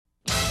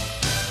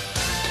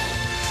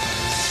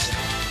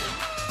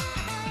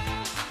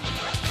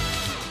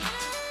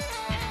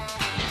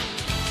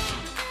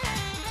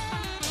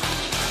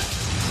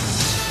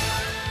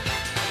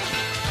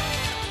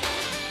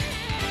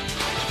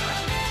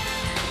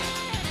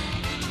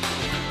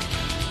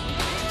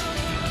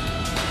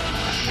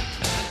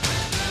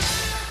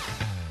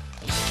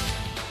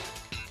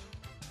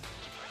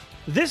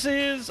This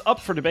is Up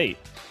for Debate,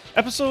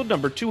 episode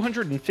number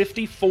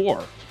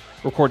 254,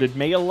 recorded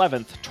May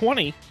 11th,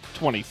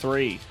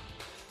 2023.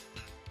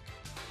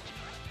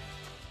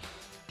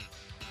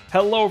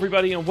 Hello,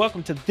 everybody, and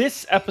welcome to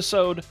this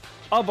episode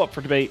of Up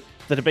for Debate,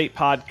 the debate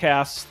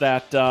podcast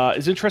that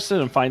is interested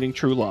in finding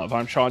true love.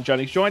 I'm Sean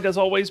Jennings, joined as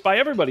always by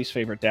everybody's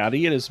favorite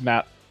daddy. It is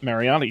Matt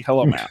Mariani.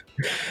 Hello, Matt.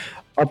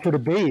 Up for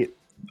Debate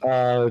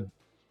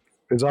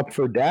is up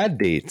for dad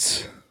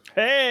dates.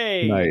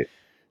 Hey! Tonight.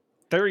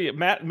 There you,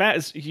 Matt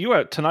is you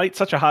are tonight.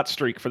 Such a hot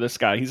streak for this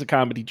guy. He's a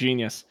comedy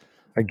genius.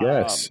 I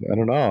guess. I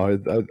don't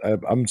know.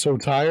 I'm so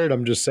tired.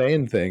 I'm just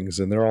saying things,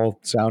 and they're all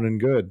sounding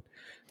good.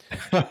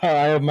 I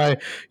have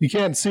you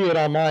can't see it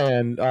on my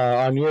end,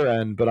 on your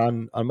end, but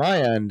on my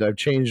end, I've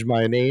changed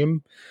my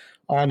name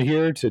on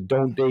here to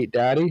Don't Date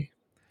Daddy.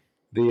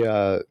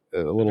 A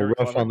little Very riff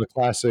clever. on the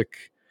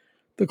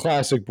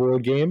classic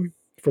board game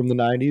from the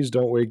 90s,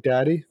 Don't Wake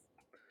Daddy.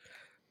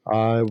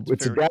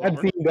 It's a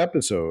dad-themed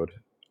episode.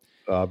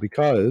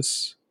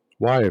 Because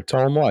why?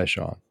 Tell them why,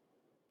 Sean.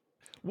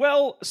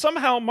 Well,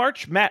 somehow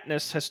March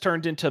Matt-ness has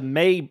turned into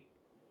May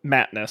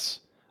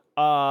Matt-ness,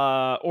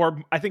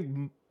 or I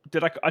think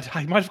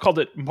I might have called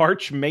it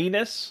March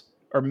May-ness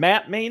or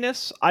Matt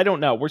May-ness. I don't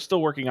know. We're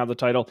still working on the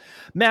title.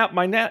 Matt,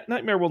 my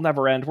nightmare will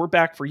never end. We're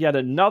back for yet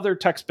another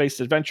text-based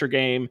adventure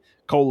game: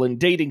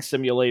 dating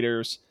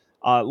simulators.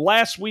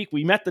 Last week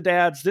we met the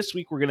dads. This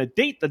week we're going to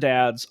date the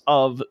dads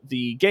of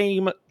the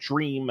game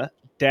Dream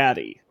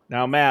Daddy.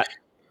 Now, Matt.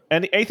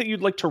 Anything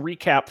you'd like to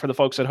recap for the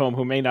folks at home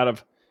who may not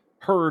have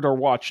heard or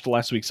watched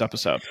last week's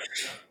episode?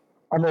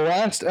 On the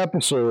last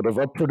episode of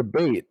Up for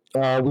Debate,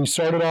 we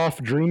started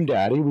off Dream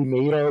Daddy. We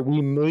made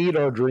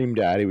our Dream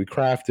Daddy. We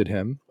crafted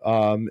him.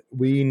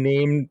 We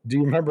named. Do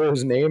you remember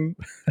his name?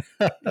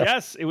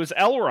 Yes, it was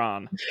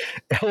Elron.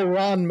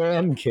 Elron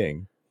Man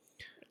King.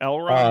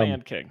 Elron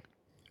Man King.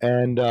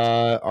 And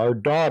our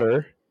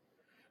daughter.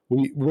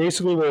 We're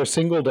a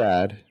single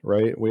dad,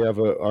 right? We have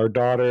our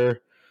daughter.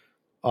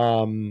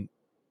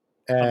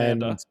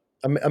 And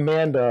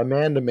Amanda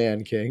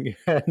Man King,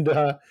 and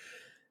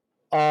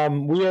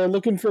we are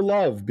looking for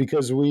love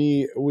because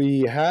we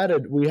had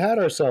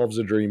ourselves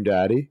a dream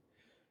daddy,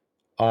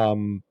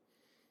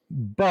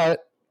 but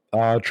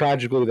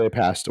tragically they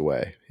passed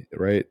away,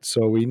 right?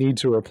 So we need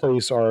to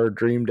replace our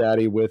dream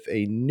daddy with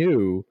a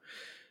new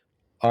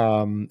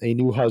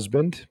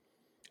husband,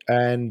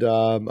 and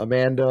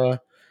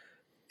Amanda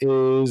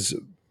is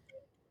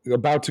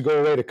about to go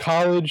away to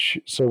college,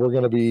 so we're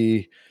going to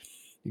be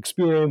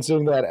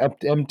experiencing that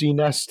empty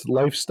nest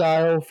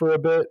lifestyle for a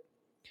bit,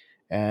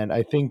 and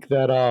I think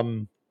that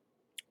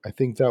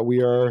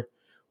we are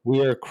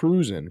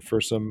cruising for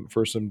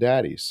some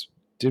daddies.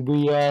 Did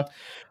we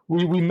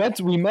we've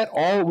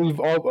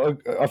all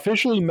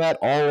officially met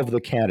all of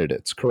the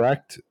candidates,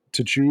 correct,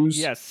 to choose?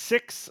 Yes,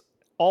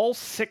 all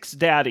six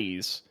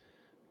daddies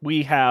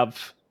we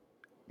have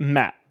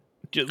met.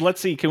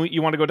 Let's see.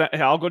 You want to go down?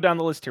 I'll go down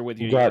the list here with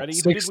you. You got ready?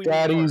 Six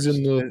daddies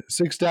in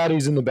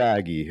the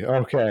baggie.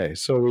 Okay,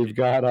 so we've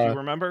got. Do you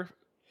remember?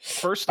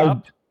 First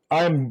up,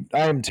 I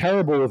am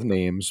terrible with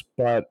names,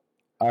 but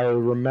I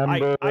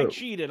remember. I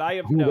cheated. I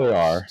have who notes, they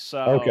are. So.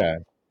 Okay.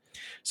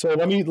 So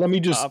let me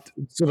just.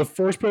 So the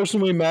first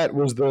person we met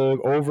was the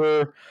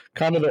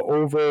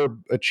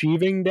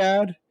overachieving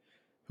dad,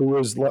 who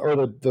was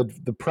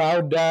the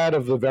proud dad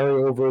of the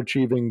very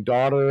overachieving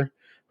daughter,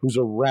 who's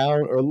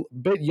around or a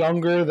bit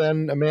younger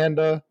than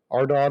Amanda,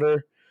 our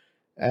daughter,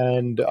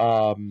 and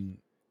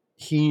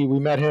we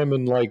met him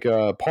in like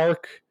a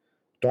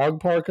dog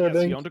park, I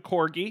think. He owned a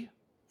corgi.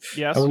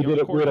 Yes, and we had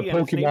a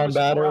Pokemon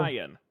battle.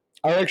 Ryan.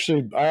 I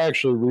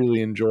actually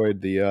really enjoyed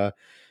the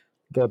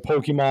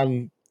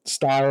Pokemon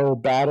style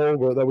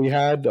battle that we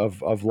had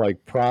of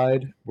like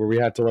Pride, where we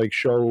had to like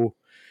show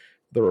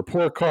the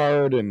report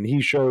card, and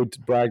he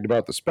bragged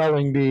about the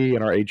spelling bee,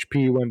 and our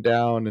HP went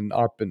down and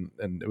up, and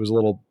it was a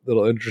little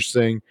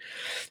interesting.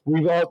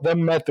 We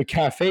then met the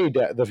cafe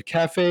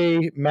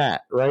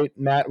Matt, right?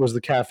 Matt was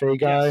the cafe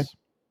guy. Yes.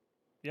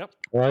 Yep.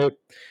 Right?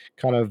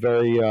 Kind of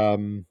very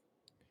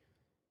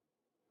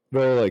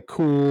like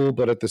cool,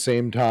 but at the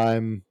same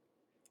time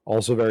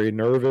also very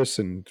nervous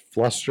and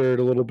flustered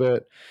a little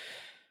bit.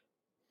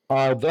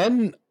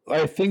 Then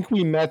I think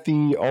we met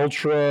the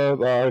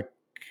ultra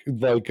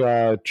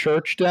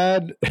church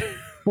dad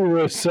who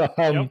was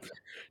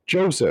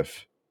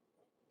Joseph.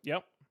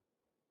 Yep.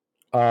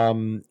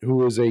 Who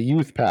was a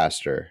youth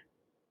pastor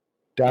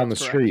down the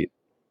street.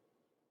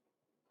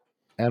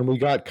 And we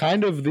got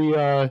kind of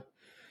the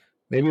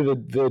maybe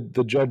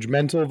the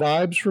judgmental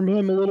vibes from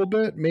him a little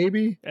bit,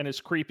 maybe. And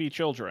his creepy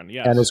children,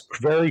 yes. And his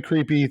very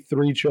creepy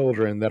 3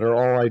 children that are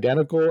all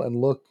identical and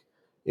look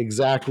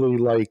exactly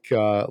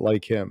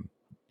like him.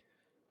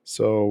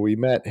 So we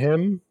met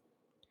him,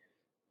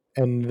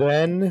 and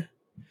then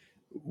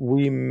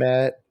we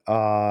met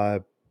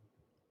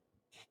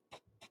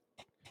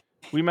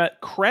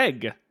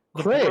Craig,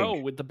 bro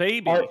with the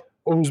baby.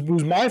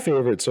 Who's my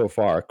favorite so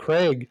far.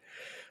 Craig,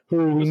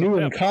 who we knew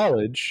in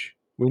college.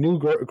 We knew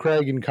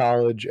Craig in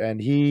college,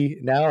 and he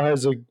now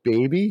has a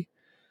baby.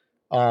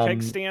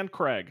 Keg stand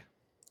Craig.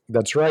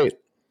 That's right.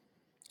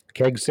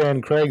 Keg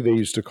Stand Craig, they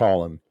used to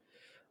call him.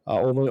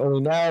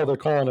 Only now they're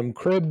calling him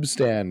Crib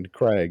Stand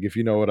Craig, if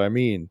you know what I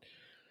mean,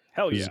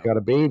 Hell because he's yeah. got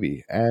a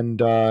baby, and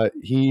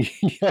he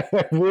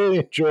I really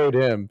enjoyed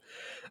him.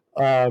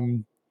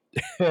 Um,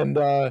 and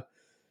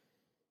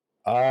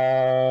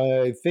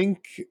I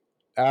think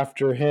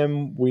after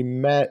him we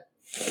met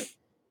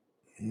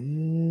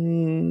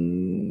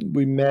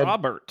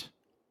Robert.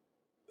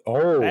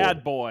 oh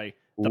Bad boy.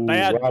 The ooh,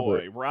 bad Robert.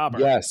 boy, Robert.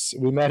 Yes,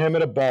 we met him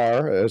at a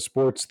bar, a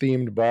sports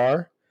themed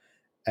bar,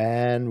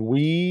 and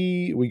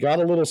we got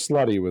a little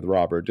slutty with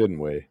Robert, didn't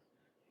we?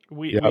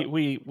 We Yep, we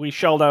we we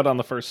shelled out on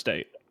the first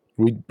date.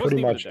 we pretty Wasn't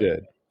even a much date.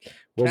 did.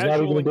 Was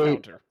not even Casual a date.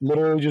 encounter.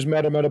 Literally just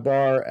met him at a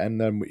bar,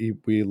 and then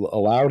we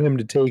allowed him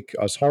to take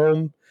us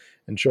home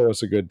and show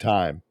us a good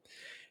time.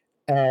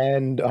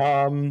 And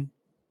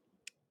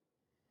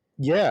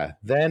yeah,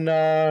 then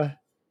there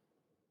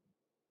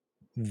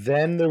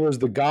was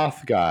the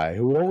goth guy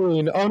who we don't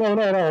really know. Oh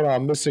no!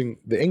 I'm missing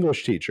the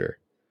English teacher,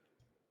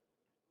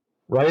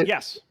 right?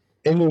 Yes.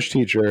 English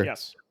teacher.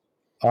 Yes.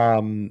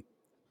 Um,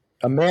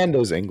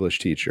 Amanda's English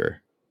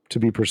teacher, to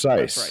be That's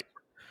precise.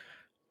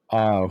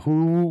 right.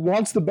 Who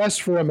wants the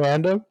best for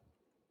Amanda,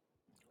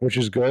 which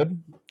is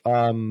good.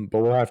 But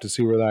we'll have to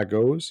see where that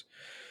goes.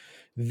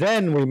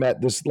 Then we met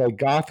this like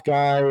goth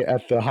guy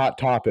at the Hot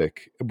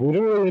Topic. But we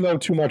didn't really know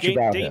too much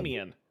about him.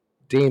 Damien. It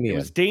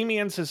was Damien.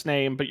 Damien's his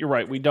name, but you're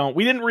right. We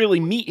didn't really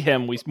meet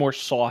him. We more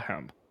saw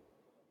him.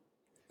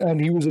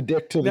 And he was a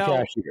dick to the Now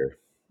cashier,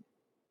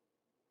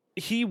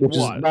 he which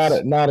is was,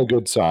 not a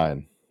good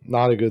sign.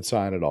 Not a good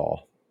sign at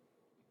all.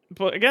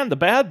 but again, the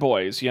bad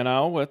boys.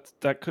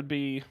 That could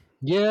be.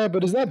 Yeah,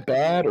 but is that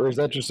bad or is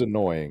that just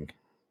annoying?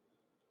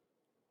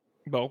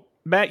 Well,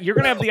 Matt, you're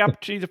going to have the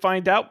opportunity to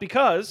find out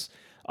because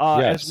as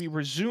Yes. we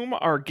resume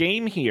our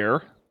game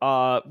here,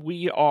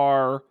 we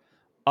are,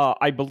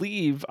 I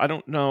believe, I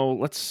don't know,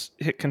 let's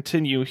hit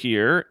continue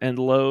here and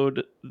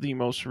load the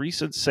most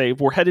recent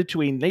save. We're headed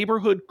to a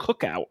neighborhood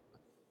cookout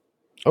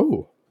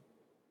Oh.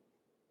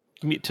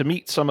 to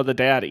meet some of the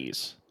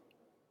daddies.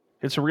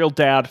 It's a real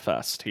dad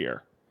fest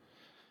here.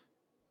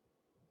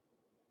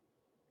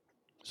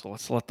 So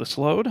let's let this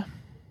load.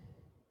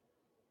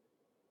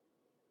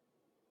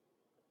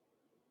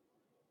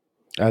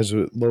 As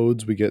it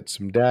loads, we get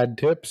some dad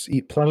tips.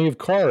 Eat plenty of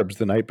carbs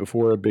the night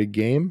before a big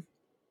game.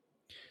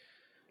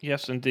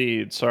 Yes,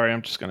 indeed. Sorry,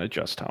 I'm just going to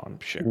adjust how I'm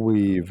sharing.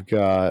 We've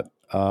got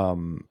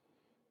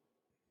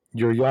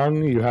you're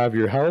young, you have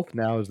your health.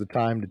 Now is the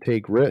time to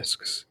take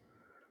risks.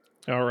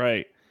 All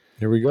right.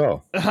 Here we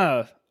go.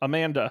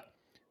 Amanda.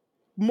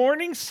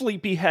 Morning,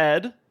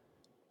 sleepyhead.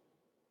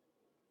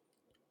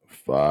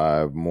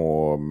 5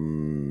 more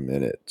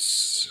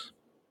minutes.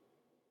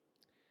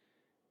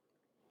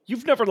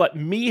 You've never let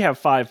me have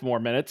 5 more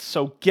minutes,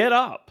 so get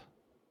up.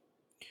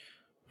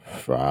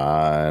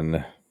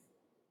 Fine.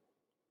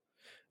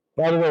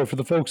 By the way, for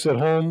the folks at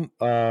home,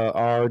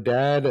 our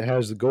dad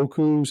has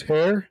Goku's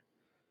hair.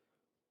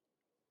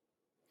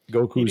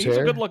 Goku's He's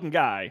hair. a good-looking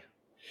guy.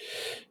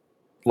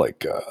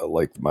 Like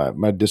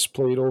my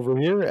displayed over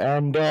here,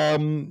 and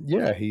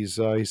yeah, he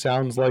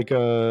sounds like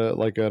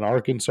an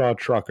Arkansas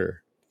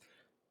trucker.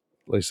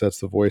 At least that's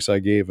the voice I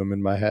gave him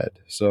in my head.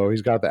 So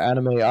he's got the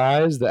anime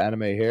eyes, the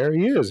anime hair.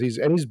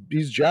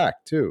 He's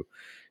jacked too.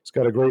 He's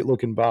got a great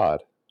looking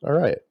bod. All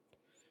right.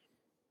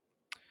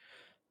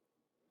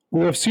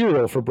 We have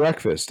cereal for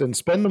breakfast and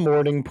spend the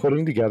morning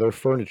putting together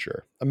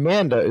furniture.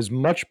 Amanda is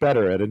much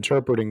better at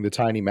interpreting the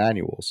tiny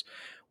manuals.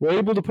 We're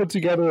able to put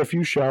together a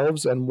few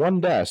shelves and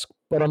one desk,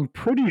 but I'm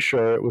pretty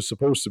sure it was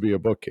supposed to be a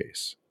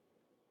bookcase.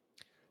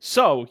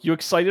 So, you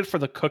excited for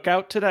the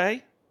cookout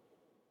today?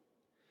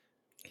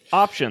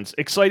 Options.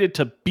 Excited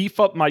to beef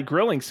up my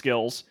grilling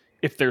skills.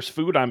 If there's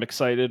food, I'm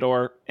excited,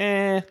 or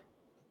eh.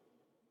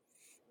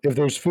 If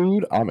there's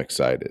food, I'm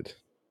excited.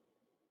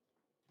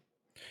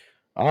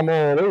 I'm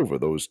all over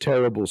those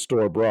terrible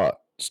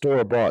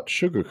store-bought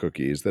sugar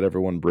cookies that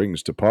everyone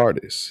brings to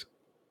parties.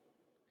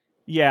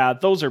 Yeah,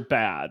 those are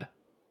bad.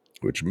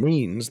 Which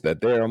means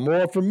that there are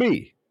more for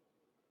me.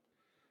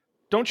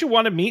 Don't you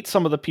want to meet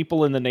some of the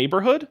people in the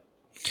neighborhood?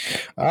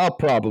 I'll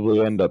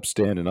probably end up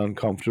standing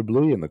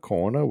uncomfortably in the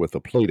corner with a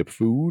plate of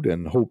food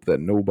and hope that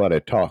nobody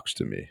talks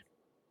to me.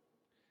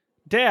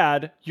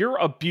 Dad, you're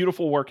a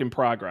beautiful work in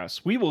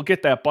progress. We will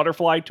get that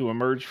butterfly to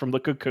emerge from the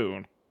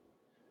cocoon.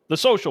 The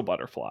social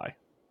butterfly.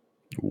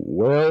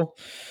 Well,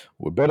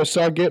 we better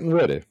start getting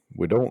ready.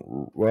 We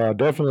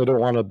definitely don't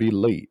want to be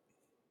late.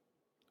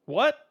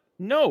 What?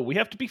 No, we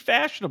have to be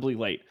fashionably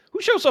late.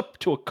 Who shows up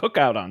to a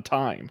cookout on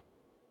time?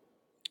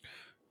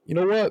 You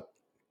know what?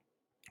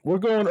 We're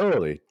going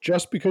early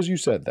just because you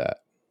said that.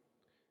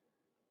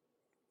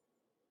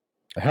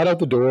 I head out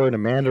the door and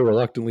Amanda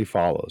reluctantly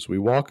follows. We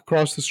walk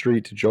across the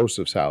street to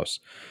Joseph's house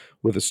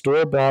with a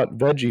store-bought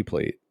veggie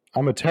plate.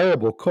 I'm a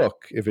terrible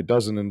cook if it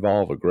doesn't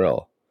involve a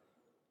grill.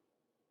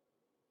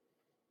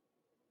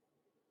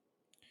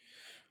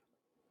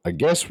 I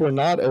guess we're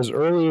not as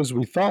early as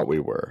we thought we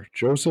were.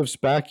 Joseph's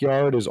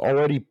backyard is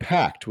already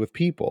packed with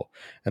people,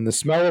 and the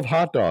smell of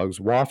hot dogs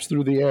wafts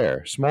through the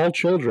air. Small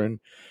children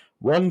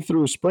run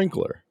through a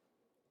sprinkler.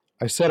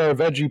 I set our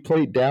veggie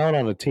plate down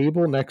on a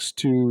table next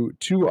to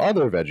two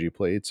other veggie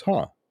plates,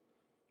 huh?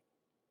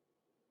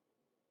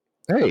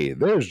 Hey,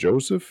 there's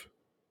Joseph.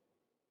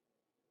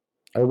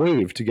 I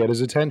wave to get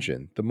his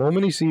attention. The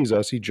moment he sees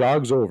us, he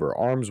jogs over,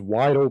 arms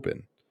wide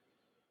open.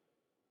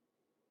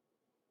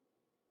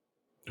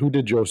 Who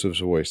did Joseph's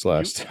voice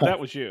last time? That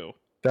was you.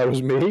 That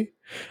was me?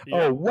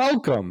 Yeah. Oh,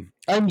 welcome.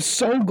 I'm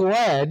so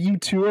glad you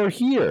two are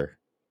here.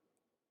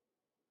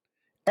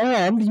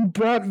 And you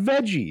brought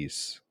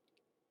veggies.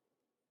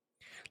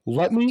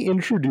 Let me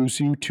introduce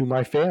you to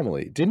my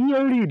family. Didn't you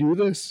already do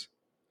this?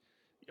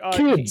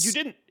 Kids. You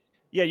didn't.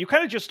 Yeah, you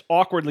kind of just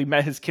awkwardly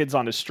met his kids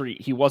on the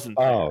street. He wasn't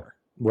there. Oh,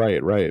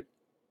 right.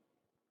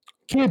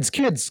 Kids,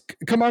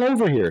 come on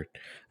over here.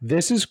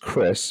 This is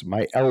Chris,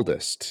 my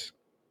eldest.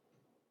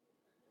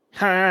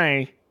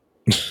 Hi.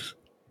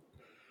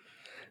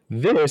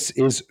 This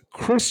is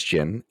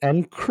Christian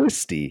and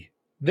Christy.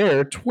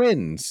 They're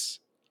twins.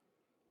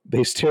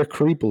 They stare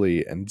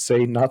creepily and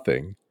say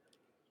nothing.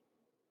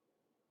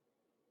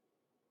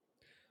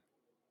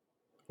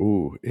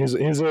 Ooh, his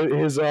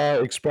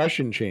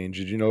expression changed.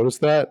 Did you notice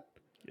that?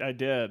 I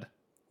did.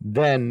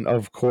 Then,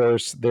 of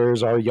course,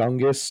 there's our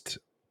youngest,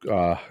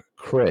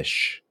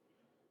 Krish.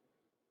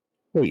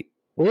 Wait,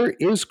 where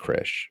is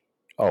Krish?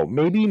 Oh,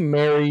 maybe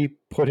Mary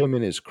put him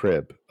in his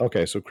crib.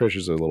 Okay, so Krish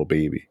is a little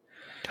baby.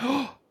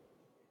 Oh,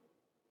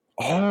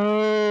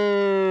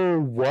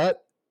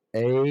 what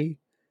a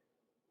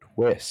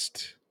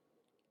twist.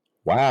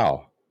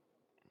 Wow.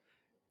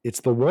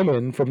 It's the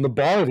woman from the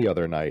bar the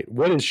other night.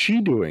 What is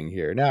she doing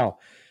here? Now,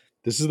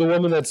 this is the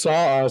woman that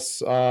saw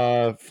us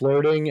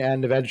flirting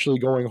and eventually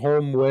going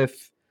home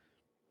with...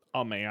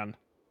 Oh, man.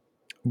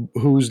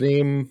 Whose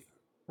name?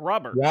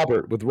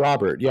 Robert, with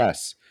Robert,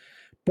 yes.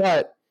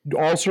 But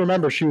also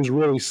remember, she was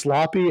really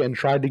sloppy and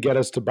tried to get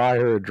us to buy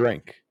her a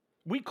drink.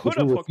 We could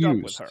have hooked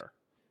up with her.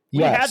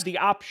 We had the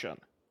option.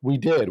 We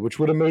did, which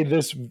would have made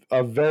this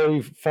a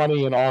very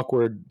funny and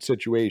awkward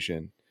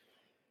situation.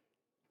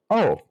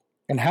 Oh,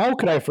 and how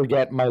could I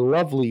forget my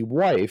lovely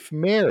wife,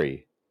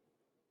 Mary?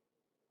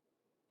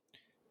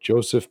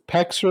 Joseph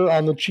pecks her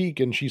on the cheek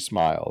and she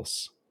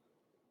smiles.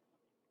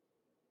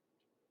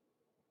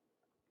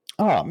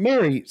 Ah,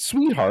 Mary,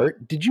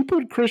 sweetheart, did you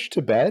put Krish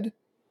to bed?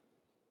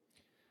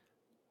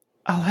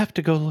 I'll have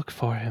to go look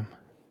for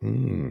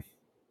him.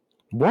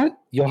 What?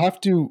 You'll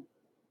have to...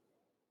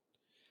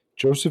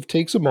 Joseph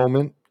takes a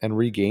moment and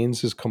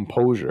regains his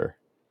composure.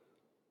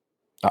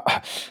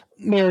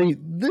 Mary,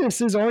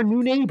 this is our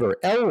new neighbor,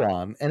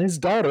 Elron, and his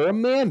daughter,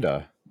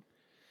 Amanda.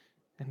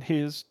 And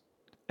his...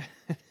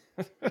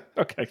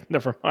 Okay,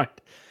 never mind.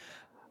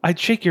 I'd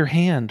shake your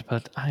hand,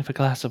 but I have a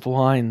glass of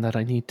wine that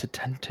I need to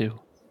tend to.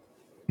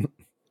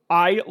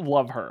 I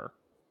love her.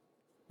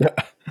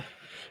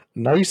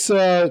 Nice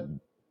to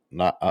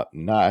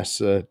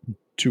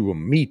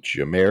meet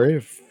you, Mary,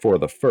 for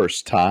the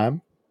first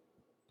time.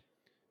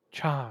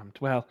 Charmed.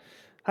 Well,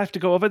 I have to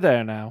go over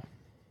there now.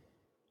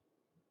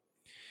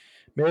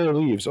 Mary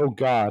leaves. Oh,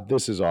 God,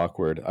 this is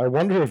awkward. I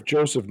wonder if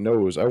Joseph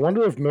knows. I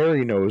wonder if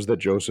Mary knows that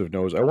Joseph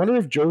knows. I wonder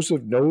if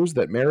Joseph knows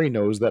that Mary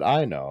knows that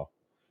I know.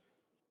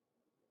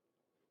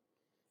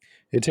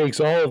 It takes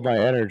all of my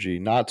energy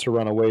not to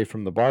run away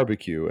from the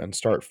barbecue and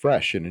start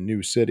fresh in a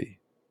new city.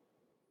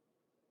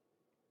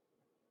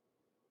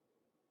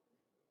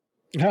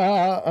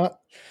 My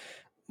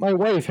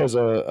wife has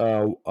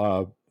a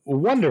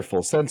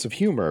wonderful sense of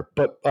humor,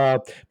 but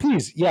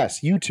please,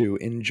 yes, you two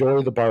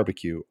enjoy the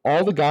barbecue.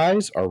 All the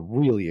guys are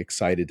really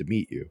excited to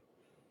meet you.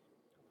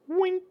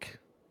 Wink.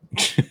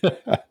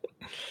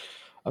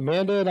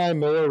 Amanda and I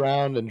mill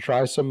around and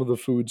try some of the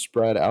food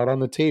spread out on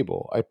the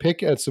table. I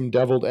pick at some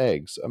deviled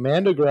eggs.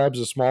 Amanda grabs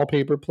a small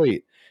paper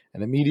plate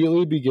and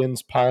immediately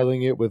begins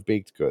piling it with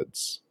baked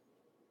goods.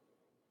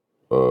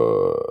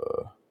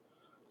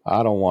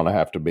 I don't want to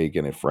have to make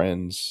any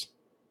friends.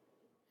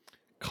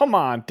 Come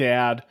on,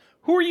 Dad.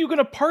 Who are you going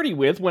to party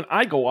with when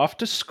I go off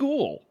to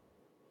school?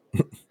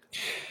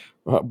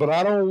 But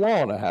I don't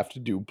want to have to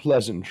do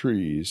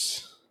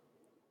pleasantries.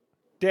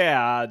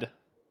 Dad.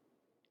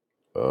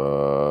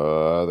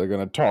 They're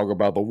going to talk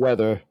about the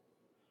weather.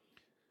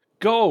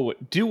 Go,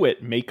 do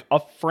it. Make a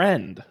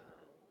friend.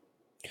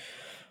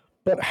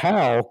 But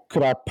how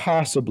could I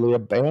possibly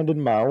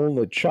abandon my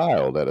only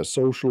child at a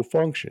social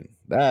function?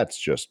 That's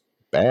just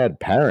bad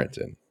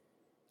parenting.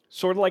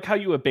 Sort of like how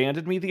you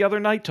abandoned me the other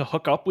night to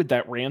hook up with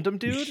that random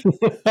dude? No,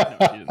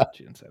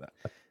 she didn't say that.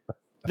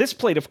 This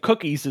plate of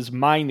cookies is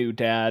my new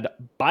dad.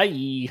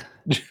 Bye.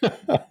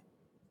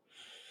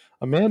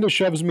 Amanda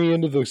shoves me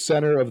into the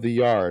center of the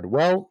yard.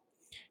 Well,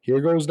 here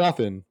goes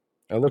nothing.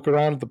 I look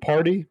around at the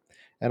party,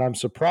 and I'm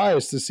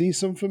surprised to see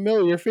some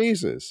familiar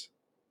faces.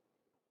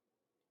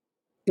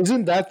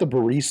 Isn't that the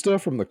barista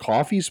from the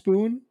Coffee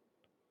Spoon?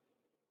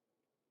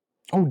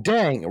 Oh,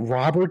 dang,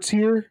 Robert's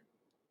here?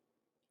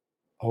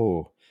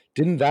 Oh,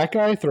 didn't that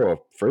guy throw a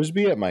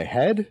frisbee at my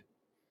head?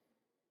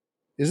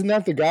 Isn't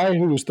that the guy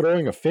who was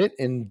throwing a fit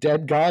in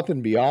Dead Goth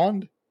and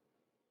Beyond?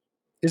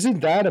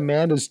 Isn't that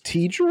Amanda's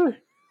teacher?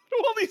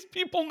 All these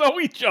people know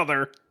each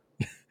other.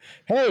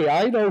 Hey,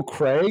 I know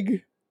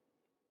Craig,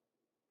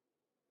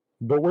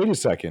 but wait a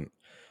second.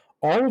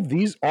 All of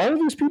these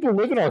people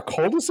live in our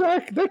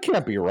cul-de-sac? That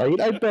can't be right.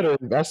 I'd better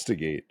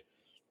investigate.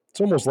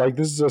 It's almost like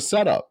this is a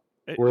setup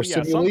or a Yeah,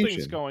 something's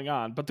simulation. going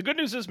on. But the good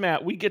news is,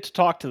 Matt, we get to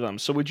talk to them.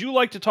 So would you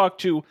like to talk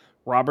to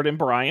Robert and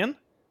Brian?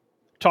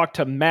 Talk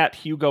to Matt,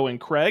 Hugo, and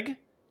Craig?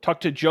 Talk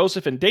to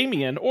Joseph and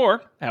Damien?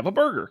 Or have a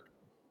burger?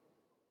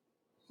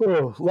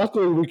 Oh,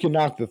 luckily, we can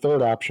knock the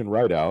third option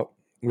right out.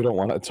 We don't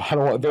want to. I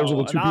don't want. Those are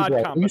No, the an two people odd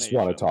I least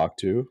want to combination. talk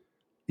to.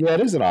 Yeah,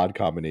 it is an odd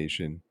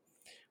combination.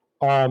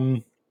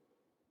 Um,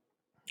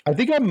 I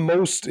think I'm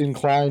most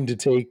inclined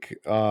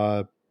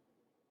to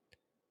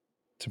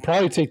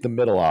probably take the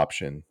middle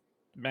option.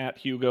 Matt,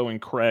 Hugo,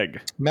 and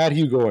Craig. Matt,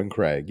 Hugo, and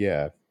Craig.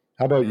 Yeah.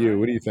 How All about you? right.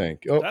 What do you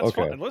think? Oh, That's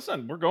fine. okay.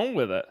 Listen, we're going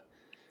with it.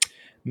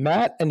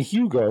 Matt and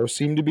Hugo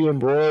seem to be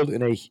embroiled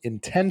in a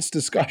intense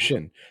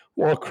discussion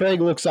while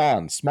Craig looks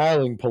on,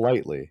 smiling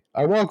politely.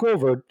 I walk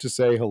over to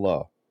say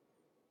hello.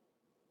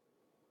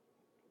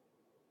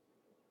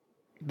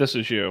 This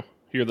is you.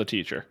 You're the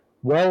teacher.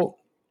 Well,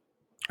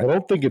 I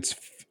don't think it's.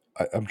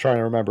 I'm trying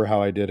to remember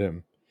how I did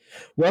him.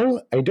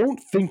 Well, I don't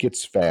think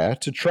it's fair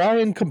to try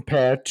and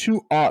compare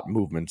two art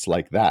movements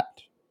like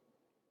that.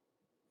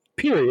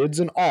 Periods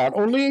in art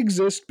only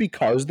exist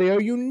because they are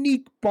a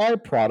unique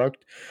byproduct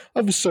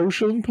of the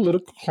social and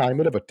political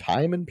climate of a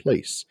time and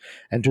place.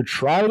 And to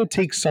try to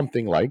take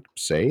something like,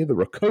 say, the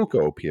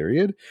Rococo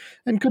period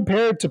and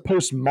compare it to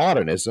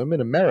postmodernism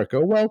in America,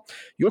 well,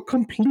 you're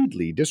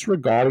completely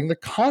disregarding the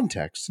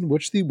context in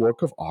which the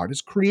work of art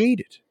is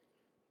created.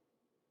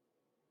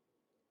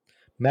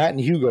 Matt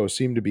and Hugo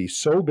seem to be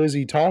so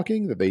busy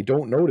talking that they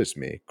don't notice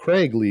me.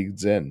 Craig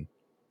leads in.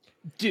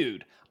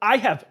 Dude, I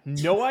have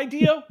no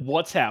idea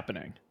what's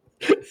happening.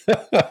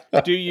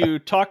 Do you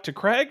talk to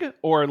Craig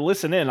or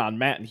listen in on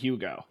Matt and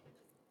Hugo?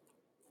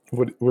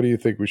 What do you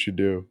think we should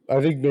do? I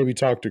think maybe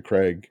talk to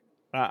Craig.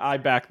 I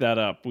back that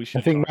up. We I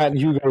should think talk Matt to and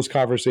Craig. Hugo's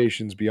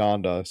conversation's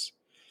beyond us.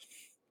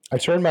 I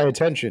turn my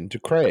attention to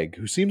Craig,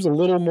 who seems a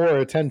little more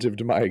attentive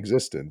to my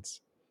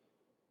existence.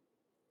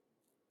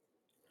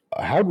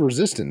 How'd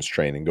resistance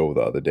training go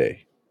the other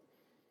day?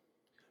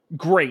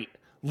 Great.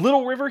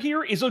 Little River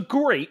here is a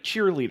great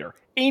cheerleader.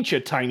 Ain't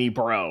you, tiny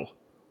bro?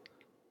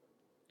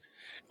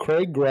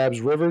 Craig grabs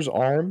River's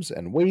arms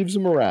and waves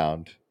him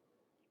around.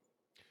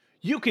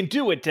 You can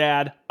do it,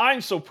 Dad.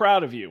 I'm so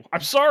proud of you.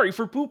 I'm sorry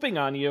for pooping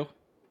on you.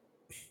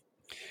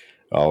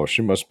 Oh,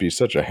 she must be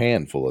such a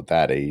handful at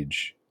that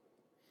age.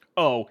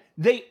 Oh,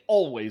 they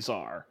always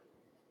are.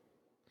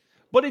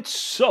 But it's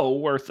so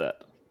worth it.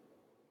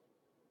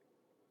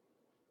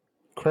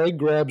 Craig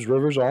grabs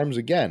River's arms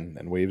again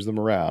and waves them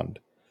around.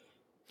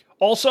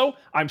 Also,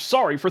 I'm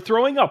sorry for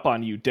throwing up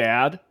on you,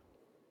 Dad.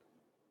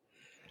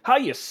 How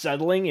you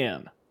settling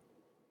in?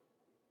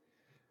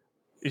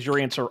 Is your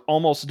answer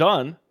almost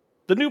done?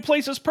 The new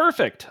place is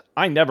perfect.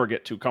 I never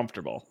get too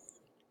comfortable.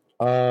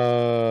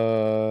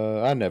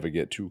 I never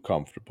get too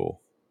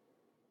comfortable.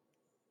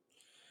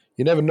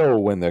 You never know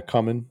when they're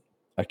coming.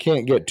 I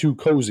can't get too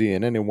cozy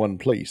in any one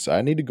place.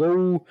 I need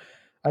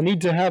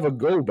to have a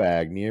go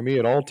bag near me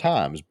at all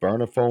times.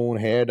 Burner phone,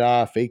 hair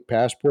dye, fake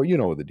passport, you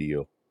know the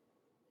deal.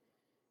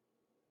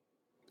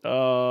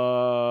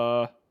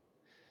 Uh,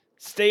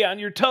 Stay on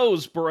your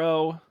toes,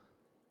 bro.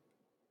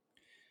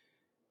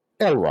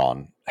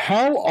 Elron,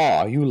 how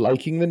are you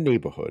liking the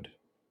neighborhood?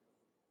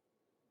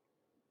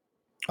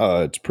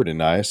 It's pretty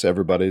nice.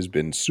 Everybody's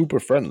been super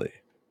friendly.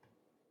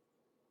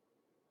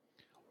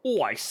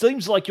 Oi,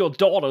 seems like your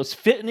daughter's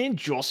fitting in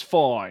just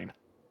fine.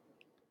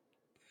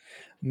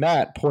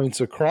 Matt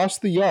points across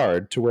the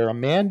yard to where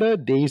Amanda,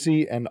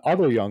 Daisy, and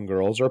other young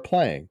girls are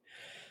playing.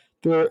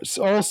 They're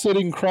all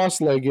sitting cross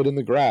legged in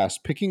the grass,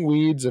 picking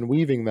weeds and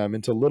weaving them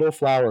into little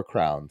flower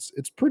crowns.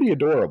 It's pretty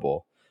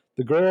adorable.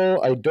 The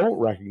girl I don't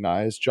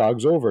recognize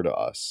jogs over to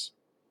us.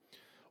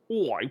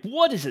 Oi,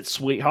 what is it,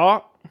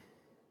 sweetheart?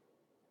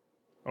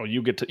 Oh,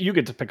 you get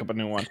to pick up a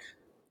new one.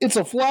 It's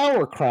a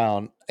flower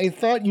crown. I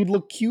thought you'd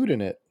look cute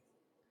in it.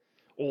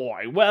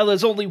 Oi, well,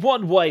 there's only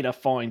one way to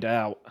find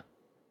out.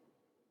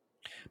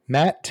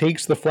 Matt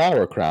takes the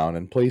flower crown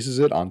and places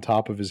it on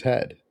top of his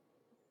head.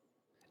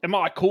 Am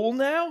I cool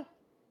now?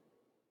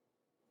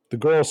 The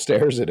girl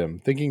stares at him,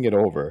 thinking it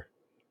over.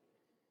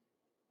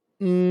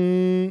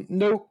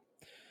 Nope.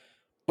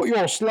 But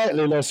you're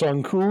slightly less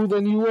uncool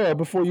than you were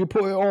before you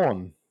put it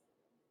on.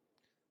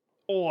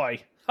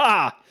 Oi,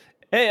 ha!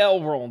 Hey,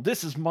 Elrond,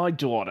 this is my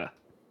daughter.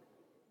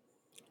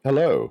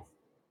 Hello.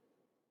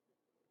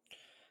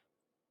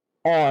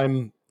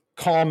 I'm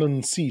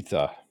Carmen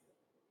Sita.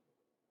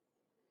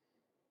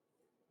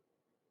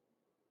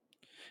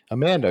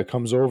 Amanda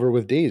comes over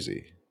with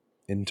Daisy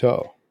in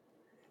tow.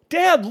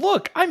 Dad,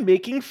 look, I'm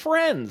making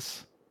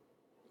friends.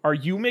 Are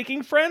you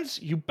making friends?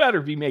 You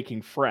better be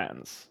making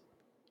friends.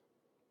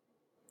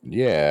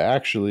 Yeah,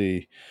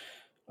 actually,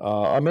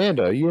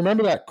 Amanda, you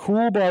remember that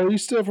cool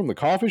barista from the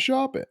coffee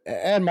shop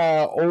and my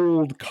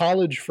old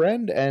college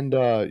friend and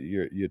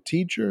your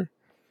teacher?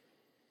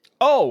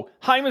 Oh,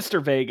 hi,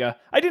 Mr. Vega.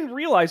 I didn't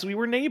realize we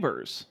were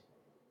neighbors.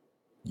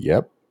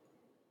 Yep.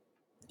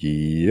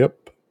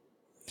 Yep.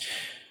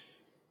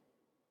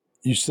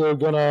 You still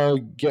gonna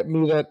get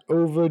me that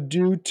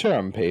overdue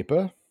term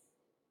paper?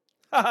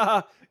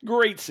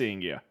 Great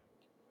seeing you.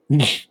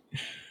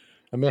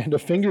 Amanda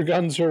finger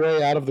guns her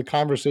way out of the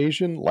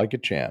conversation like a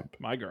champ.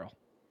 My girl.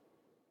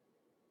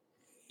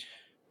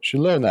 She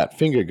learned that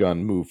finger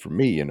gun move from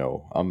me, you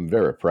know. I'm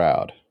very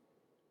proud.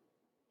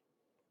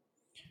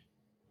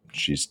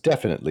 She's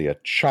definitely a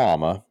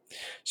charmer.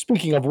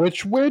 Speaking of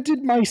which, where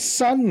did my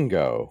son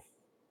go?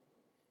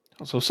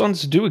 So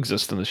sons do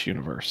exist in this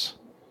universe.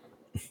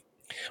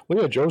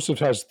 Well, yeah, Joseph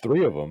has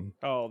 3 of them.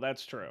 Oh,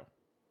 that's true.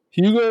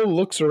 Hugo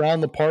looks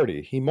around the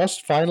party. He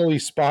must finally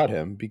spot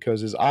him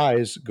because his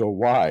eyes go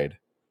wide.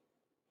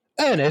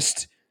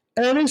 Ernest!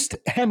 Ernest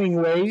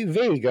Hemingway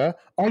Vega,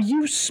 are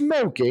you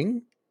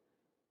smoking?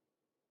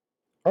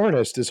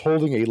 Ernest is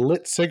holding a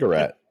lit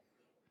cigarette.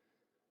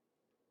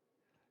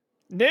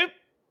 Nope.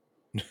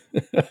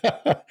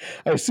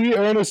 I see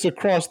Ernest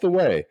across the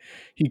way.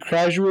 He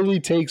casually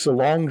takes a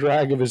long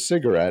drag of his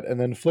cigarette and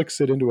then flicks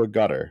it into a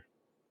gutter.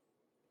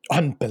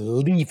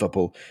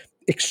 Unbelievable.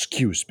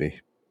 Excuse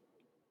me.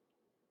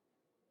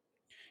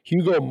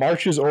 Hugo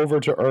marches over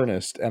to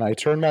Ernest, and I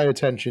turn my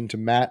attention to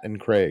Matt and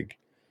Craig.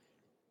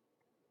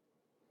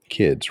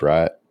 Kids,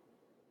 right?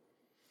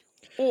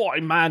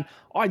 Oi, man,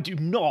 I do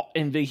not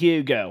envy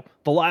Hugo.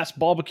 The last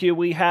barbecue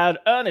we had,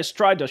 Ernest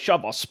tried to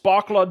shove a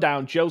sparkler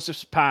down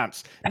Joseph's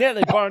pants.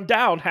 Nearly burned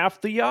down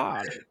half the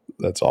yard.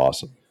 That's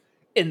awesome.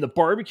 In the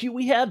barbecue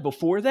we had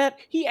before that,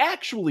 he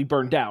actually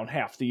burned down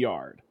half the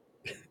yard.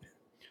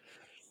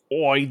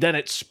 Oi, then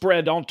it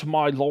spread onto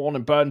my lawn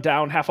and burned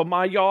down half of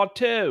my yard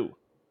too.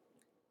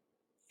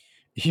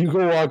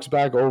 Hugo walks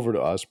back over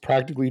to us,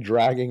 practically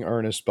dragging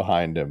Ernest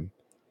behind him.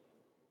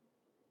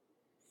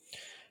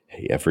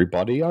 Hey,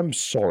 everybody, I'm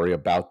sorry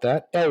about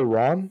that.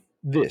 Elron,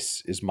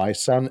 this is my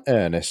son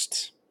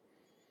Ernest.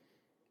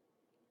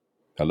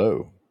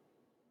 Hello.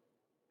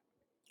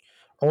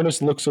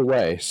 Ernest looks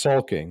away,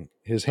 sulking,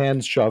 his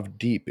hands shoved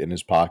deep in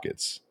his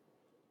pockets.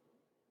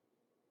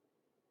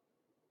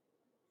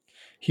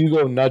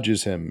 Hugo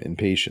nudges him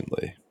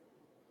impatiently.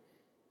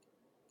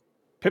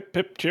 Pip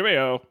pip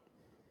cheerio.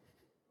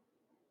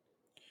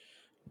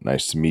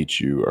 Nice to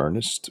meet you,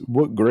 Ernest.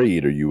 What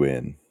grade are you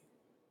in?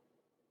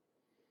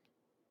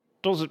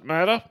 Does it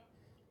matter?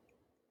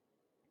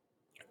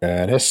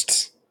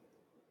 Ernest.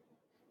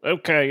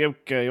 Okay,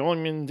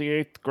 I'm in the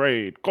 8th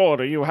grade.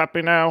 God, are you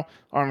happy now?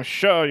 I'm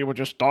sure you were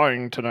just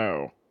dying to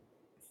know.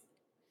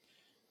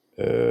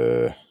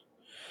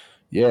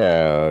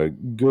 Yeah,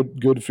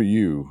 good for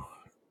you.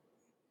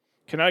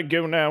 Can I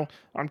go now?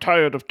 I'm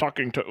tired of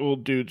talking to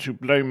old dudes who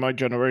blame my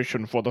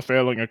generation for the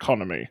failing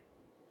economy.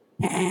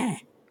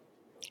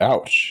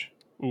 Ouch.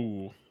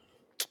 Ooh.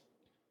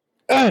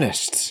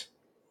 Ernest!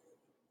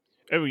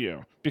 Oh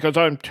yeah, because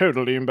I'm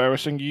totally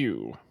embarrassing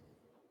you.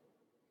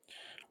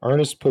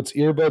 Ernest puts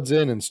earbuds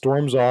in and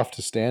storms off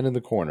to stand in the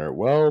corner.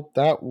 Well,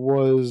 that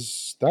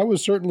was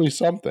certainly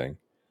something.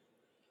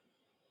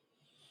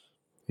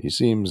 He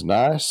seems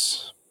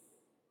nice.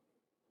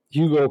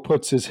 Hugo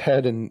puts his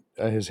head in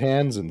his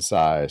hands and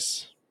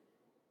sighs.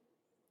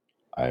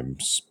 I'm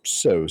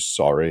so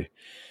sorry.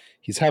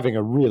 He's having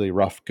a really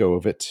rough go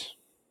of it.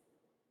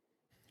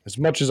 As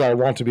much as I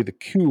want to be the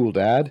cool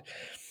dad,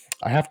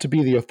 I have to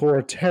be the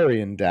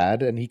authoritarian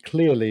dad, and he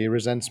clearly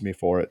resents me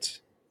for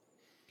it.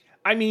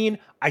 I mean,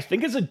 I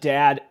think as a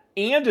dad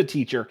and a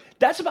teacher,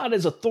 that's about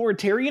as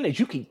authoritarian as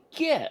you can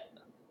get.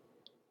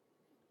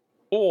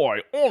 Oi,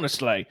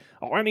 honestly,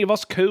 are any of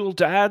us cool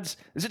dads?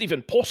 Is it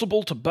even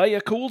possible to be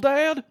a cool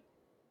dad?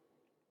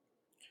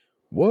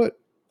 What?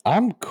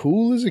 I'm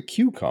cool as a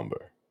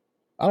cucumber.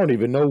 I don't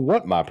even know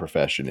what my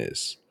profession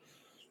is.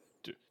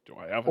 Do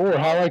I have a Or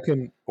job?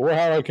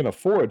 how I can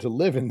afford to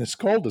live in this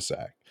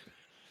cul-de-sac.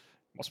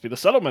 Must be the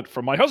settlement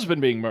from my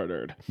husband being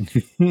murdered.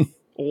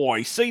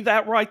 Oi, see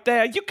that right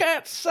there? You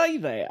can't say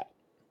that.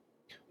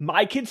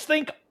 My kids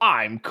think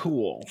I'm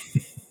cool.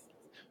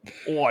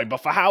 Oi,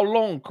 but for how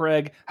long,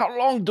 Craig? How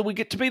long do we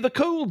get to be the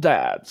cool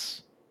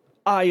dads?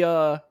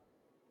 I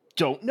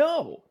don't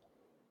know.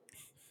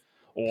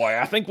 Oi,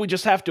 I think we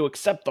just have to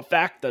accept the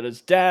fact that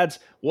as dads,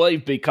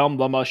 we've become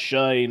the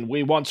machine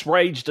we once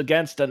raged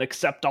against and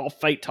accept our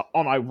fate to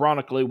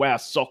unironically wear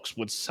socks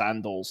with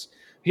sandals.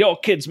 Your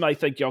kids may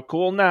think you're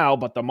cool now,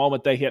 but the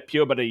moment they hit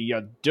puberty,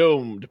 you're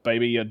doomed,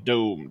 baby, you're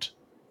doomed.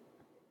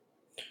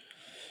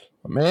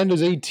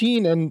 Amanda's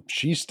 18 and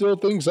she still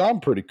thinks I'm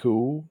pretty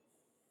cool.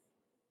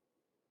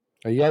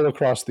 I yell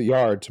across the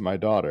yard to my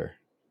daughter.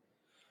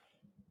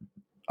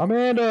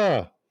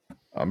 Amanda!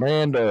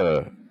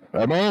 Amanda!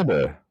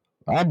 Amanda!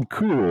 I'm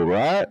cool,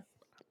 right?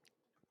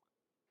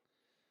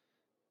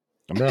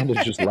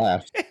 Amanda just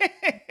laughed.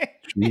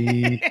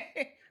 She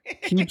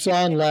keeps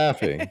on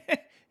laughing.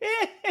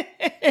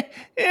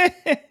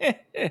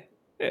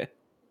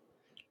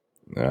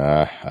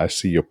 I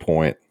see your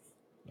point.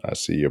 I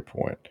see your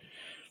point.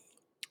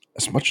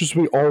 As much as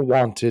we all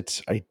want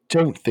it, I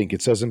don't think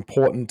it's as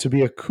important to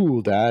be a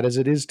cool dad as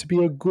it is to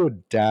be a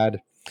good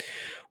dad.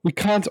 We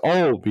can't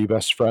all be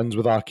best friends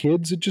with our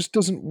kids. It just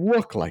doesn't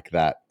work like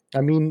that.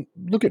 I mean,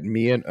 look at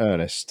me and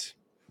Ernest.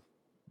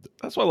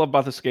 That's what I love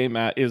about this game,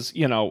 Matt, is,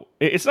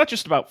 it's not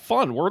just about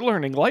fun. We're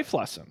learning life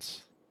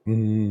lessons.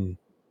 Mm.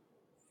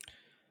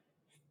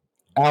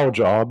 Our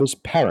job as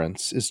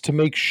parents is to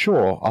make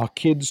sure our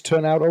kids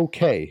turn out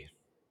okay.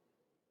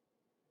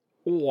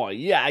 Oh,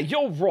 yeah,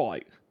 you're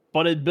right.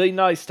 But it'd be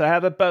nice to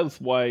have it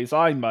both ways,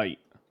 mate.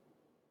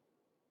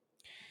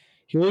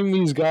 Hearing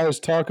these guys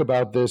talk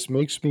about this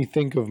makes me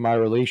think of my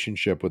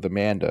relationship with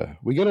Amanda.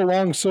 We get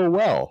along so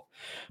well,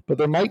 but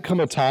there might come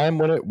a time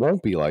when it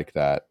won't be like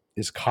that.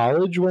 Is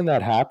college when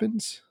that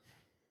happens?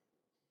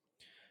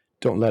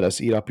 Don't let us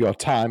eat up your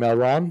time,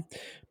 Elron.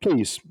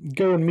 Please,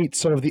 go and meet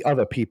some of the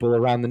other people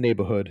around the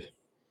neighborhood.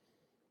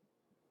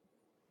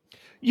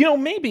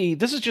 Maybe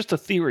this is just a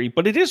theory,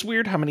 but it is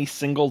weird how many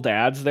single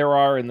dads there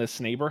are in this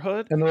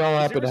neighborhood. And they all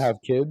Is happen there to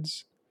have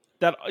kids?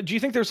 do you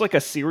think there's like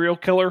a serial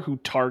killer who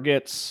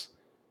targets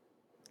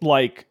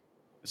like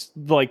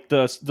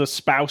the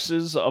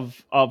spouses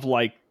of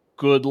like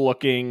good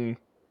looking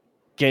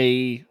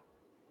gay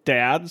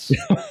dads?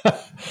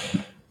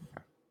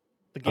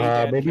 The gay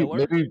dad Maybe,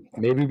 killer?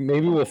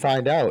 maybe we'll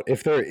find out.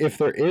 If there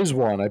is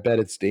one, I bet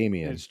it's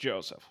Damien It's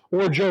Joseph.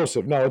 or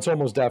Joseph. No, it's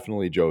almost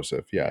definitely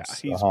Joseph. Yeah, Yes,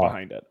 he's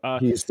behind it.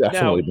 he's Now,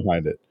 definitely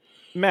behind it.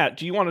 Matt,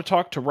 do you want to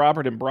talk to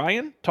Robert and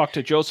Brian, talk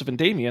to Joseph and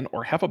Damien,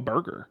 or have a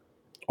burger?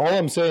 All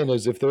I'm saying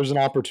is, if there's an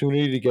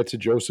opportunity to get to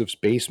Joseph's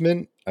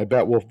basement, I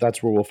bet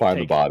that's where we'll find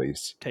the Take it.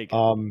 bodies. Take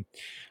it.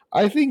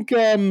 I think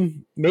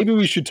maybe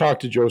we should talk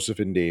to Joseph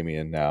and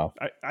Damien now.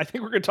 I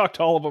think we're going to talk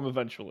to all of them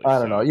eventually. I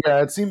don't know.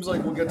 Yeah, it seems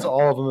like we'll get to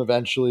all of them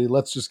eventually.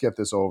 Let's just get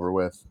this over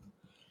with.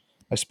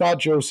 I spot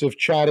Joseph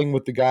chatting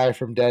with the guy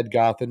from Dead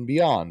Goth and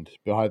Beyond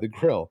behind the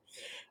grill.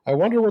 I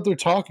wonder what they're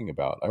talking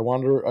about. I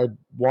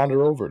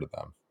wander over to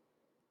them.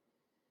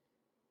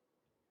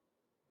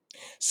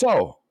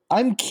 So,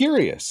 I'm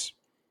curious.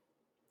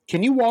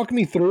 Can you walk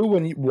me through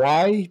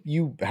why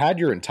you had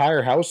your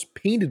entire house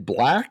painted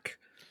black?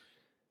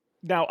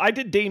 Now, I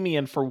did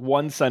Damien for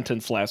one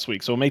sentence last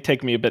week, so it may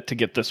take me a bit to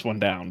get this one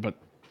down, but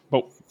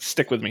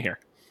stick with me here.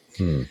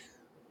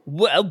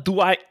 Where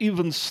do I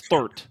even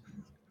start?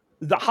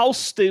 The house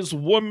stays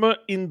warmer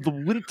in the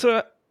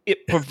winter.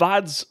 It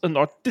provides an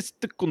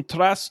artistic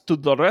contrast to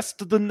the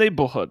rest of the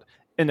neighborhood,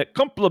 and it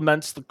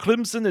complements the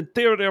crimson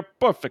interior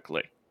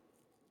perfectly.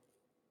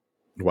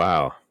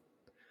 Wow.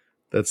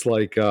 That's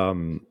like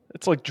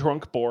It's like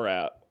drunk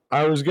Borat.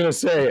 I was gonna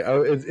say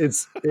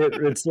it's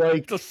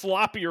like It's a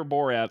sloppier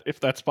Borat, if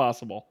that's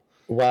possible.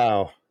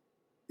 wow.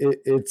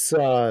 It's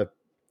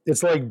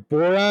like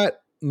Borat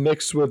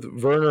mixed with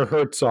Werner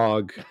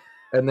Herzog,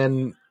 and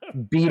then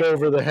beat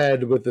over the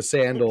head with the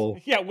sandal.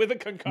 Yeah, with a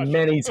concussion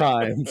many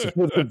times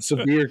with a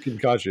severe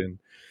concussion.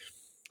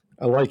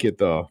 I like it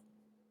though.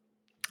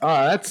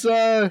 That's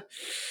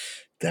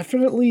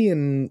definitely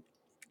an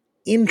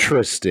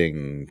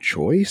interesting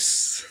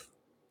choice.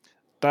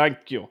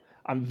 Thank you.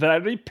 I'm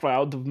very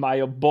proud of my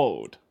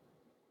abode.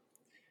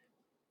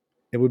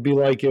 It would be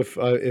like if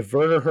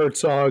Werner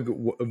Herzog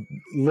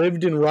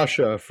lived in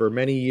Russia for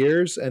many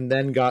years and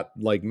then got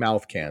like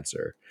mouth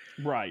cancer.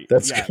 Right.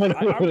 That's yeah. kind of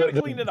I'm going to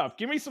clean it up.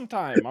 Give me some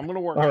time. I'm going to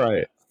work all on right.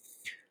 it.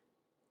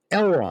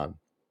 Elron,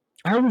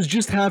 I was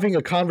just having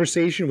a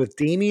conversation with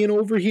Damien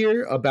over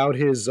here about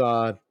his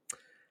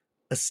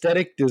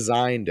aesthetic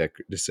design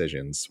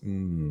decisions.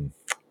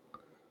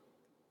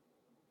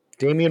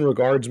 Damien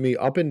regards me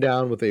up and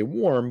down with a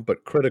warm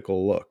but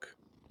critical look.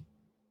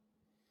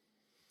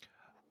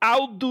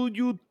 How do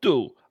you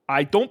do?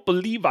 I don't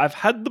believe I've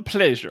had the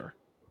pleasure.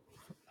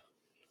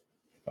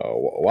 Oh,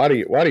 why do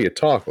you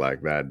talk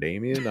like that,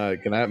 Damien?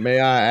 May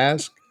I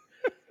ask?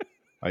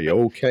 Are you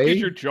okay? Is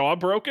your jaw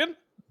broken?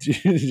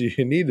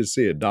 You need to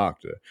see a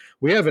doctor.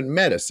 We haven't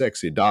met a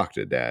sexy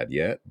doctor, Dad,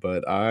 yet,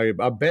 but I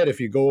bet if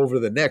you go over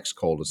the next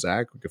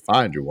cul-de-sac, we could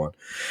find you one.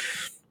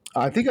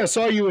 I think I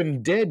saw you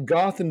in Dead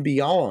Goth and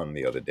Beyond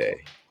the other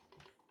day.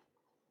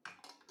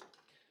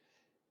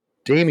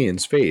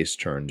 Damien's face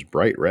turns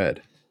bright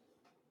red.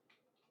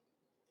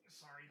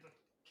 Sorry, the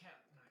cat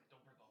knocked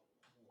over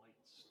the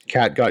lights.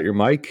 Cat got your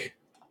mic?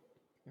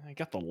 I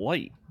got the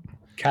light.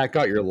 Cat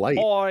got your light.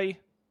 I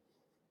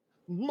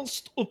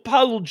must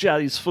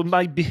apologize for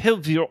my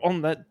behavior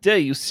on that day.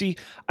 You see,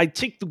 I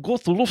take the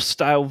goth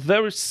lifestyle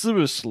very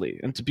seriously,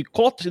 and to be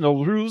caught in a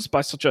ruse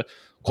by such a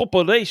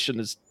corporation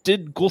as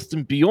Dead Goth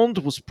and Beyond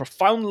was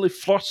profoundly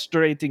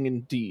frustrating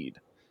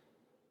indeed.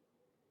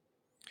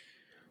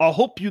 I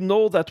hope you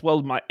know that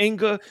while my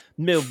anger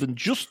may have been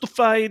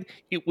justified,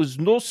 it was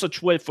no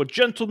such way for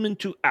gentlemen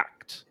to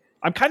act.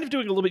 I'm kind of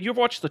doing a little bit. You ever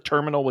watched The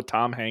Terminal with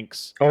Tom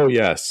Hanks? Oh,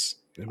 yes.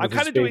 I'm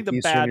kind of doing the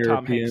Eastern bad European,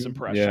 Tom Hanks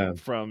impression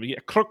from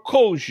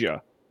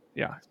Krakosia.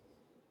 Yeah.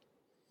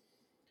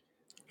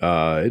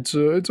 It's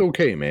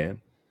okay,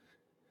 man.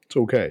 It's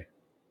okay.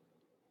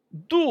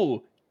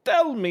 Do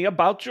tell me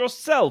about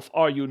yourself.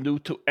 Are you new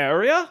to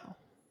area?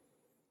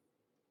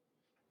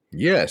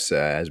 Yes,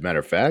 as a matter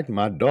of fact,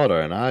 my daughter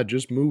and I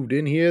just moved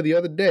in here the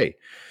other day.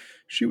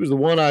 She was the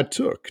one I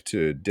took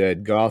to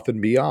Dead Goth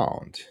and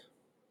Beyond.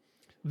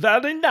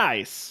 Very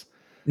nice.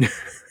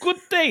 Good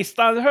taste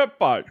on her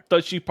part.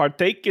 Does she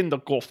partake in the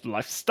golf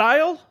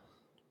lifestyle?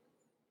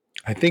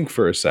 I think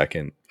for a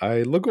second.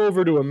 I look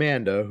over to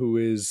Amanda, who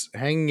is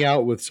hanging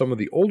out with some of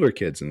the older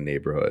kids in the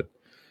neighborhood.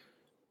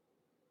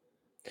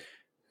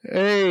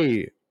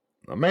 Hey,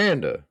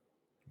 Amanda,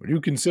 would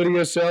you consider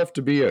yourself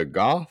to be a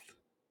goth?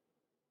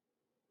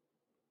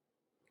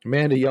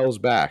 Amanda yells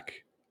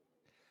back.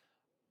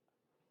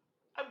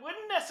 I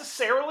wouldn't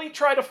necessarily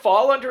try to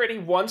fall under any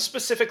one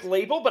specific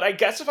label, but I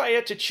guess if I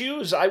had to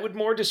choose, I would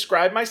more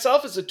describe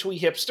myself as a twee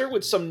hipster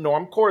with some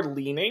normcore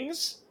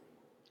leanings.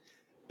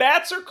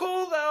 Bats are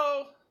cool,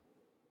 though.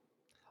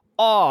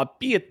 Aw,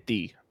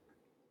 beauty.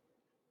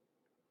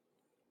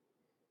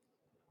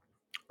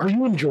 Are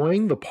you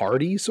enjoying the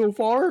party so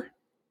far?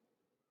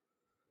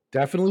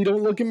 Definitely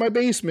don't look in my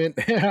basement.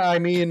 I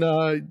mean,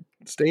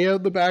 stay out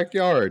of the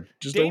backyard.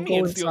 Just don't go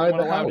Damien's the only inside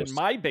one the allowed in house.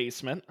 my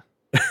basement.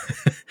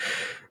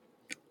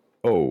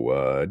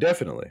 Oh,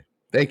 definitely.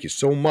 Thank you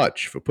so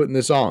much for putting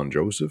this on,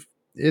 Joseph.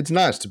 It's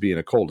nice to be in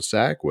a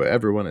cul-de-sac where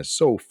everyone is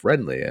so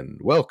friendly and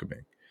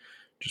welcoming.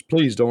 Just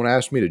please don't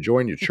ask me to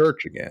join your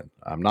church again.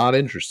 I'm not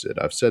interested.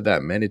 I've said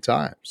that many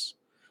times.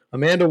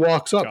 Amanda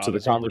walks up to God the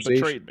has only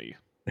conversation. betrayed me.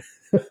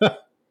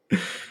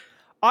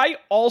 I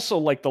also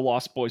like The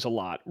Lost Boys a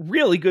lot.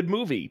 Really good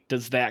movie.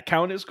 Does that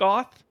count as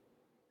goth?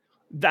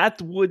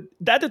 That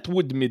it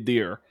would, me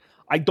dear.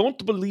 I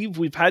don't believe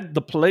we've had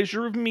the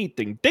pleasure of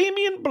meeting.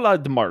 Damien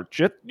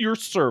Bloodmarch at your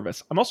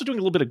service. I'm also doing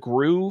a little bit of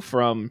Gru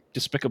from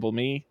Despicable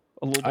Me.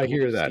 A little I bit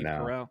hear of that Steve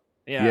now. Carell.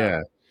 Yeah.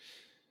 Yeah.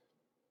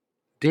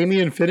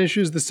 Damien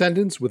finishes the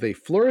sentence with a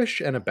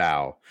flourish and a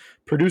bow,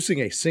 producing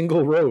a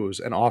single rose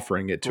and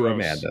offering it to Gross.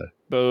 Amanda.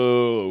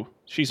 Boo.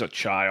 She's a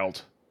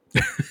child.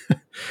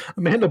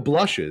 Amanda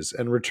blushes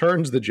and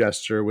returns the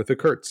gesture with a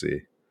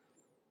curtsy.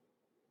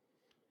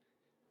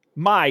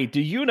 My, do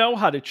you know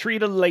how to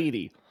treat a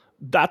lady?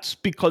 That's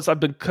because I've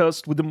been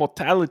cursed with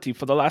immortality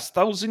for the last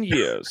 1,000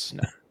 years.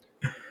 No.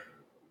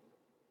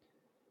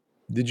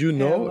 Did you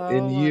know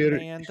Hello,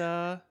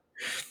 Amanda.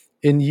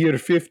 in year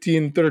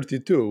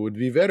 1532 it would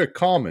be very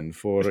common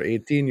for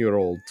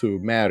 18-year-old to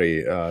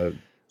marry a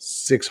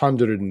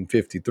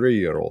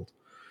 653-year-old?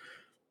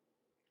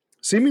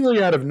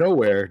 Seemingly out of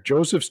nowhere,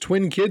 Joseph's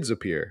twin kids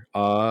appear.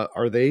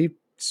 Are they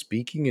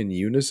speaking in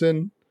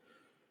unison?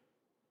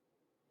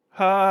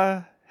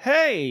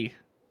 Hey,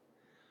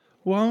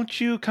 won't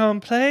you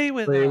come play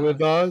with Play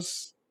with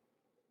us?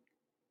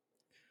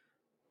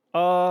 us?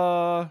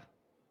 Uh,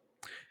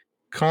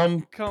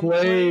 Come come play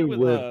play with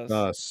with us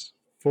us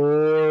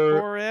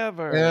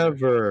forever.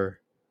 forever.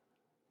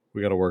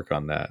 We got to work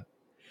on that.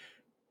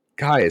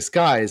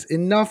 Guys,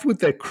 enough with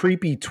that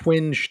creepy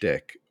twin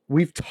shtick.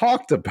 We've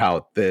talked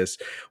about this.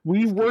 We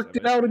These kids worked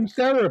have it out in issues.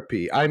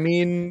 therapy. I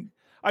mean,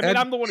 I mean, at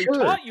I'm the one who church.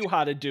 taught you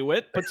how to do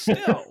it, but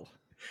still.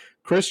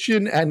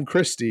 Christian and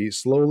Christy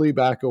slowly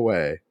back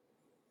away.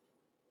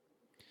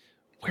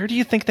 Where do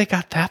you think they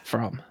got that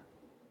from?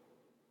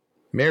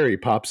 Mary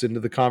pops into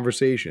the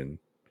conversation,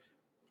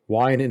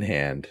 wine in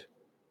hand.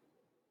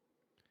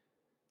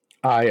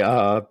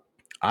 I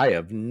I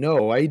have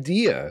no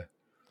idea.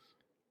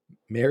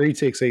 Mary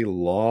takes a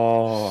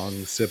long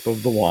sip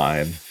of the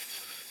wine.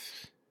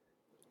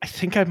 I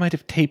think I might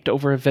have taped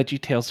over a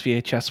VeggieTales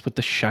VHS with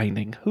The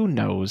Shining. Who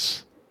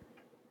knows?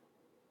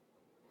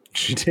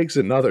 She takes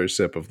another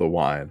sip of the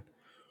wine.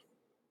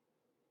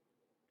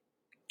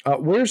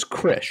 Where's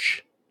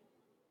Krish?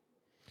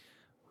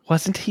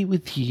 Wasn't he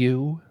with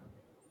you?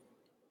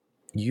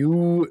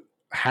 You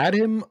had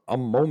him a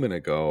moment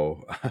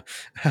ago.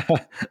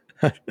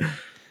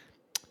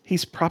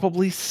 He's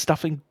probably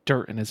stuffing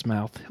dirt in his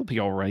mouth. He'll be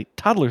all right.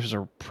 Toddlers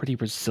are pretty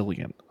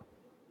resilient.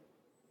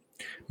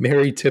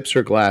 Mary tips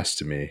her glass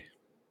to me.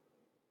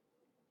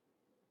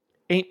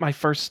 Ain't my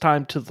first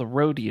time to the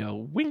rodeo.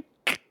 Wink.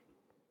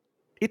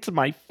 It's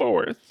my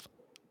fourth.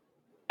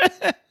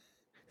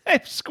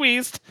 I've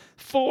squeezed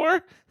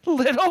 4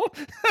 little.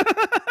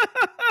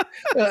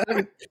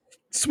 Uh,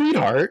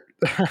 Sweetheart,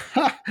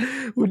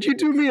 would you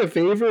do me a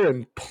favor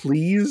and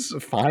please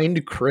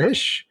find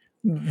Krish?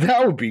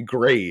 That would be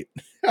great.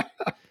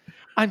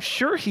 I'm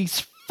sure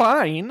he's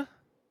fine.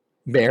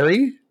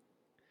 Mary?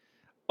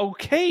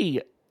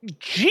 Okay.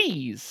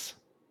 Jeez.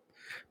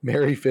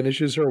 Mary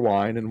finishes her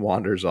wine and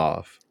wanders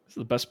off. This is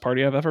the best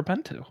party I've ever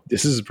been to.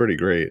 This is pretty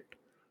great.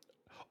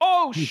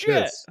 Oh, Who's shit.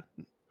 this?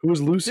 Who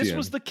is Lucian? This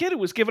was the kid who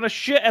was giving a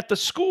shit at the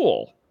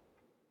school.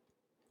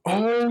 Oh,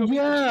 go meet the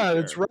yeah,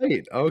 that's teacher.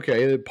 right.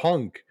 Okay,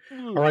 punk.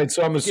 Ooh, All right,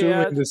 so I'm assuming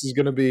Dad, this is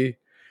going to be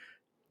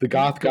the will you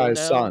goth go guy's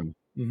now? son.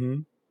 Mm-hmm.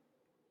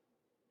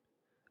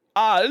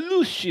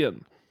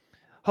 Lucian,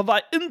 have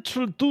I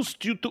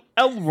introduced you to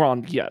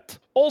Elrond yet?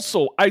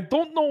 Also, I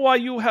don't know why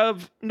you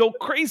have no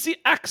crazy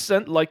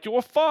accent like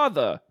your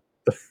father.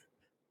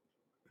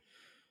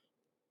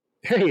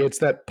 Hey, it's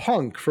that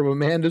punk from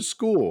Amanda's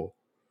school.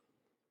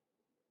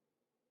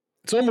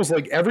 It's almost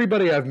like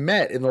everybody I've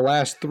met in the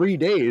last 3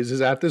 days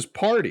is at this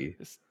party.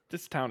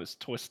 This town is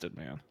twisted,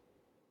 man.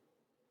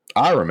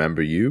 I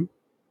remember you.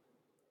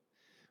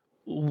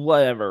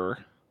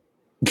 Whatever.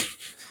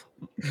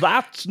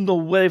 That's no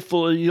way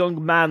for a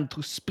young man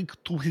to speak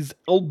to his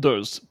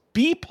elders.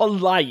 Be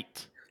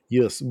polite.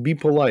 Yes, be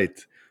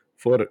polite.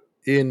 For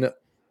in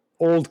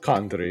old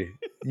country,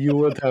 you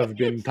would have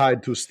been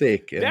tied to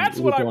stake and That's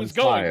what lit I on was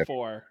going fire.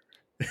 for.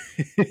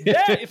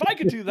 Yeah, if I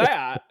could do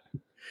that.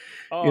 In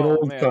Oh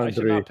old man, I should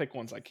country, not pick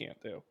ones I can't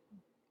do.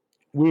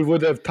 we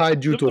would have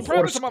tied you to The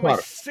problem is horse I'm on my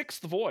cart.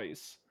 6th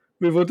voice.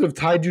 We would have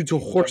tied you to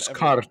I've done horse everything.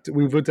 cart.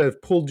 We would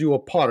have pulled you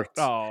apart.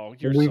 Oh,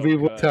 you're And so we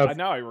would good. have I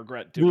now I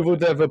regret we doing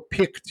would it. have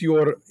picked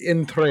your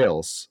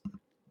entrails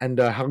and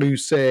how do you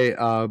say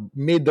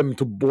made them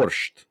to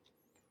borscht.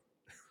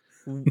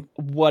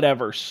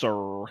 Whatever,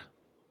 sir.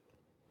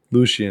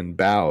 Lucian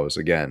bows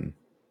again.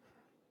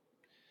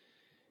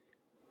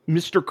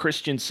 Mr.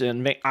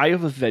 Christensen, may I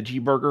have a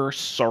veggie burger,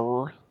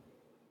 sir?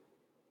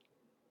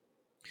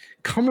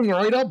 Coming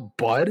right up,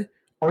 bud.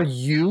 Are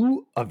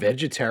you a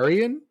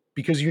vegetarian?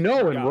 Because you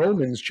know in Yeah.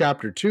 Romans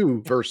chapter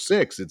 2, verse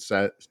 6, it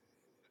says,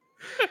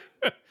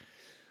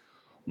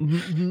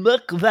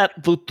 Make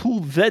that the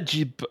two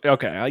veggie.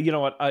 Okay, you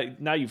know what?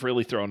 Now you've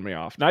really thrown me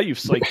off. Now you've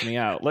psyched me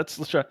out. Let's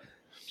try.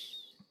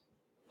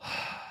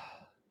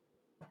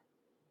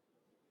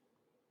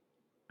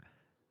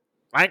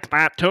 Like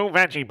that, two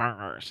veggie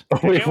burgers.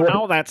 Did wait, you what?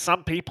 know that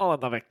some people in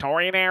the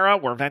Victorian era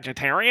were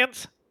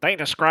vegetarians? They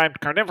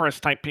described carnivorous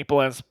type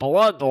people as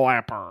blood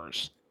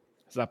lappers.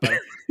 Is that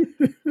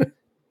better?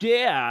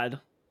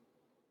 Dad.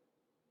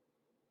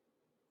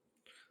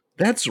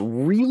 That's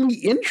really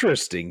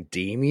interesting,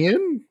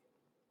 Damien.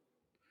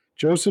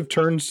 Joseph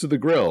turns to the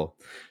grill.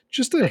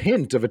 Just a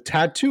hint of a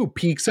tattoo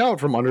peeks out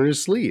from under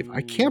his sleeve.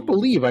 I can't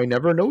believe I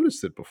never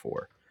noticed it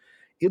before.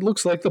 It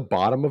looks like the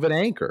bottom of an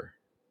anchor.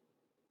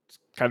 It's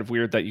kind of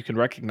weird that you can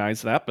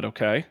recognize that, but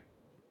okay.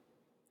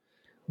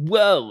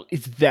 Whoa,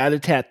 is that a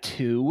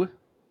tattoo?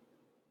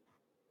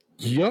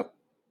 Yep.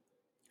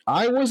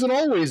 I wasn't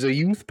always a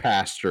youth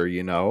pastor,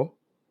 you know.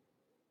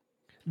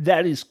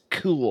 That is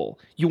cool.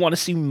 You want to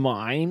see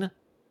mine?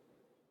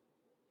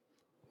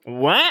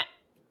 What?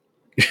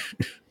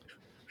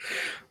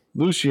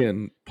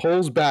 Lucian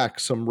pulls back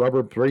some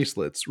rubber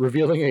bracelets,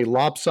 revealing a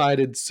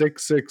lopsided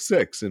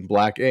 666 in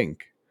black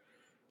ink.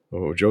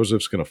 Oh,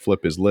 Joseph's going to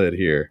flip his lid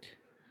here.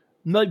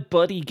 My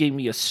buddy gave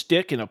me a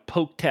stick and a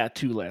poke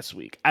tattoo last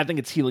week. I think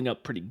it's healing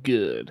up pretty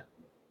good.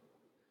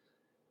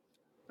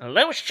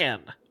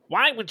 Lucian,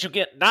 why would you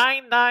get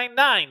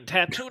 999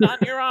 tattooed on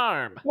your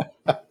arm?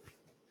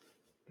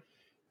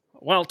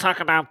 We'll talk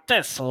about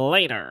this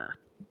later.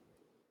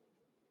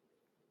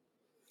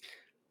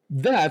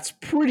 That's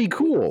pretty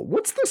cool.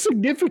 What's the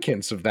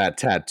significance of that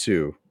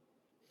tattoo?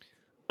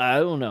 I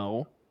don't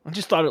know. I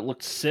just thought it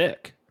looked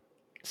sick.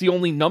 It's the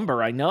only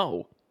number I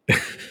know.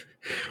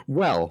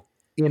 Well,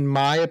 in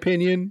my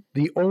opinion,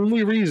 the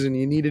only reason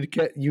you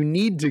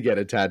need to get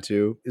a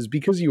tattoo is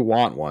because you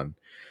want one.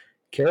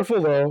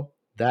 Careful though,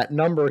 that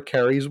number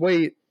carries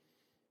weight.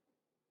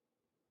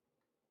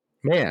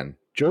 Man,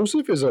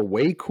 Joseph is a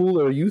way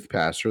cooler youth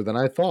pastor than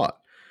I thought.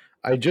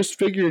 I just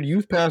figured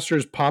youth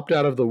pastors popped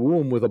out of the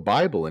womb with a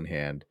Bible in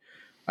hand.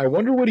 I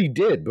wonder what he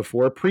did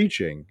before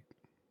preaching.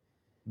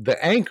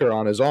 The anchor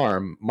on his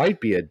arm might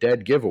be a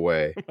dead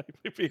giveaway.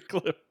 Might be a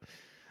clip.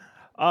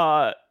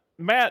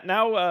 Matt,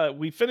 now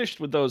we finished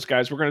with those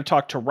guys. We're going to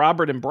talk to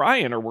Robert and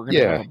Brian, or we're going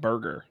to have a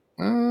burger.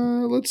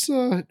 Let's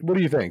what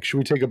do you think? Should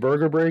we take a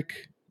burger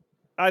break?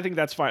 I think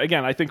that's fine.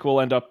 Again, I think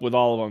we'll end up with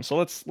all of them. So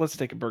let's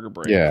take a burger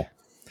break. Yeah.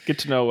 Get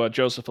to know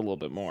Joseph a little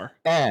bit more.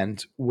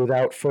 And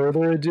without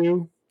further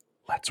ado,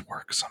 let's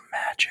work some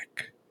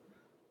magic.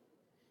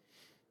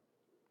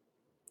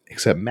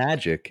 Except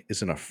magic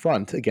is an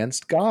affront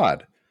against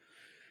God.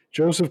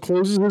 Joseph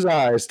closes his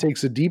eyes,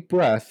 takes a deep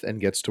breath,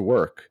 and gets to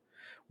work.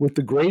 With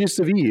the greatest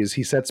of ease,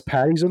 he sets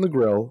patties on the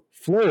grill,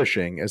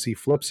 flourishing as he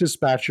flips his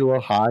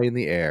spatula high in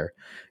the air.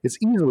 It's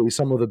easily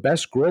some of the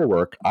best grill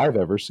work I've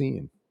ever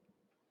seen.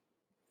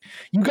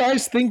 You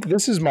guys think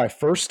this is my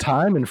first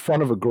time in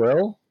front of a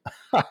grill?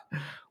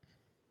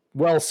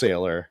 Well,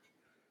 sailor,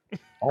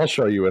 I'll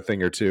show you a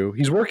thing or two.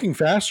 He's working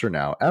faster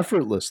now,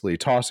 effortlessly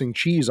tossing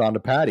cheese onto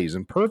patties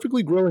and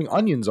perfectly grilling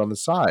onions on the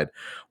side,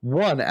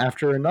 one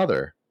after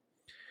another.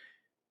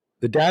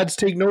 The dads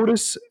take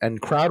notice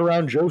and crowd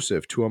around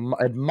Joseph to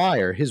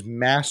admire his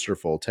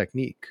masterful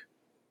technique.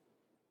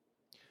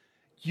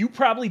 You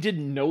probably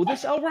didn't know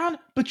this, Elron,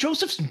 but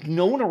Joseph's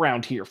known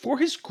around here for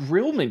his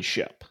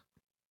grillmanship.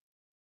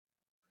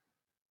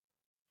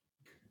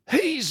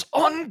 He's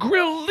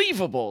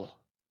ungrill-leavable.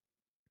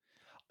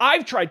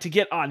 I've tried to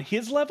get on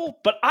his level,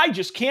 but I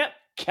just can't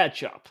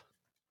catch up.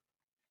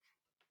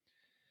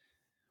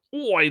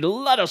 Oi,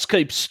 let us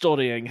keep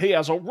studying. He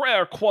has a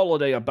rare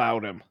quality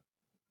about him.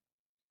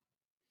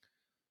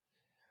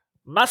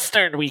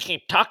 Mustard, we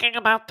keep talking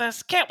about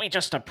this. Can't we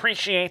just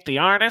appreciate the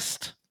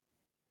artist?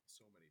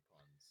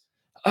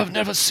 I've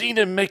never seen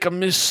him make a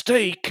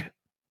mistake.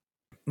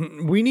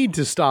 We need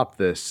to stop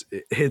this.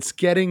 It's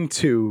getting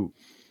too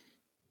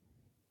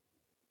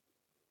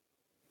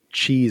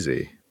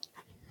cheesy.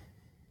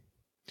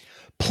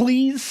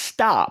 Please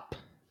stop.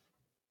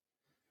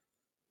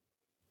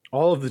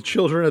 All of the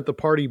children at the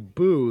party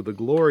boo the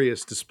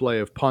glorious display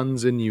of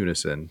puns in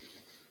unison.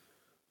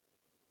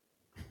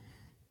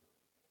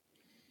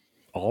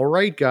 All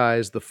right,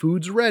 guys, the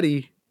food's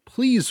ready.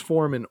 Please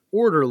form an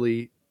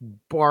orderly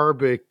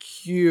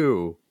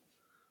barbecue.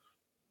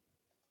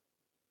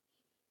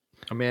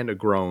 Amanda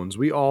groans.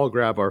 We all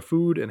grab our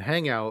food and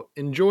hang out,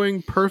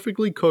 enjoying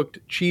perfectly cooked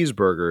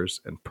cheeseburgers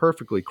and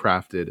perfectly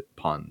crafted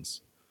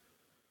puns.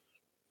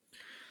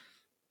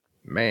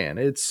 Man,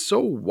 it's so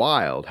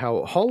wild how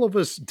all of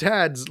us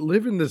dads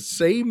live in the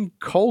same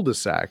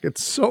cul-de-sac.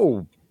 It's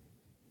so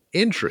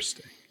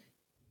interesting.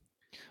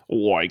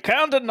 Why,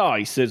 kinda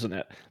nice, isn't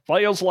it?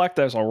 Feels like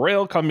there's a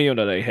real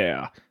community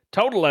here.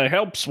 Totally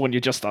helps when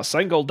you're just a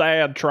single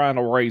dad trying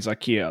to raise a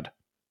kid.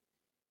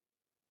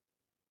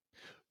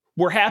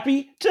 We're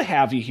happy to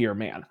have you here,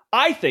 man.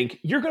 I think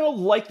you're gonna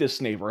like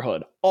this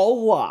neighborhood a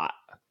lot.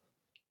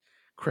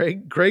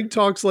 Craig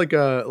talks like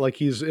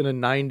he's in a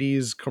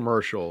 '90s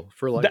commercial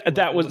for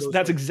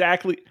That's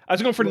exactly. I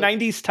was going for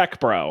 '90s tech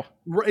bro.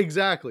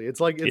 Exactly.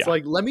 It's like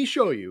let me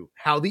show you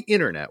how the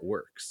internet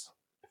works.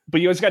 But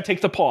you always got to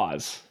take the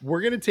pause.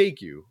 We're gonna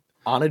take you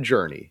on a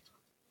journey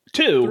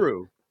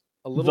through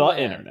a little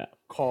the internet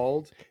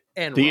called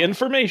the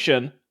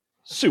information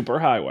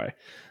superhighway.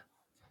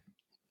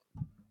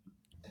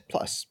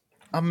 Plus,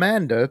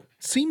 Amanda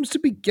seems to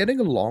be getting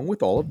along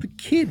with all of the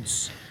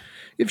kids.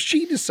 If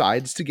she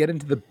decides to get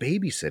into the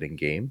babysitting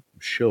game,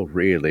 she'll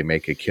really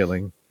make a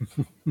killing.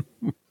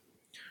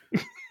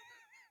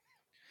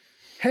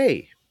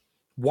 Hey,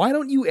 why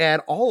don't you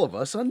add all of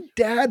us on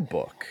Dad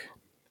Book?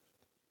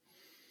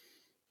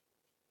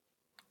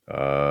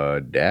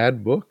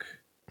 Dad Book?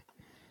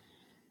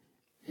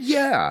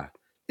 Yeah,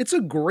 it's a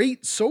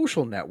great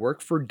social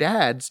network for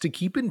dads to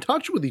keep in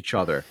touch with each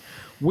other.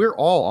 We're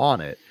all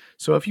on it.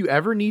 So if you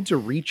ever need to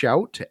reach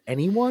out to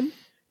anyone,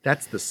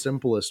 that's the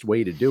simplest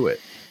way to do it.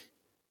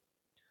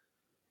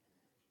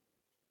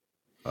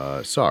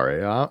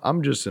 Sorry,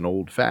 I'm just an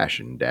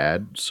old-fashioned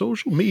dad.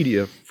 Social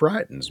media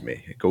frightens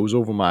me. It goes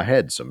over my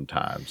head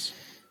sometimes.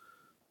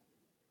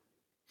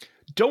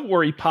 Don't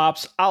worry,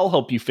 Pops. I'll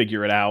help you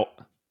figure it out.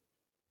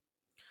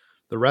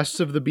 The rest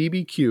of the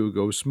BBQ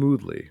goes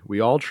smoothly. We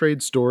all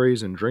trade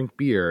stories and drink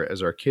beer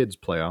as our kids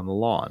play on the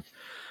lawn.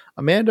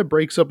 Amanda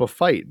breaks up a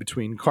fight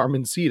between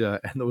Carmencita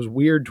and those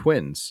weird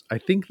twins. I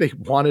think they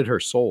wanted her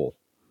soul.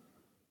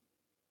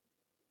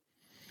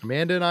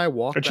 Amanda and I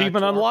walk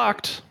Achievement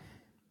unlocked.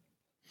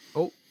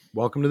 Oh,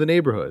 welcome to the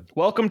neighborhood.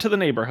 Welcome to the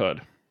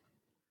neighborhood.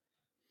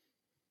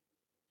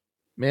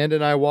 Amanda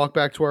and I walk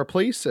back to our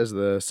place as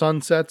the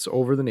sun sets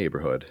over the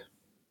neighborhood.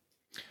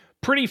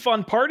 Pretty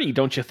fun party,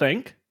 don't you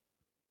think?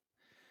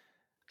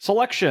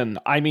 Selection.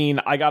 I mean,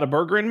 I got a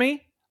burger in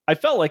me. I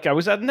felt like I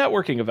was at a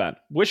networking event.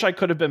 Wish I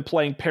could have been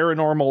playing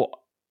Paranormal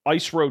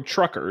Ice Road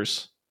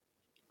Truckers.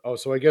 Oh,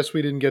 so I guess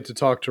we didn't get to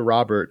talk to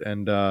Robert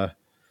and the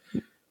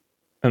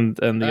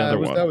other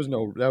one.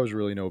 That was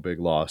really no big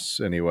loss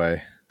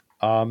anyway.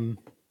 Feel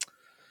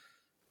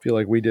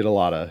like we did a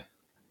lot of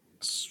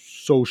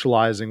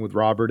socializing with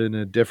Robert in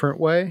a different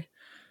way.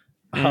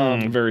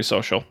 Very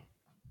social.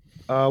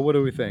 What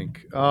do we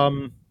think?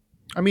 I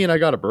mean, I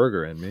got a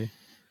burger in me.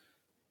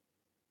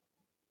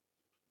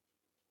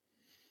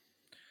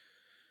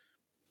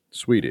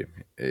 Sweetie,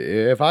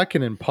 if I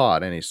can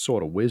impart any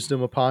sort of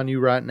wisdom upon you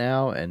right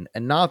now, and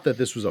not that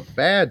this was a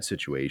bad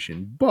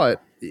situation,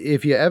 but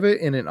if you're ever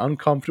in an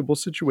uncomfortable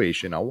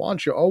situation, I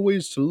want you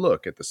always to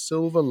look at the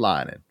silver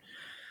lining.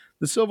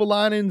 The silver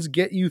linings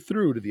get you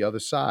through to the other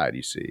side,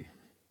 you see.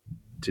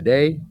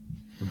 Today,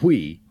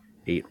 we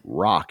ate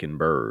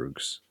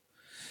Rockenbergs,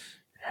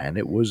 and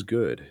it was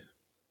good.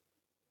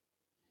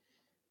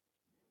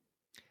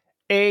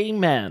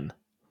 Amen.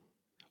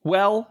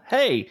 Well,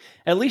 hey,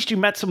 at least you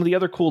met some of the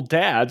other cool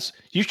dads.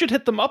 You should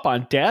hit them up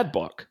on Dad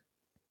Book.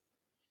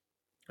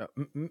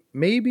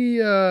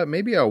 Maybe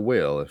I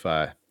will if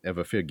I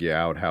ever figure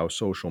out how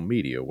social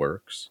media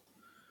works.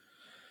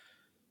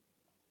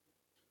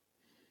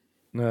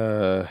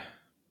 I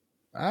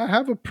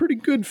have a pretty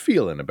good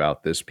feeling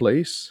about this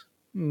place.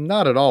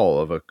 Not at all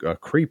of a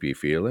creepy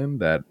feeling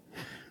that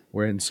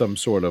we're in some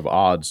sort of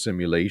odd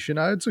simulation.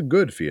 It's a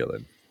good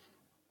feeling.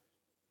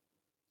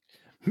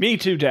 Me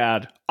too,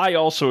 Dad. I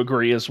also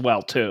agree as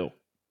well, too.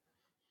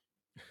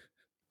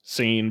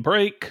 Scene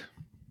break.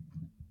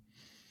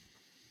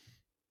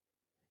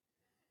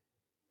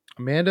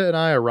 Amanda and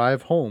I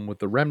arrive home with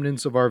the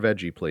remnants of our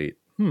veggie plate.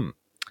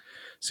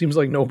 Seems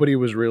like nobody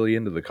was really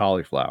into the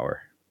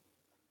cauliflower.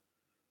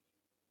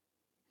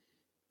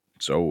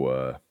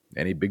 So,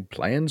 any big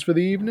plans for the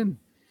evening?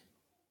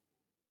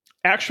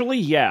 Actually,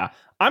 yeah.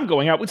 I'm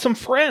going out with some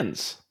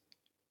friends.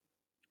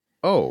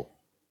 Oh.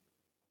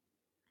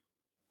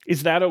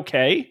 Is that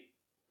okay?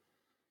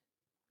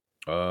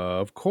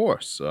 Of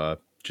course.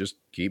 Just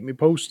keep me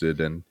posted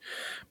and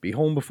be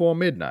home before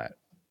midnight.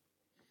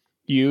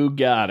 You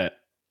got it.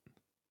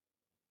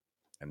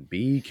 And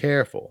be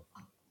careful.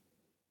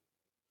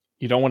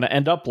 You don't want to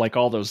end up like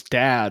all those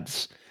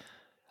dads.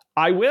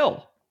 I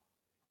will.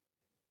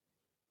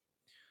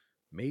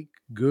 Make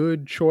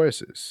good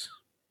choices.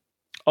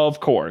 Of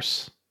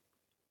course.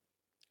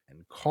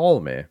 And call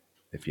me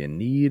if you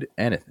need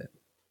anything.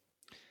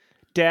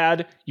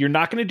 Dad, you're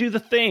not going to do the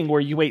thing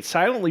where you wait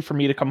silently for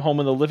me to come home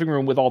in the living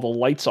room with all the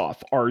lights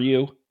off, are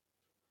you?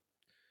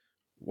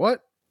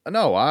 What?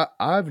 No,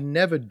 I've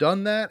never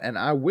done that, and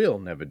I will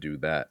never do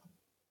that.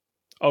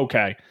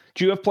 Okay.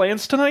 Do you have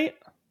plans tonight?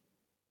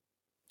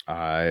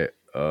 I,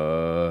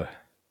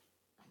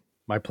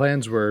 my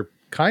plans were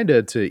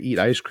kinda to eat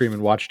ice cream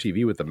and watch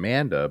TV with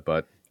Amanda,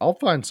 but I'll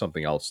find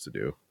something else to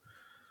do.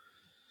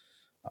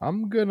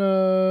 I'm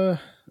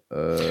gonna,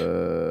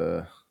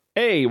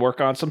 A,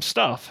 work on some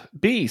stuff.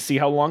 B, see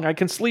how long I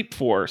can sleep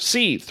for.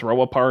 C,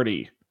 throw a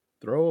party.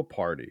 throw a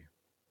party.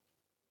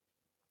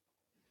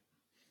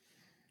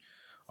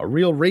 A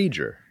real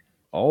rager.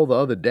 All the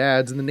other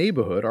dads in the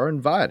neighborhood are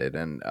invited,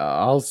 and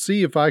I'll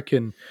see if I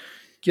can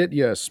get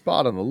you a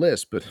spot on the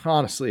list, but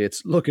honestly,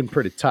 it's looking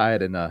pretty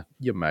tight, and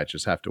you might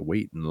just have to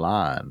wait in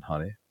line,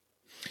 honey.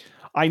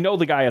 I know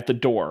the guy at the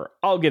door.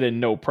 I'll get in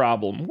no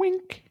problem.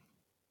 Wink.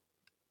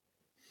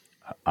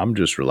 I'm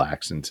just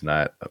relaxing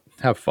tonight.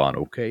 Have fun,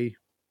 okay?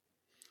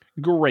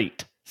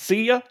 Great.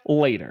 See ya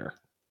later.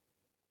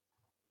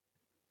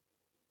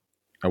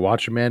 I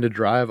watch Amanda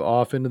drive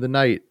off into the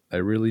night. I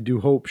really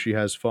do hope she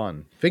has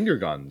fun. Finger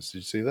guns. Did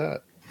you see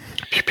that?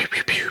 Pew, pew,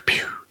 pew, pew,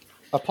 pew.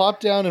 I plop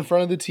down in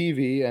front of the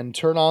TV and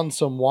turn on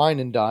some Wine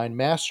and Dine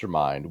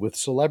Mastermind with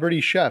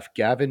celebrity chef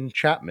Gavin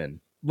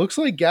Chapman. Looks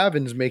like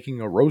Gavin's making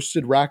a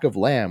roasted rack of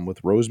lamb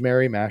with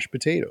rosemary mashed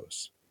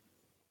potatoes.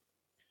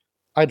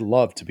 I'd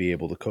love to be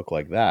able to cook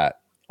like that.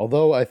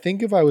 Although I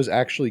think if I was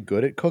actually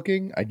good at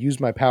cooking, I'd use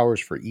my powers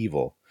for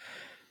evil.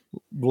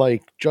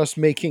 Like just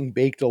making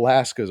baked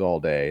Alaskas all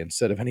day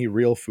instead of any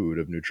real food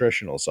of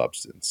nutritional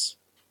substance.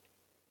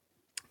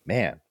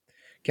 Man,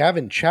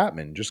 Gavin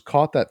Chapman just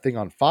caught that thing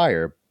on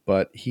fire,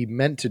 but he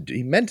meant to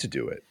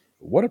do it.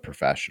 What a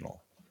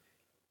professional.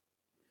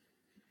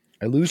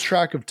 I lose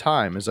track of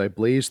time as I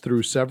blaze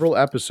through several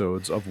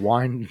episodes of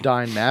Wine and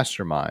Dine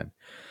Mastermind,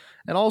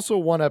 and also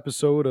one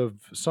episode of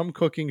some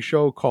cooking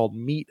show called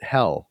Meat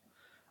Hell.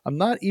 I'm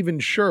not even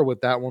sure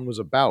what that one was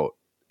about.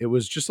 It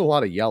was just a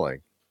lot of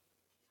yelling.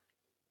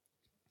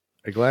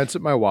 I glance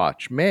at my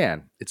watch.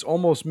 Man, it's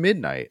almost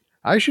midnight.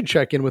 I should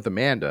check in with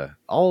Amanda.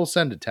 I'll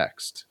send a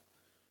text.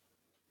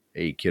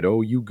 Hey,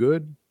 kiddo, you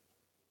good?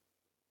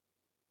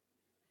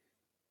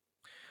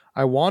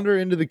 I wander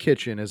into the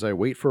kitchen as I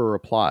wait for a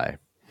reply.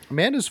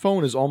 Amanda's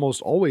phone is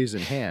almost always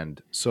in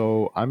hand,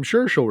 so I'm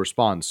sure she'll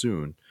respond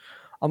soon.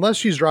 Unless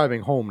she's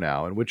driving home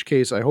now, in which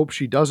case I hope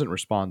she doesn't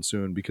respond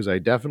soon because I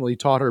definitely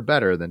taught her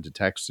better than to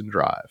text and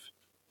drive.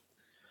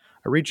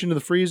 I reach into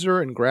the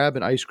freezer and grab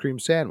an ice cream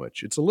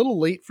sandwich. It's a little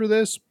late for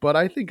this, but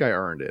I think I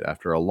earned it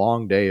after a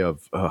long day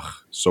of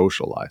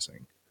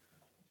socializing.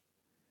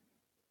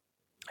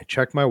 I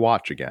check my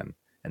watch again,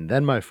 and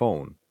then my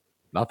phone.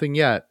 Nothing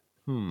yet.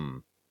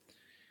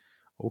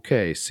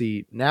 Okay,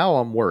 see, now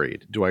I'm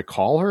worried. Do I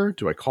call her?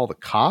 Do I call the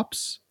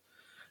cops?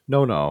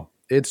 No.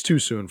 It's too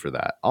soon for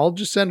that. I'll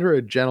just send her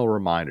a gentle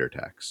reminder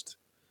text.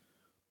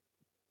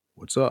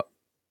 What's up?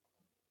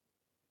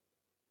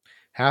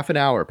 Half an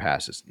hour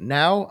passes.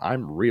 Now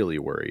I'm really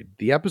worried.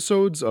 The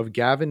episodes of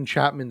Gavin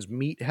Chapman's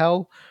Meat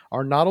Hell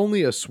are not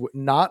only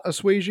not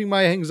assuaging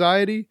my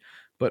anxiety,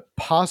 but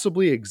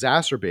possibly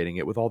exacerbating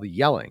it with all the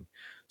yelling.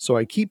 So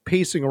I keep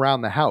pacing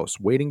around the house,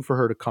 waiting for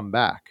her to come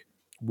back.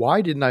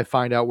 Why didn't I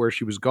find out where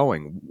she was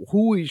going?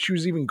 Who she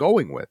was even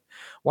going with?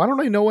 Why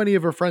don't I know any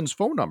of her friends'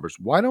 phone numbers?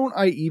 Why don't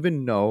I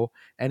even know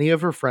any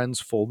of her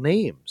friends' full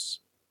names?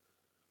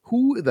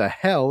 Who the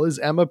hell is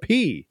Emma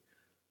P?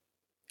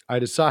 I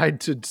decide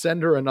to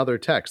send her another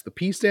text. The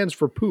P stands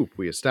for poop.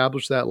 We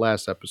established that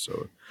last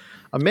episode.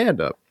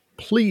 Amanda,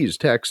 please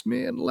text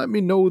me and let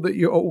me know that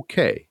you're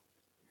okay.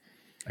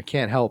 I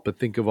can't help but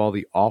think of all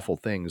the awful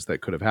things that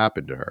could have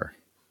happened to her.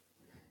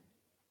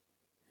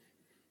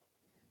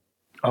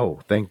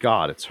 Oh, thank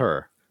God, it's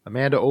her.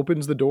 Amanda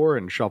opens the door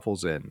and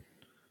shuffles in.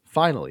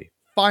 Finally,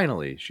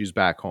 she's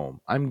back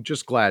home. I'm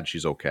just glad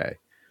she's okay.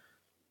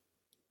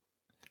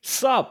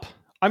 Sup?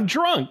 I'm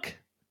drunk.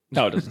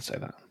 No, it doesn't say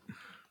that.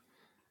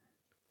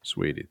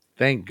 Sweetie,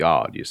 thank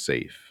God you're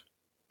safe.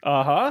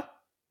 Uh-huh.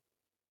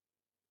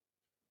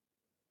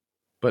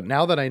 But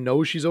now that I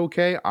know she's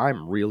okay,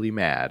 I'm really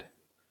mad.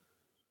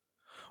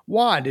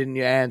 Why didn't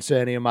you answer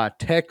any of my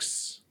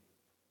texts?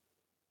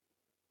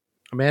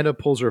 Amanda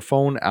pulls her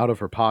phone out of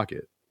her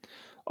pocket.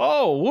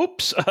 Oh,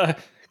 whoops.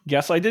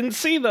 Guess I didn't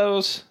see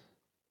those.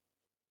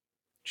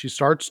 She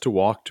starts to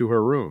walk to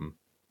her room.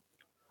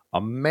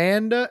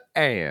 Amanda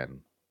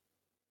Ann.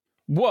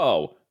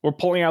 Whoa, we're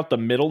pulling out the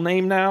middle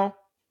name now?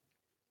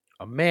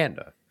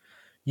 Amanda,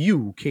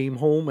 you came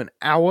home an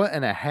hour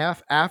and a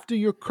half after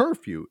your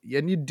curfew,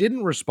 and you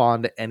didn't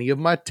respond to any of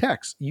my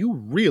texts. You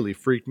really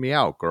freaked me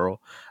out, girl.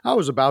 I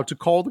was about to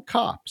call the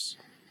cops.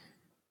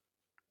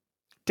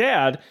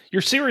 Dad,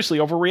 you're seriously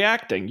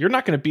overreacting. You're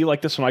not going to be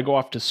like this when I go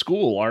off to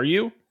school, are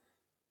you?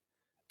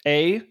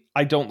 A,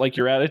 I don't like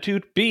your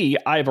attitude. B,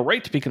 I have a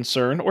right to be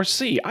concerned. Or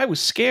C, I was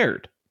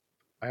scared.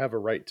 I have a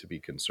right to be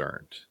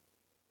concerned.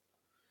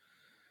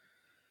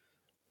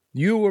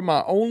 You were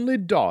my only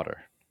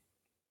daughter.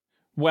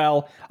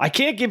 Well, I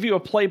can't give you a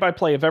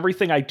play-by-play of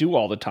everything I do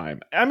all the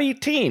time. I'm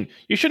 18.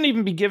 You shouldn't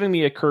even be giving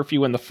me a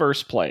curfew in the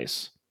first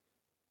place.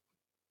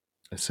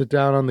 I sit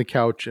down on the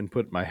couch and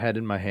put my head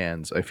in my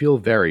hands. I feel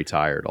very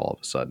tired all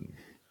of a sudden.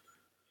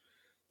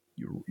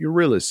 You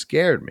really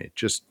scared me.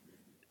 Just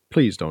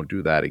please don't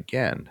do that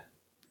again.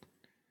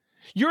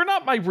 You're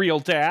not my real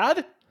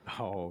dad.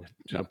 Oh,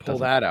 should No, have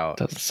pulled that out.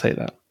 Doesn't say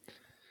that.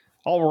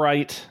 All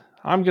right.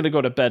 I'm going to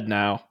go to bed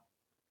now.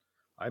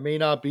 I may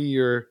not be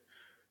your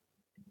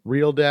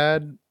real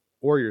dad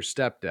or your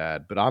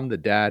stepdad, but I'm the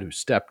dad who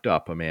stepped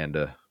up,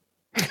 Amanda.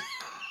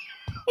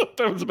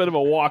 That was a bit of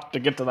a walk to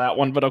get to that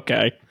one, but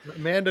okay.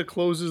 Amanda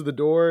closes the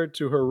door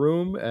to her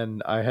room,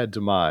 and I head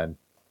to mine.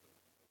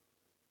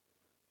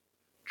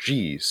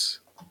 Jeez.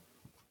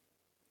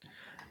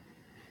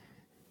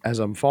 As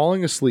I'm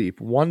falling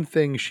asleep, one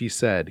thing she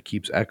said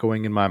keeps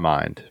echoing in my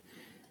mind.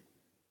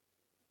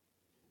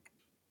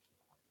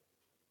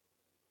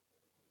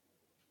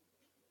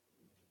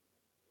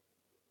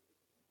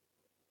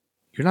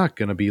 You're not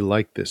going to be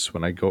like this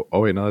when I go.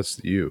 Oh, wait, no,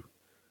 that's you.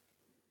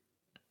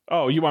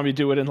 Oh, you want me to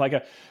do it in like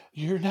a,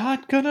 you're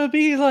not going to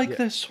be like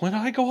this when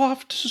I go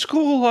off to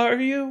school, are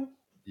you?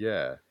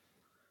 Yeah.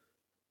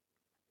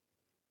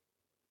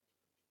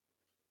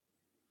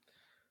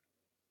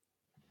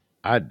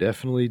 I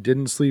definitely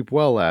didn't sleep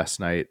well last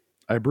night.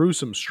 I brew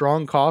some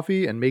strong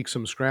coffee and make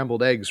some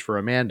scrambled eggs for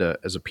Amanda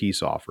as a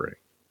peace offering.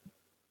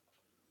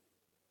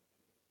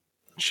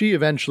 She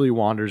eventually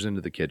wanders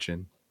into the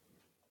kitchen.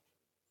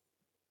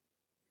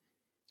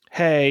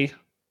 Hey,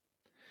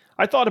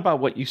 I thought about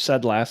what you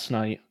said last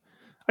night.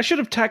 I should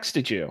have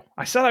texted you.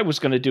 I said I was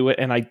going to do it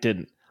and I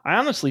didn't. I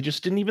honestly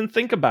just didn't even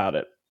think about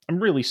it.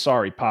 I'm really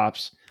sorry,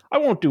 Pops. I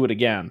won't do it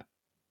again.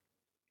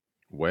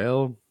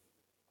 Well,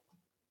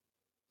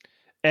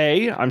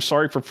 A, I'm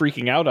sorry for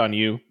freaking out on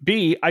you.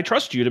 B, I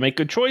trust you to make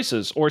good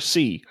choices. Or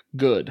C,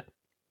 good.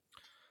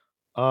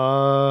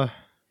 I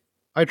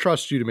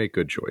trust you to make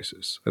good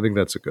choices. I think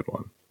that's a good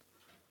one.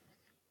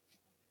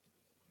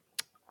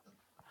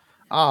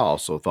 I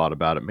also thought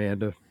about it,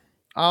 Amanda.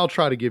 I'll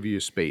try to give you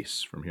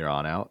space from here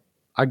on out.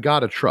 I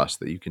gotta trust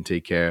that you can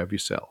take care of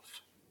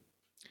yourself.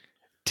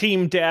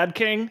 Team Dad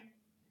King?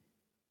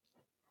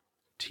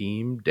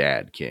 Team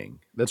Dad King.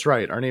 That's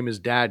right. Our name is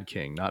Dad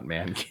King, not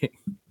Man King.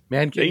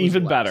 Man King.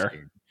 Even better.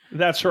 King.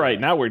 That's right.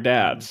 Now we're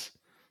dads.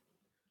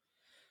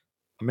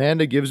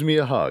 Amanda gives me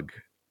a hug.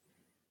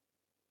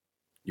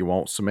 You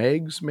want some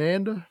eggs,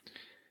 Amanda?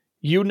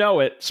 You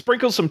know it.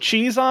 Sprinkle some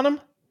cheese on them?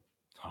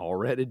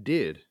 Already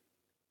did.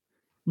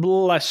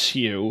 Bless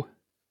you.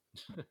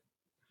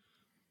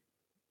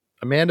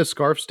 Amanda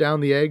scarfs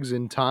down the eggs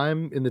in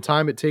the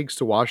time it takes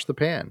to wash the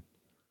pan.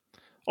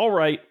 All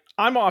right.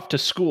 I'm off to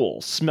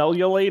school. Smell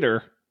you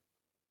later.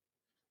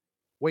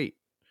 Wait.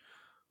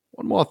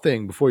 One more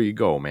thing before you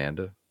go,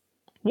 Amanda.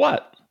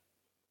 What?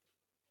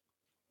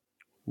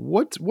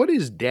 What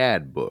is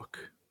Dad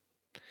Book?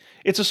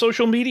 It's a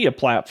social media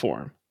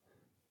platform.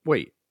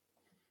 Wait.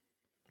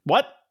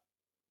 What?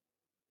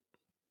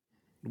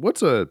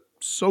 What's a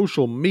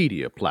social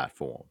media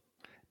platform?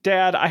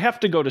 Dad, I have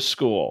to go to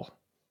school.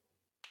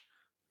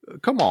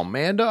 Come on,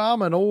 Amanda.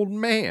 I'm an old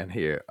man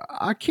here.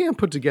 I can't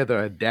put together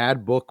a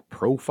Dad Book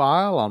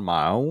profile on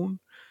my own.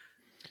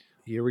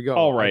 Here we go.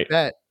 All right.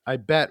 I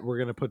bet we're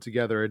going to put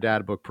together a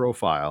Dad Book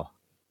profile.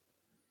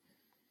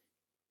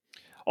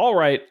 All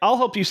right. I'll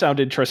help you sound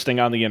interesting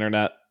on the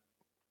internet.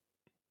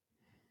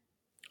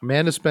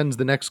 Amanda spends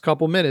the next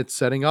couple minutes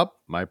setting up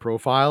my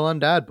profile on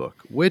Dad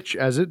Book, which,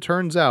 as it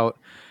turns out,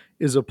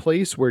 is a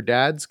place where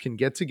dads can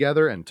get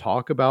together and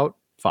talk about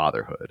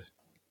fatherhood.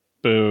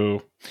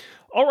 Boo.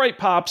 All right,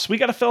 Pops, we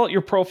got to fill out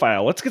your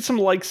profile. Let's get some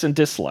likes and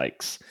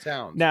dislikes.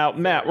 Sounds now,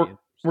 Matt,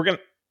 we're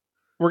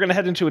gonna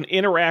head into an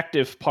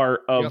interactive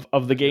part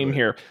of the game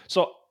here.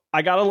 So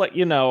I got to let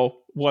you know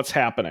what's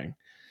happening.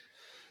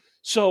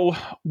 So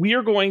we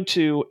are going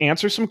to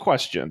answer some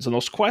questions, and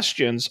those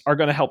questions are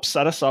going to help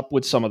set us up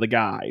with some of the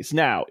guys.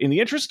 Now, in the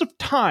interest of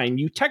time,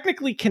 you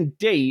technically can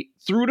date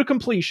through to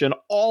completion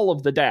all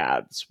of the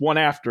dads, one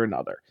after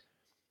another.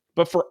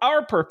 But for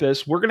our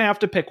purpose, we're going to have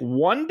to pick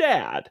one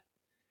dad,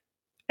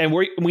 and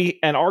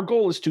and our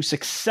goal is to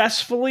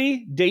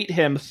successfully date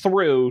him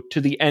through to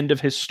the end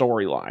of his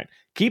storyline.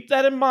 Keep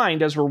that in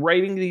mind as we're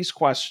writing these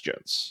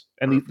questions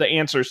and the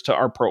answers to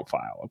our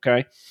profile,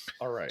 okay?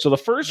 All right. So the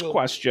first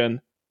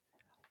question...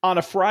 On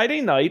a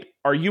Friday night,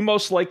 are you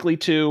most likely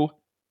to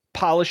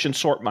polish and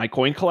sort my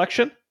coin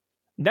collection,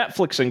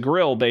 Netflix and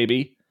grill,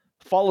 baby,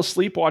 fall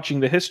asleep watching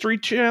the History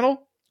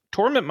Channel,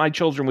 torment my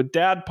children with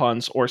dad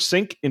puns, or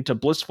sink into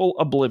blissful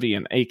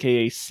oblivion,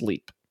 aka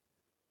sleep?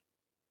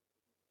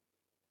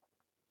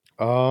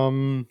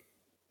 Torment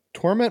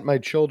my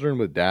children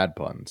with dad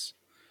puns.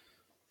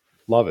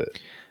 Love it.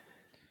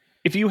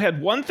 If you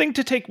had one thing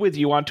to take with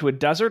you onto a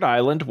desert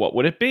island, what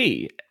would it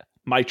be?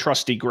 My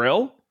trusty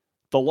grill?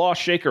 The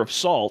Lost Shaker of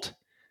Salt,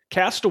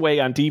 Castaway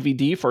on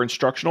DVD for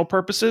instructional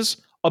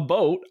purposes, a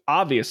boat,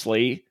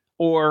 obviously,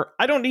 or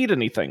I don't need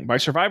anything. My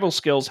survival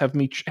skills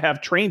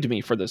have trained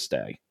me for this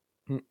day.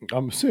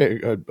 I'm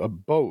saying a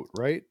boat,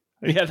 right?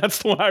 Yeah, that's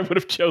the one I would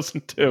have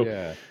chosen too.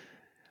 Yeah.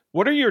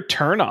 What are your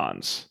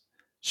turn-ons?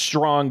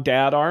 Strong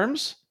dad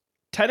arms,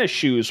 tennis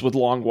shoes with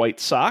long white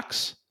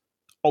socks,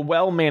 a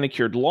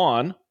well-manicured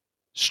lawn,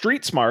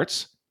 street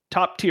smarts,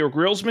 top-tier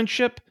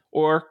grillsmanship,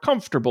 or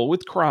comfortable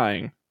with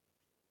crying?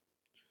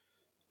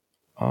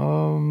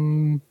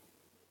 Um,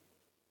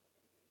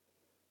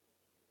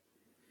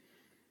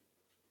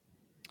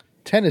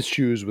 tennis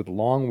shoes with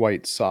long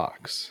white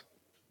socks.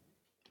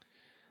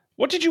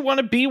 What did you want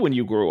to be when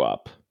you grew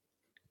up?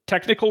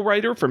 Technical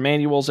writer for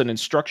manuals and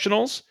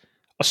instructionals,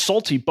 a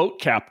salty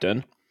boat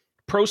captain,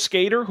 pro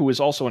skater who is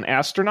also an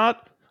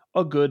astronaut,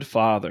 a good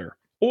father,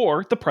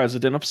 or the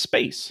president of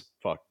space?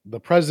 Fuck. The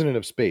president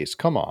of space.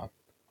 Come on.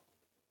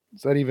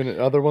 Is that even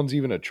other one's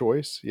even a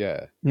choice?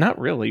 Yeah. Not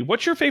really.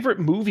 What's your favorite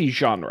movie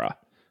genre?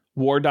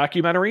 War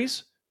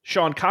documentaries?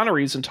 Sean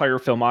Connery's entire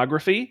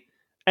filmography?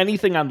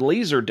 Anything on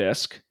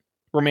Laserdisc?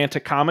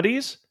 Romantic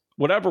comedies?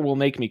 Whatever will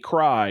make me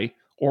cry?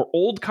 Or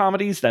old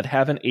comedies that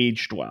haven't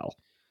aged well?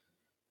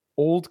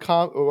 All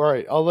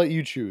right, I'll let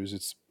you choose.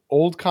 It's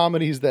old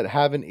comedies that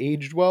haven't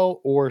aged well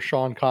or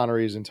Sean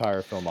Connery's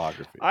entire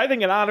filmography. I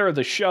think in honor of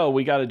the show,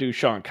 we got to do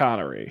Sean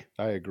Connery.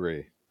 I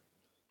agree.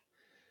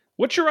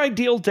 What's your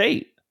ideal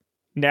date?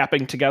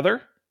 Napping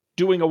together?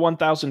 Doing a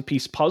 1,000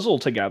 piece puzzle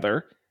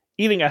together?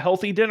 Eating a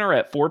healthy dinner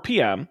at 4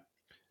 p.m.?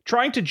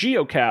 Trying to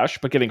geocache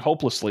but getting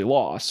hopelessly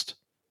lost?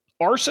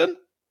 Arson?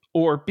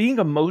 Or being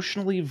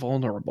emotionally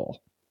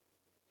vulnerable?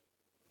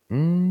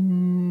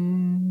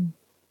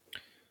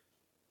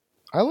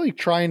 I like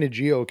trying to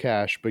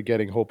geocache but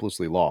getting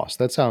hopelessly lost.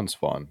 That sounds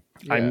fun.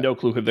 I have no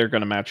clue who they're going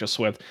to match us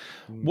with.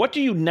 What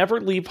do you never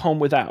leave home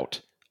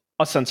without?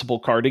 A sensible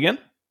cardigan?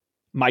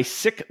 My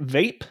sick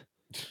vape?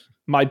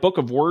 My book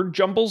of word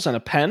jumbles and a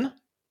pen?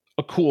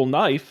 A cool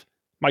knife?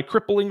 My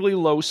cripplingly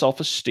low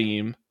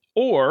self-esteem?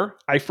 Or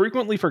I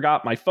frequently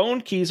forgot my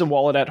phone, keys, and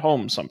wallet at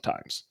home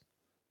sometimes?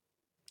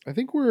 I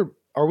think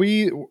are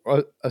we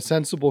a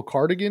sensible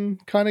cardigan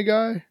kind of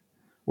guy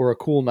or a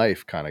cool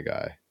knife kind of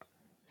guy?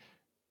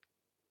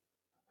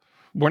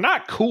 We're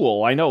not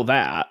cool, I know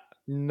that.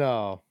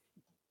 No.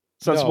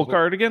 Sensible but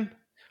cardigan?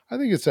 I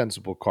think it's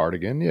sensible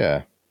cardigan,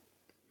 yeah.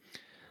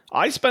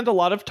 I spend a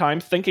lot of time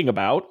thinking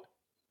about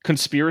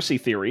conspiracy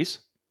theories,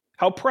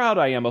 how proud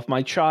I am of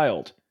my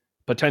child,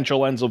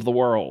 potential ends of the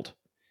world,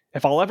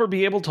 if I'll ever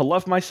be able to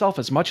love myself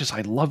as much as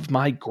I love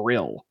my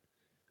grill.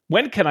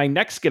 When can I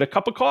next get a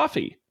cup of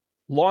coffee?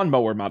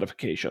 Lawnmower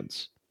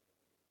modifications.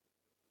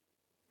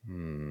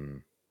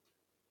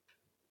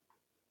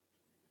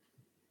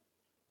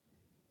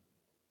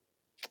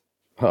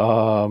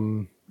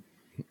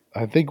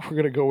 I think we're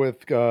gonna go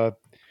with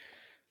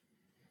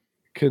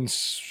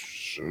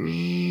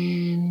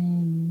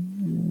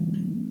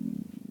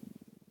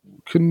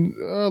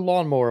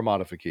lawnmower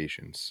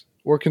modifications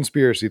or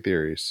conspiracy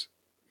theories.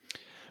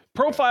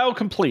 Profile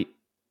complete.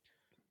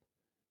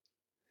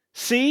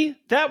 See,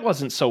 that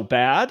wasn't so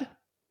bad.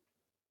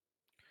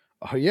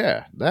 Oh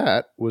yeah,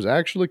 that was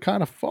actually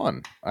kind of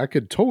fun. I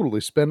could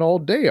totally spend all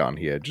day on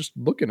here just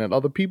looking at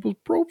other people's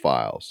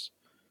profiles.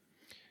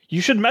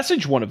 You should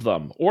message one of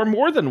them, or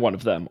more than one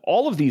of them.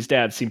 All of these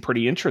dads seem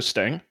pretty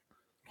interesting.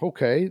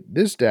 Okay,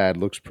 this dad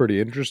looks pretty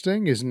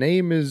interesting. His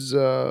name is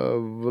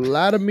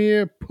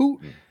Vladimir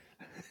Putin.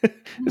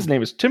 His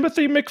name is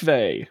Timothy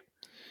McVeigh.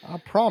 I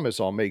promise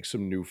I'll make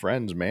some new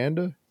friends,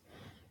 Amanda.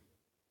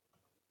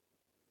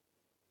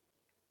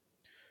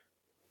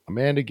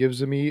 Amanda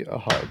gives me a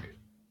hug.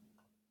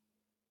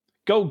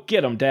 Go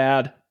get him,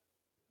 Dad.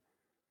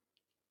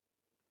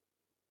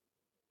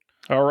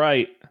 All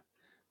right.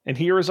 And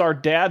here is our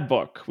dad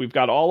book. We've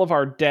got all of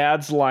our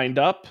dads lined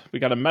up. We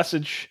got a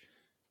message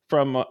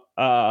from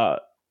Dad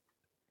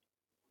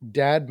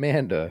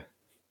Manda.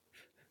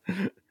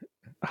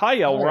 Hi,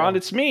 Elron.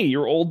 It's me,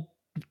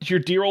 your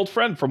dear old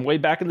friend from way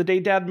back in the day,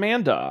 Dad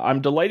Manda.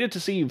 I'm delighted to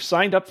see you've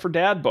signed up for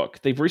Dad Book.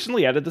 They've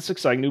recently added this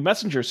exciting new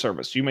messenger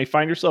service. You may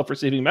find yourself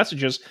receiving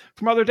messages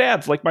from other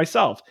dads like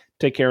myself.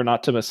 Take care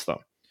not to miss them.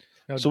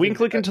 Now, So we can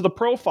click into the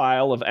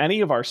profile of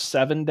any of our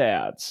 7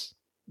 dads.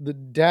 The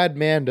Dad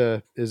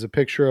Manda is a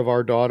picture of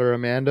our daughter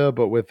Amanda,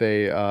 but with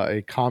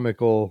a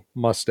comical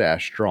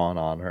mustache drawn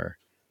on her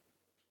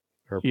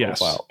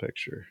profile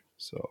picture.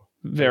 So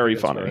very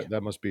funny.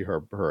 That must be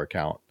her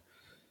account.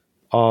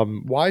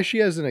 Why she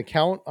has an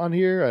account on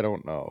here, I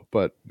don't know,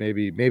 but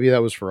maybe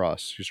that was for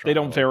us. They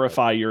don't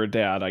verify you're a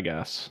dad, I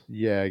guess.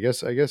 Yeah, I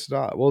guess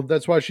not. Well,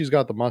 that's why she's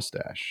got the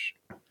mustache.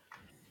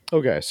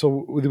 Okay,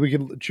 so we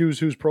can choose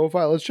whose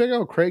profile. Let's check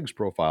out Craig's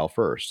profile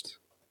first,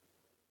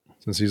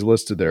 since he's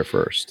listed there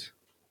first.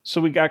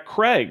 So we got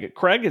Craig.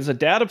 Craig is a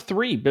dad of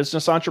 3,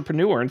 business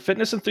entrepreneur and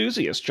fitness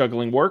enthusiast.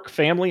 Juggling work,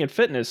 family, and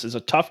fitness is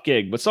a tough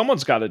gig, but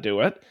someone's got to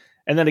do it.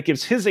 And then it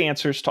gives his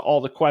answers to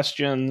all the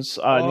questions.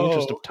 In the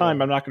interest of time,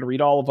 I'm not going to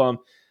read all of them.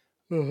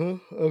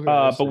 Okay,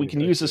 but we can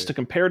use this to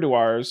compare to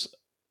ours.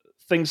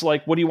 Things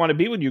like, what do you want to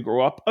be when you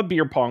grow up? A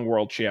beer pong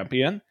world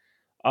champion.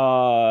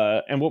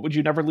 And what would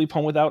you never leave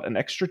home without? An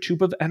extra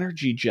tube of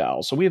energy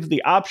gel. So we have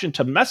the option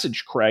to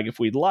message Craig if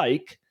we'd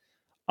like.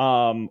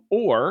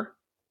 Or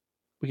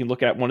we can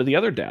look at one of the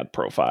other dad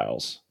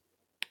profiles.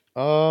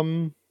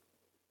 Maybe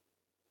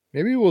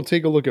we'll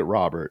take a look at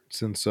Robert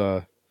since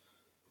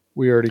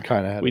we already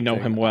kind of had. We a know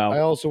thing. him well. I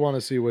also want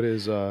to see what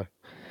his.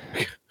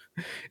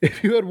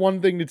 If you had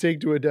one thing to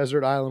take to a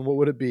desert island, what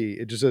would it be?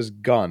 It just says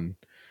gun.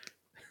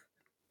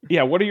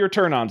 Yeah, what are your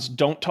turn-ons?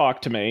 Don't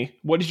talk to me.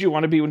 What did you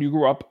want to be when you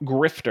grew up?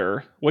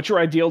 Grifter. What's your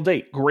ideal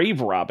date? Grave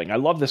robbing. I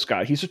love this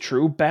guy. He's a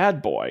true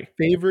bad boy.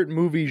 Favorite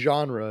movie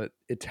genre?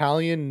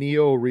 Italian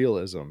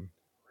neo-realism.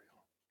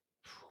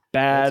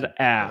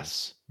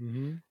 Badass.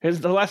 Mm-hmm.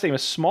 The last name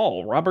is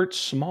Small. Robert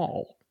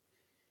Small.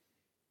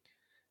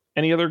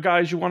 Any other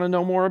guys you want to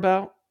know more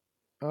about?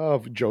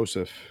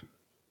 Joseph.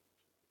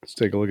 Let's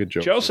take a look at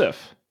Joseph.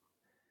 Joseph.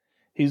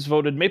 He's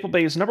voted Maple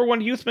Bay's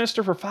 #1 youth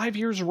minister for 5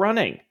 years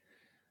running.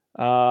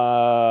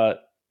 Let's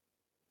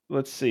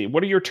see.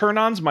 What are your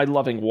turn-ons? My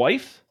loving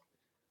wife.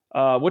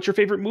 What's your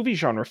favorite movie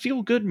genre?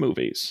 Feel-good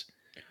movies.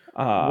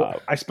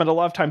 I spend a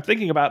lot of time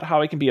thinking about how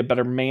I can be a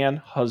better man,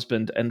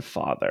 husband, and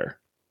father.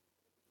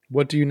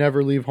 What do you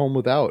never leave home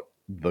without?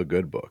 The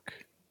Good Book.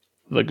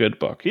 The Good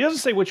Book. He doesn't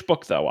say which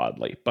book, though,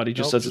 oddly, but he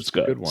just says it's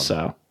good. One.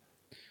 So,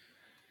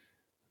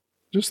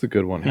 just the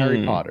good one.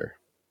 Harry Potter.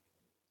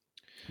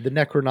 The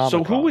Necronomicon.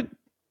 So who would...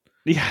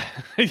 Yeah.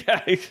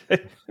 Yeah.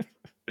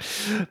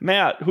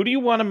 Matt, who do you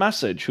want to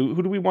message?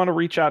 Who do we want to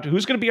reach out to?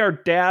 Who's going to be our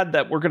dad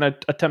that we're going to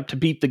attempt to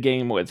beat the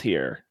game with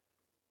here?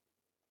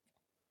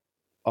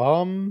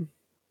 I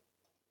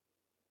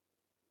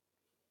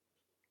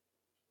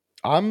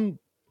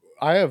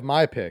have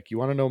my pick. You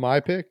want to know my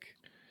pick?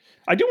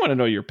 I do want to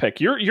know your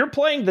pick. You're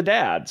playing the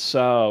dad,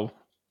 so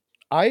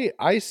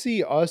I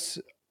see us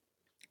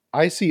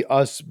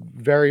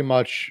very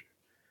much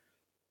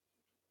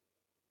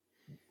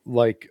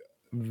I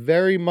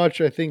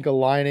think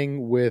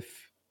aligning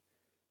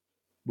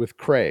with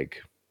Craig.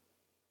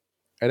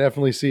 I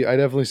definitely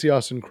see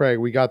us and Craig.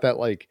 We got that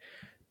like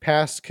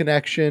past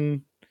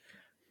connection.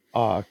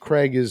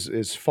 Craig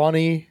is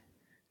funny,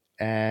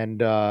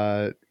 and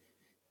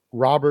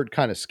Robert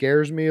kind of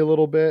scares me a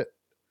little bit.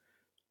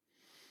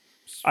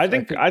 I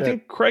think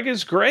Craig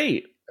is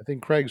great. I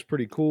think Craig's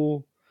pretty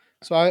cool.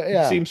 So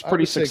he seems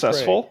pretty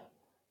successful.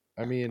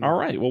 I mean, all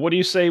right. Well, what do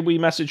you say we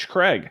message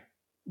Craig?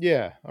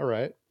 Yeah. All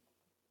right.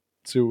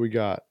 Let's see what we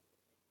got.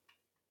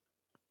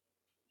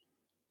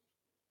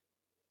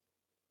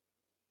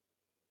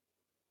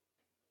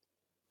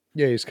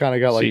 Yeah, he's kind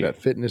of got like that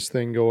fitness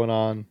thing going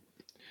on.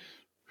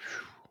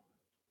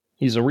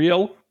 He's a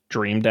real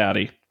dream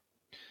daddy.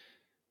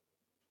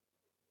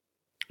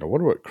 I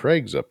wonder what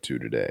Craig's up to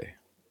today.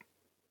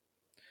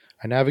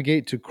 I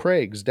navigate to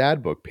Craig's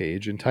dad book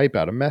page and type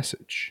out a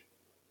message.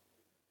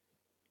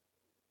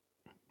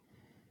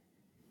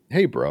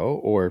 Hey, bro,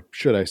 or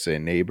should I say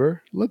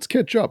neighbor, let's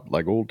catch up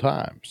like old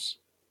times.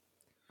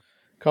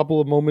 A couple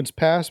of moments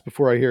pass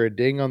before I hear a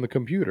ding on the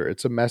computer.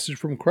 It's a message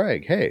from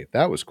Craig. Hey,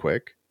 that was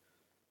quick.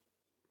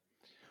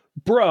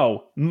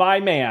 Bro,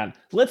 my man,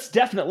 let's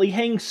definitely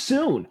hang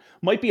soon.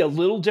 Might be a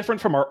little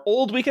different from our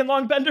old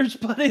weekend-long benders,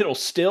 but it'll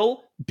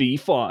still be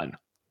fun.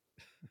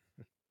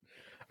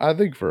 I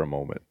think for a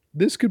moment,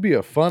 this could be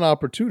a fun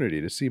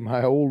opportunity to see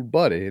my old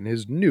buddy in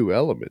his new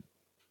element.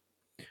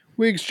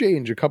 We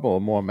exchange a couple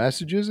of more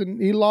messages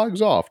and he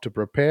logs off to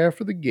prepare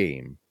for the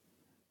game.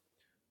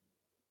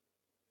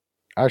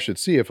 I should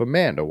see if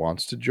Amanda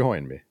wants to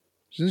join me.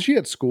 Isn't she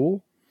at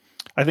school?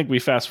 I think we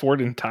fast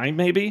forward in time,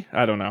 maybe?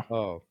 I don't know.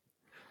 Oh.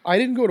 I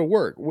didn't go to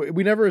work.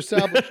 We never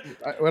established...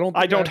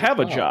 I don't have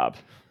a job.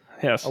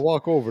 Yes. I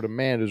walk over to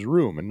Amanda's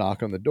room and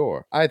knock on the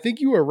door. I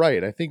think you were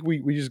right. I think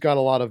we just got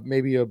a lot of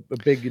maybe a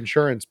big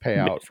insurance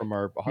payout from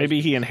our husband.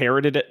 Maybe he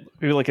inherited it.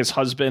 Maybe like his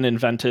husband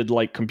invented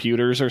like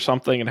computers or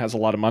something and has a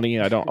lot of money.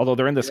 Although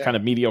they're in this kind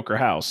of mediocre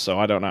house, so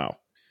I don't know.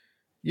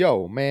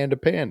 Yo, Amanda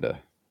Panda.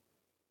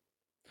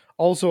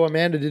 Also,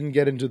 Amanda didn't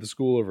get into the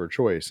school of her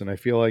choice, and I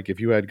feel like if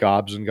you had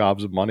gobs and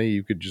gobs of money,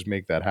 you could just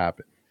make that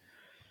happen.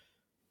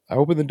 I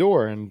open the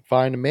door and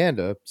find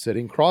Amanda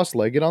sitting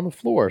cross-legged on the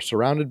floor,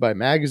 surrounded by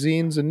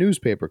magazines and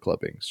newspaper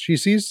clippings. She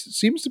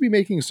seems to be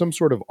making some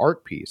sort of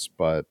art piece,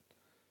 but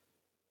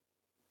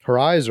her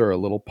eyes are a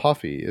little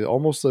puffy,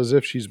 almost as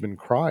if she's been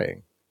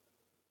crying.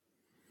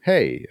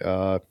 Hey,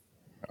 are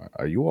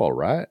you all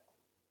right?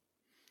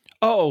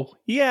 Oh,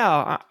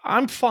 yeah,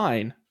 I'm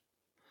fine.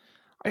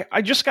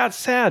 I just got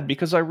sad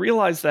because I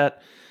realized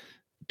that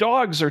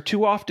dogs are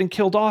too often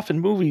killed off in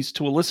movies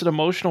to elicit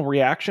emotional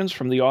reactions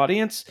from the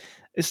audience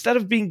instead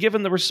of being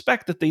given the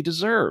respect that they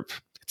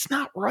deserve. It's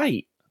not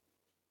right.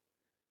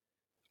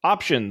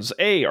 Options.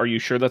 A, are you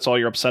sure that's all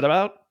you're upset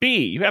about?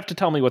 B, you have to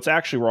tell me what's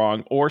actually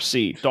wrong. Or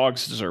C,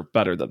 dogs deserve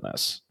better than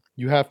this.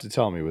 You have to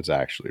tell me what's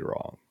actually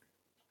wrong.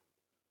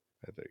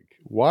 I think.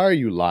 Why are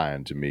you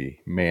lying to me,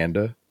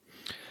 Amanda?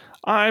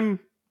 I'm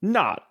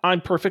not.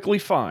 I'm perfectly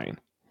fine.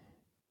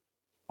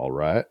 All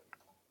right.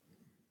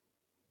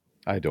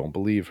 I don't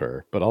believe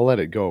her, but I'll let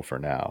it go for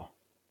now.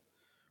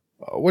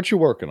 What you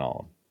working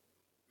on?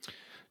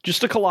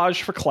 Just a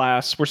collage for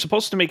class. We're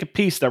supposed to make a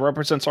piece that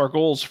represents our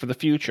goals for the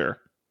future.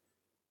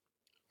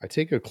 I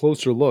take a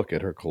closer look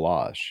at her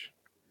collage.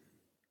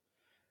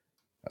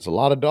 That's a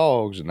lot of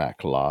dogs in that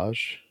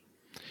collage.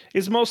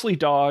 It's mostly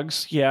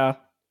dogs, yeah.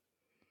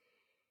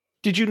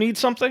 Did you need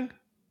something?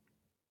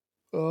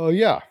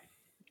 Yeah.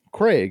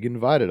 Craig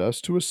invited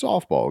us to a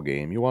softball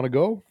game. You want to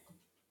go?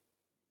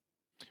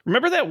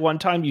 Remember that one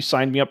time you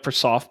signed me up for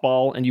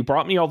softball and you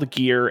brought me all the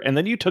gear and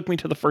then you took me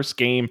to the first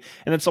game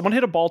and then someone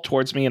hit a ball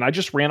towards me and I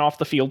just ran off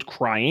the field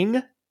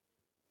crying?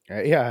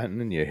 Yeah, and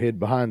then you hid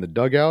behind the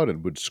dugout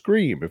and would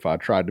scream if I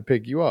tried to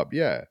pick you up.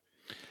 Yeah.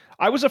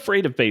 I was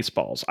afraid of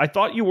baseballs. I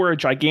thought you were a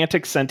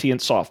gigantic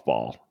sentient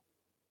softball.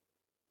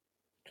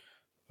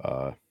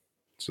 So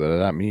does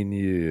that mean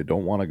you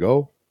don't want to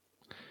go?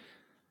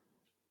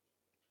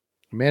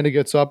 Amanda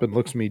gets up and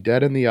looks me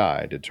dead in the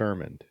eye,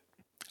 determined.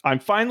 I'm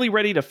finally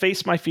ready to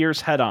face my fears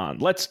head on.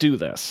 Let's do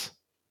this.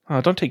 Oh,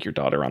 don't take your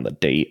daughter on the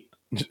date.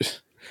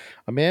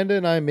 Amanda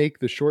and I make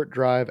the short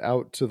drive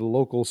out to the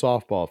local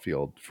softball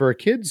field. For a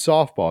kid's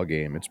softball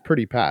game, it's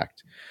pretty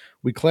packed.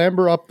 We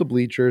clamber up the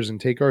bleachers and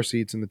take our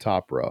seats in the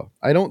top row.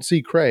 I don't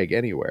see Craig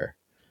anywhere.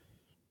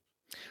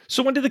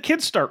 So when did the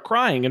kids start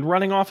crying and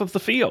running off of the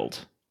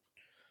field?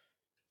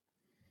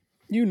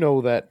 You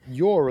know that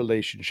your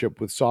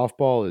relationship with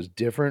softball is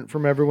different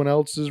from everyone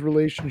else's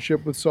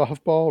relationship with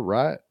softball,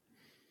 right?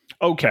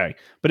 Okay,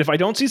 but if I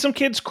don't see some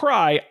kids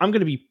cry, I'm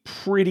going to be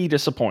pretty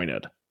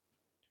disappointed.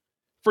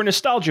 For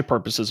nostalgia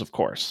purposes, of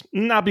course.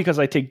 Not because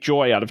I take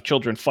joy out of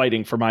children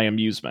fighting for my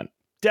amusement.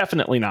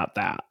 Definitely not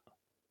that.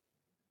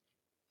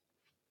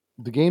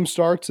 The game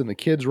starts and the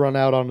kids run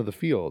out onto the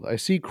field. I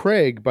see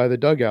Craig by the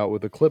dugout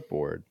with a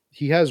clipboard.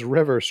 He has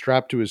River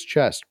strapped to his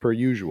chest, per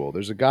usual.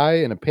 There's a guy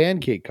in a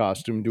pancake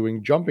costume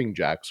doing jumping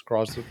jacks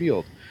across the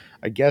field.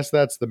 I guess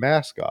that's the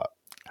mascot.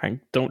 I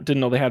didn't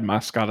know they had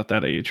mascot at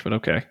that age, but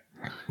okay.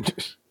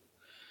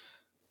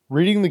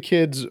 Reading the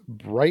kids'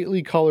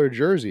 brightly colored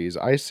jerseys,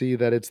 I see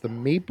that it's the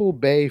Maple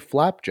Bay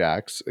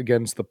Flapjacks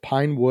against the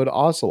Pinewood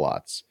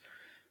Ocelots.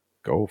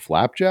 Go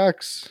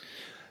Flapjacks?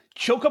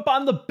 Choke up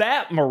on the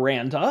bat,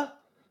 Miranda.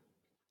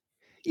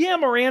 Yeah,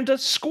 Miranda,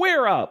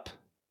 square up.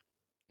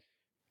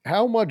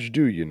 How much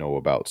do you know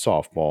about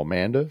softball,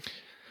 Amanda?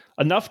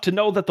 Enough to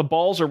know that the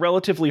balls are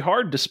relatively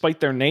hard despite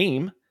their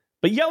name.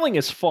 But yelling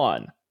is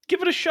fun. Give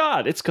it a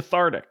shot. It's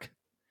cathartic.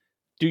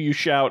 Do you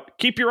shout,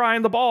 keep your eye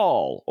on the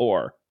ball?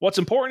 Or, what's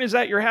important is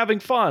that you're having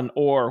fun?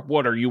 Or,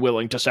 what are you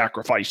willing to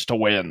sacrifice to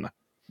win?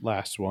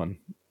 Last one.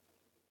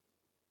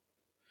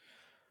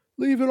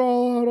 Leave it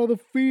all out on the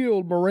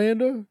field,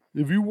 Miranda.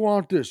 If you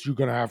want this, you're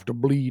going to have to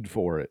bleed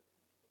for it.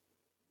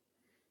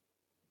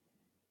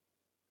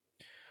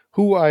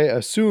 Who I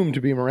assume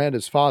to be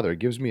Miranda's father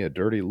gives me a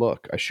dirty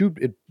look. I shoot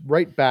it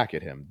right back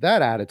at him.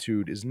 That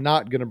attitude is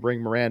not going to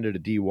bring Miranda to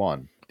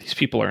D1. These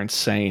people are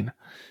insane.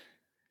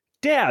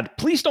 Dad,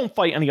 please don't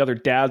fight any other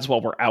dads while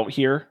we're out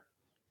here.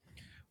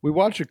 We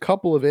watch a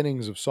couple of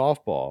innings of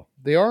softball.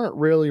 They aren't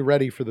really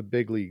ready for the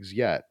big leagues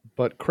yet,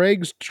 but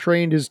Craig's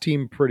trained his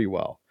team pretty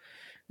well.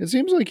 It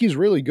seems like he's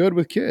really good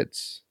with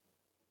kids.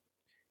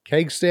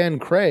 Keg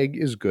Stand Craig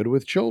is good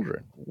with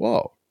children.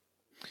 Whoa.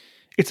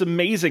 It's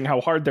amazing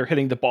how hard they're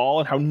hitting the ball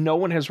and how no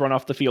one has run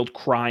off the field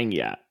crying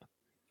yet.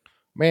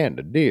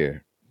 Amanda,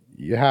 dear,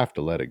 you have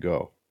to let it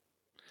go.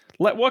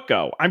 Let what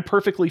go? I'm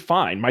perfectly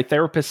fine. My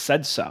therapist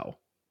said so.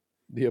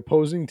 The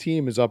opposing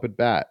team is up at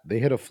bat. They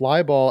hit a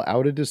fly ball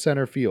out into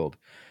center field.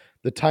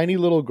 The tiny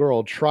little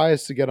girl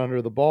tries to get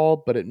under the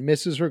ball, but it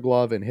misses her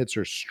glove and hits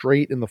her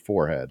straight in the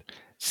forehead.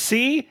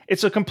 See?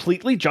 It's a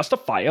completely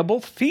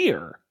justifiable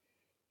fear.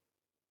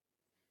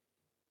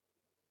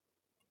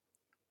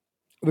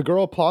 The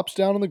girl plops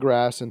down on the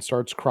grass and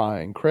starts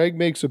crying. Craig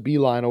makes a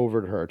beeline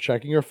over to her,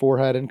 checking her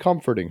forehead and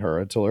comforting her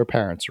until her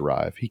parents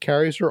arrive. He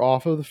carries her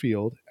off of the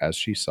field as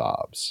she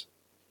sobs.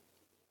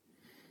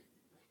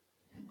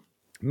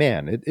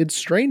 Man, it's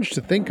strange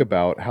to think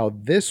about how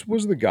this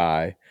was the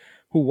guy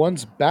who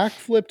once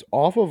backflipped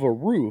off of a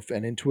roof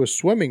and into a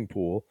swimming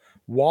pool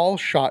while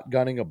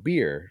shotgunning a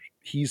beer.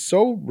 He's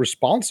so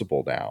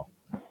responsible now.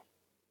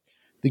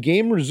 The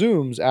game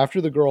resumes after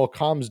the girl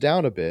calms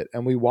down a bit,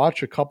 and we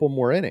watch a couple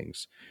more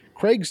innings.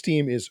 Craig's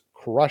team is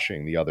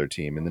crushing the other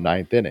team in the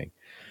ninth inning.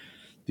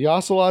 The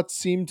Ocelots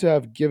seem to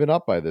have given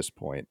up by this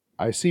point.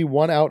 I see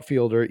one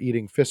outfielder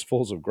eating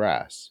fistfuls of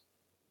grass.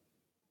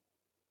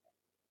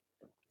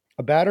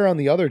 A batter on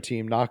the other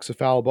team knocks a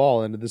foul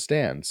ball into the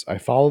stands. I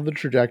follow the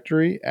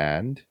trajectory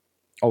and...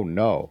 oh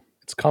no,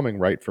 it's coming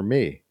right for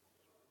me.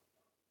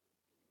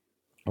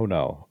 Oh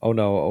no, oh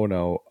no, oh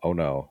no, oh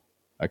no.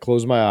 I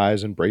close my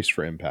eyes and brace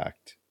for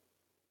impact.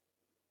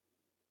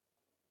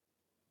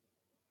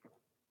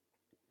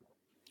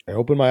 I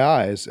open my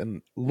eyes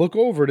and look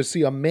over to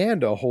see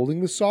Amanda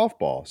holding the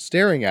softball,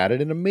 staring at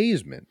it in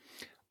amazement.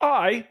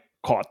 I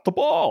caught the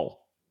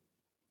ball.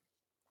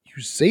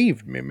 You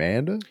saved me,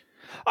 Amanda.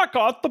 I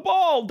caught the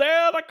ball,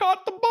 Dad. I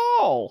caught the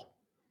ball.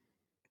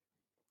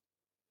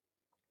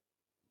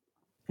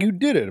 You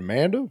did it,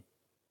 Amanda.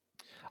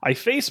 I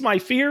faced my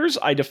fears.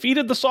 I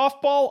defeated the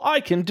softball.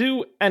 I can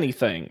do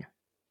anything.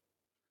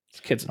 This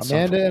kid's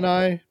Amanda and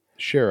I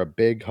share a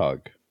big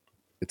hug.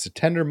 It's a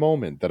tender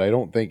moment that I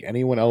don't think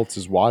anyone else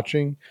is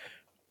watching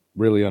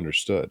really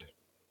understood.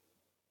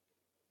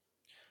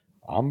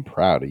 I'm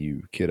proud of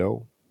you,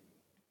 kiddo.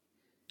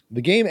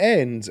 The game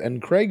ends,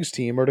 and Craig's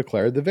team are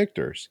declared the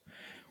victors.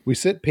 We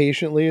sit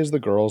patiently as the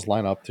girls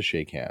line up to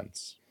shake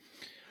hands.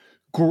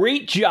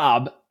 Great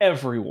job,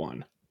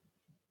 everyone.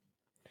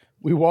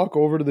 We walk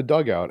over to the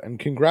dugout and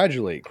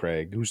congratulate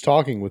Craig, who's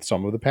talking with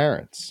some of the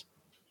parents.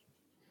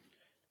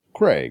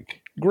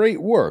 Craig,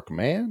 great work,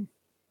 man.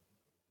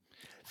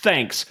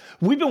 Thanks.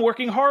 We've been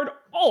working hard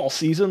all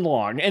season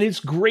long, and it's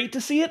great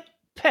to see it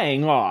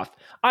paying off.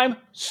 I'm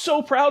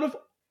so proud of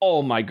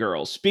all my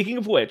girls. Speaking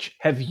of which,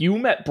 have you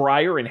met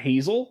Briar and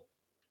Hazel?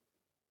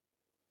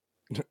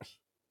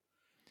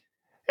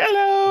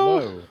 Hello.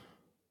 Hello.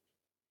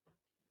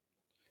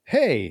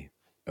 Hey,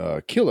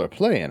 killer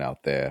playing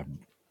out there.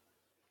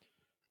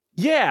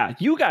 Yeah,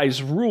 you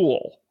guys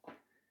rule.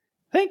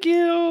 Thank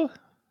you.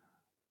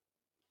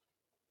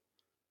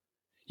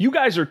 You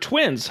guys are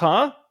twins,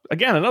 huh?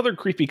 Again, another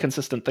creepy,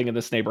 consistent thing in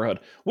this neighborhood.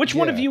 Which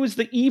one of Yeah. you is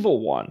the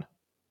evil one?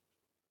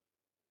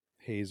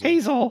 Hazel.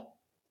 Hazel.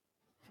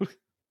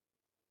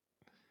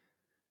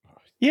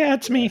 Yeah,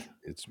 it's me.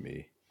 It's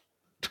me.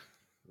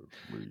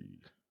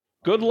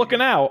 Good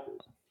looking out.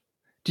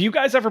 Do you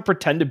guys ever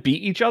pretend to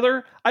beat each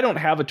other? I don't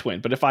have a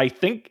twin, but if I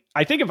think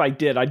if I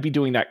did, I'd be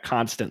doing that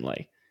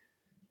constantly.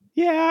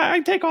 Yeah, I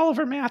take all of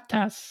her math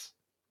tests.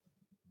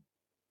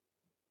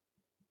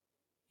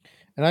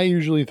 And I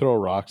usually throw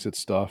rocks at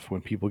stuff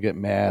when people get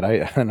mad.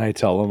 I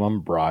tell them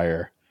I'm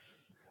Briar.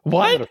 I'm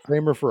What? gonna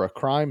frame her for a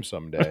crime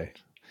someday.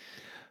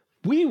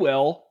 We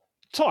will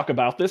talk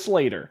about this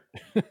later.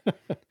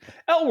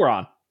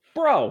 Elron,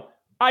 bro,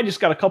 I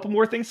just got a couple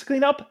more things to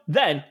clean up,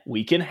 then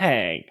we can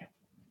hang.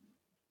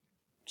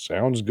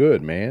 Sounds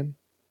good, man.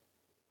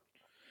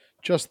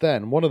 Just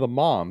then, one of the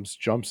moms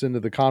jumps into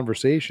the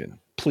conversation.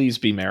 Please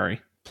be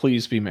Mary.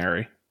 Please be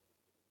Mary.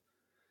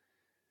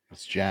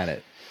 It's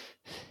Janet.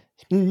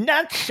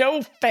 Not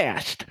so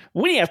fast.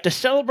 We have to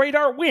celebrate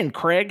our win,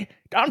 Craig.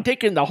 I'm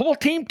taking the whole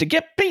team to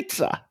get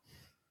pizza.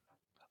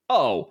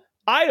 Oh,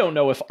 I don't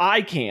know if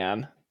I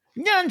can.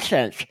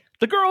 Nonsense.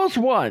 The girls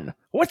won.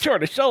 What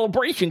sort of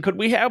celebration could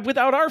we have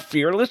without our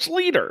fearless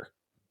leader?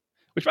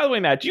 Which, by the way,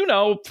 Matt, do you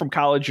know from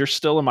college you're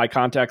still in my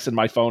contacts in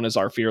my phone as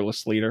our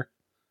fearless leader?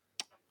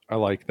 I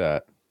like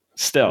that.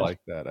 Still. I like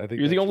that. I think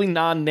You're the only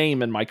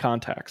non-name in my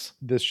contacts.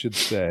 this should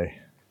stay.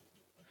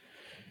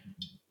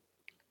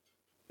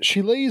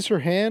 She lays her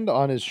hand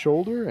on his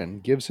shoulder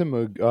and gives him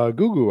a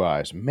goo-goo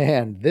eyes.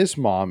 Man, this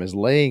mom is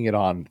laying it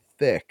on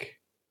thick.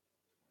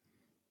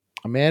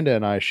 Amanda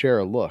and I share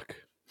a look.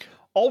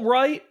 All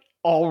right.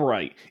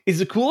 Is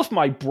it cool if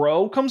my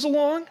bro comes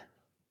along?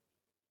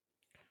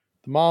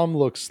 The mom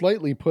looks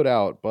slightly put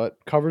out, but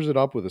covers it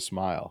up with a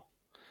smile.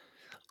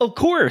 Of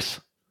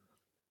course.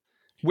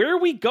 Where are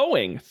we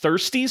going?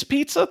 Thirsty's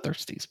Pizza?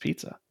 Thirsty's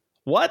Pizza.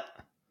 What?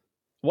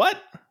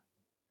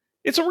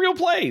 It's a real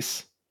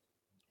place.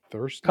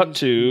 Thirsty. Cut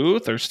to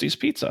Thirsty's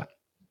Pizza.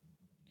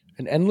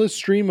 An endless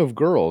stream of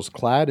girls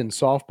clad in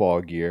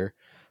softball gear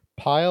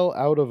pile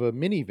out of a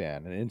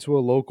minivan and into a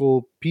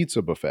local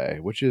pizza buffet,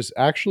 which is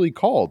actually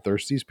called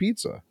Thirsty's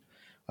Pizza.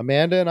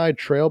 Amanda and I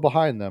trail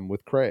behind them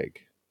with Craig.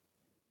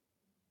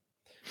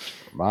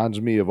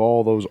 Reminds me of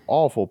all those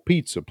awful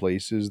pizza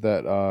places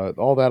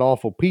all that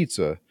awful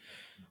pizza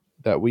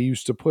that we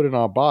used to put in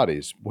our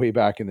bodies way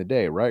back in the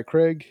day, right,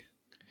 Craig?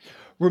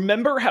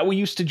 Remember how we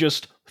used to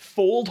just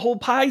fold whole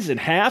pies in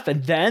half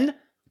and then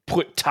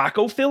put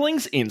taco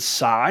fillings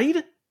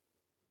inside?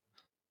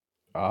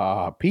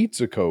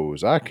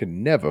 Pizzacos, I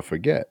can never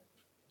forget.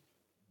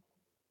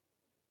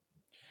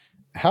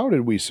 How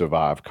did we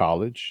survive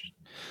college?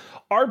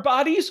 Our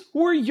bodies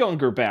were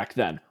younger back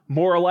then,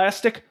 more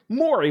elastic,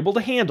 more able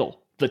to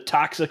handle the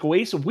toxic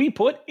waste we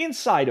put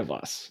inside of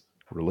us.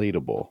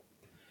 Relatable.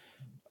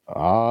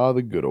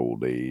 The good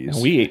old days.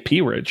 And we ate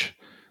Pea Ridge.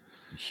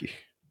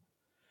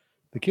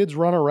 The kids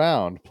run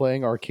around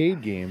playing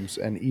arcade games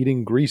and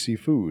eating greasy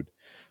food.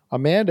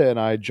 Amanda and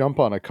I jump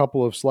on a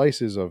couple of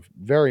slices of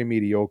very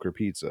mediocre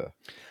pizza.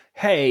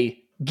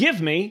 Hey,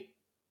 give me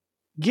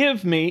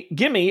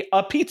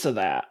a pizza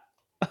that.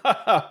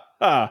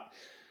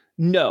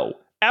 No,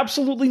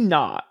 absolutely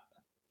not.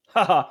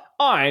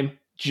 I'm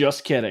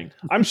just kidding.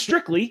 I'm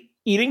strictly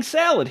eating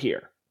salad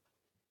here.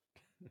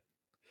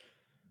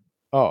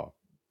 Oh,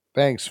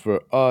 thanks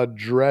for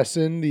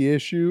addressing the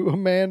issue,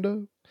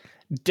 Amanda.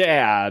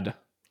 Dad.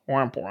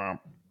 Womp womp.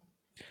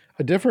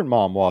 A different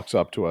mom walks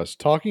up to us,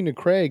 talking to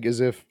Craig as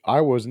if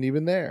I wasn't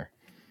even there.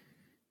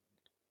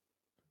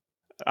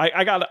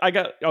 I got.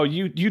 Oh,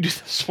 you do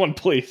this one,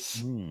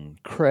 please.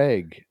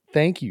 Craig,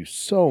 thank you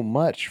so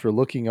much for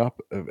looking up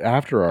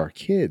after our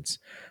kids.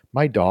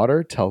 My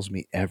daughter tells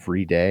me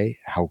every day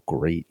how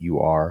great you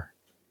are.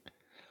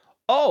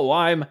 Oh,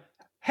 I'm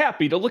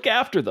happy to look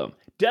after them.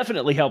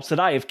 Definitely helps that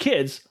I have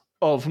kids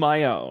of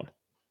my own.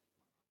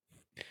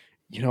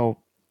 You know,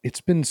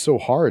 it's been so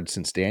hard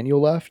since Daniel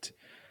left.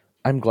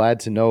 I'm glad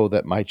to know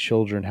that my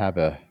children have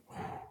a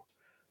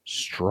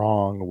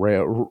strong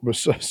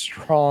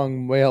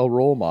male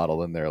role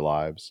model in their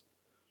lives.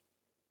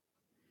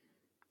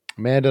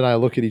 Amanda and I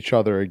look at each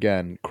other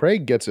again.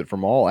 Craig gets it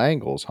from all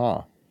angles,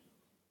 huh?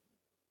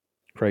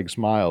 Craig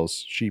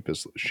smiles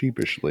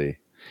sheepishly.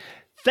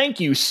 Thank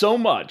you so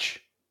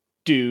much,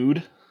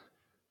 dude.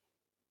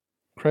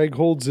 Craig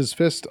holds his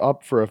fist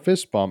up for a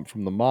fist bump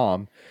from the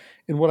mom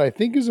in what I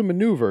think is a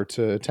maneuver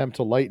to attempt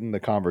to lighten the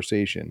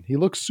conversation. He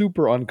looks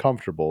super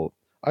uncomfortable.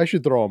 I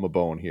should throw him a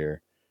bone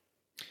here.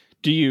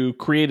 Do you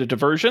create a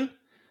diversion?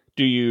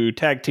 Do you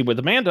tag team with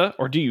Amanda?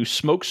 Or do you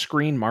smoke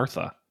screen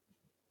Martha?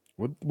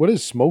 What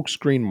does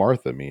smokescreen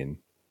Martha mean?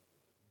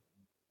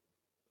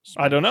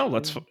 I don't know.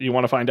 Smokescreen? You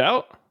want to find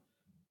out?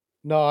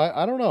 No,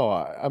 I don't know.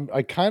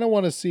 I kind of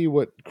want to see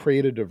what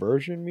create a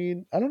diversion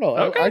mean. I don't know.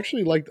 Okay.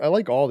 I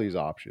like all these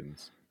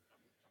options.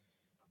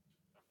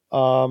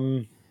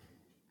 I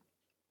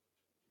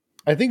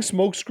think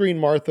smokescreen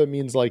Martha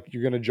means like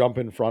you're gonna jump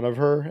in front of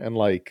her and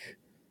like.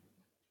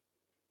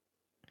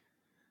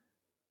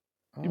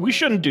 We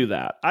shouldn't do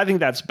that. I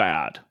think that's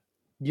bad.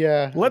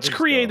 Yeah. Let's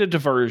create a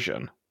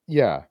diversion.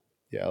 Yeah.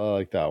 Yeah, I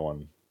like that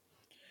one.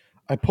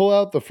 I pull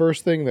out the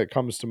first thing that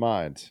comes to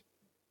mind.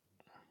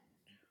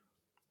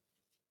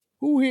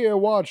 Who here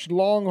watched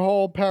Long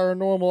Haul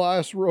Paranormal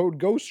Ice Road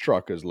Ghost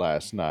Truckers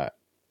last night?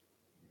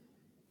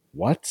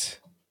 What?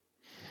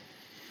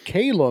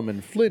 Calum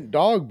and Flint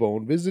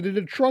Dogbone visited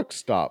a truck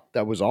stop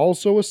that was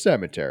also a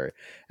cemetery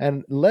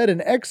and led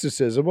an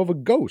exorcism of a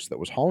ghost that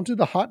was haunted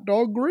the hot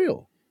dog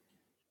grill.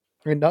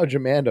 And nudge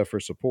Amanda for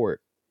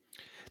support.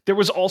 There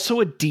was also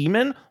a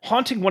demon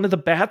haunting one of the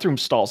bathroom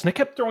stalls, and it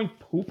kept throwing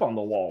poop on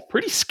the wall.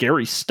 Pretty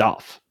scary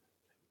stuff.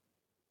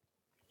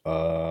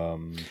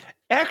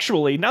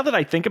 Actually, now that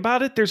I think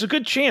about it, there's a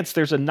good chance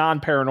there's a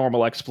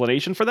non-paranormal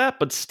explanation for that,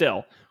 but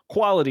still,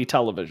 quality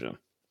television.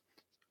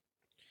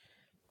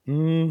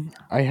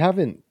 I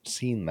haven't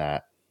seen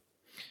that.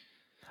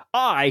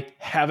 I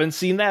haven't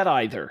seen that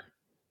either.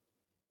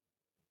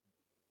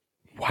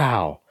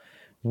 Wow.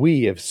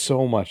 We have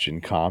so much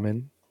in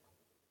common.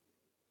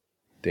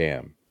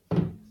 Damn.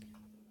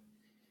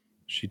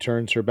 She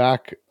turns her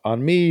back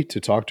on me to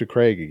talk to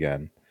Craig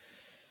again.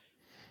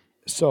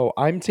 So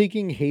I'm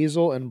taking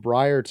Hazel and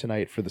Briar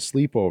tonight for the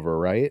sleepover,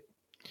 right?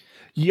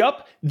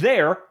 Yup,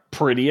 they're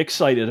pretty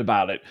excited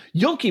about it.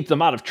 You'll keep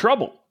them out of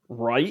trouble,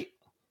 right?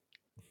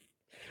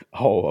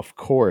 Oh, of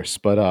course.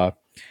 But,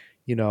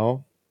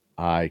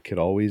 I could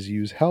always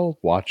use help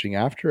watching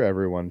after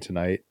everyone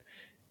tonight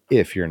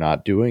if you're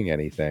not doing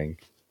anything.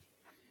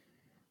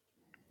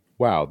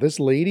 Wow, this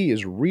lady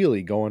is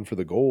really going for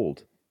the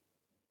gold.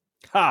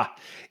 Ha!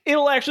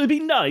 It'll actually be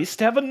nice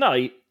to have a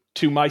night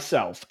to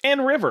myself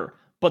and River,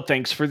 but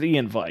thanks for the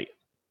invite.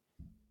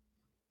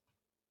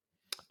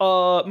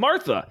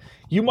 Martha,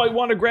 you might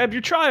want to grab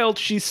your child.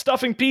 She's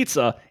stuffing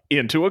pizza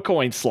into a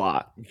coin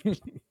slot.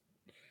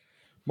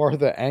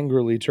 Martha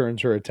angrily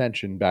turns her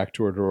attention back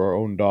toward her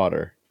own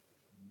daughter.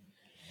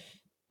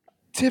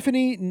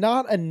 Tiffany,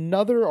 not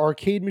another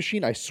arcade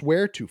machine, I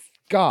swear to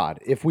God,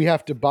 if we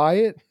have to buy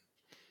it.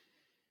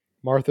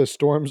 Martha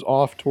storms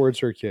off towards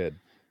her kid.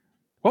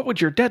 What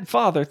would your dead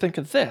father think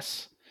of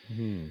this?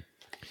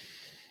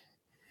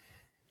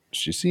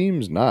 She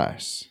seems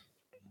nice.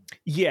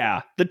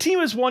 Yeah, the team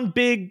is one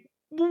big,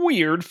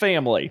 weird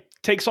family.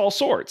 Takes all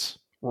sorts,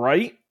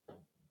 right?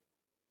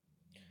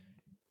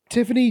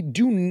 Tiffany,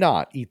 do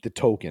not eat the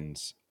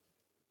tokens.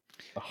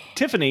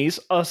 Tiffany's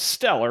a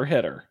stellar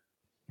hitter.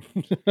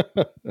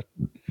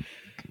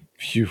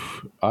 Phew.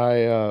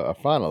 I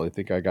finally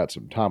think I got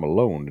some time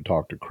alone to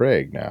talk to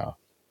Craig now.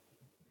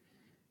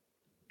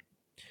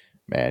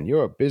 Man,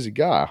 you're a busy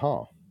guy,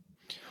 huh?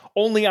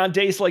 Only on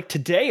days like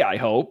today, I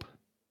hope.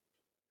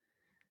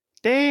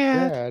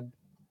 Dad.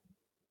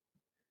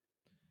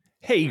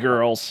 Hey,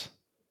 girls.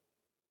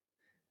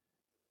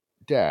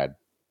 Dad,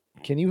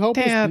 can you help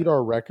us beat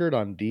our record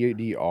on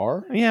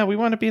DDR? Yeah, we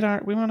want to beat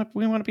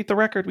the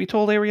record. We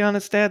told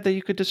Ariana's dad that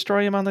you could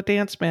destroy him on the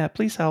dance mat.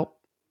 Please help.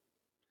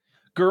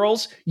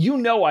 Girls, you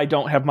know I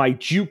don't have my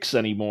jukes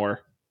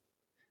anymore.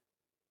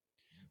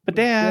 But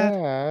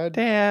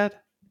Dad.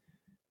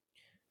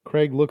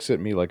 Craig looks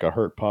at me like a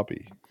hurt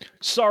puppy.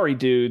 Sorry,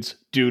 dudes.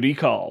 Duty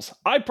calls.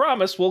 I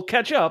promise we'll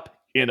catch up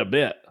in a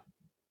bit.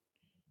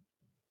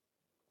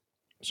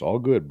 It's all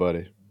good,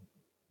 buddy.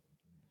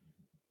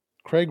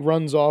 Craig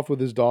runs off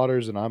with his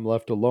daughters, and I'm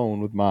left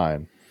alone with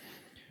mine.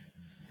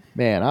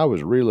 Man, I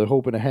was really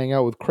hoping to hang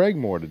out with Craig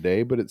more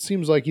today, but it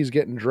seems like he's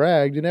getting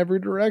dragged in every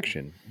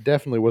direction.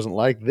 Definitely wasn't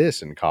like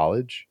this in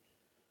college.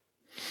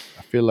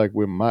 I feel like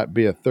we might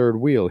be a third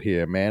wheel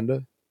here,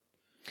 Amanda.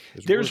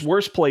 There's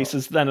worse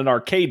places than an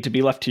arcade to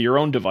be left to your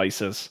own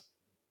devices.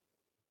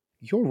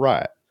 You're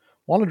right.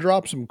 Want to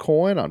drop some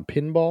coin on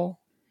pinball?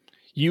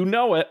 You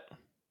know it.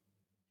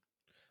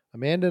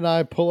 Amanda and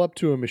I pull up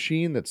to a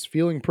machine that's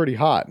feeling pretty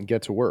hot and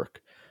get to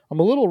work. I'm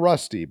a little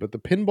rusty, but the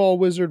pinball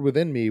wizard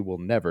within me will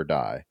never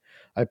die.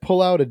 I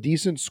pull out a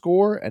decent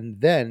score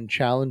and then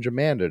challenge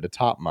Amanda to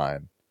top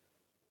mine.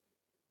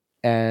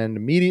 And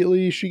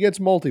immediately she gets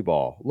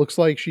multi-ball. Looks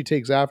like she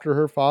takes after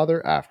her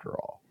father after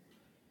all.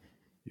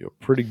 You're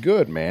pretty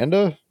good,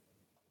 Amanda.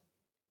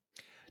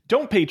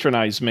 Don't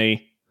patronize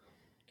me.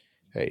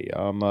 Hey,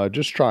 I'm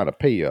just trying to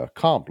pay you a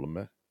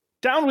compliment.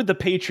 Down with the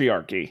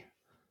patriarchy.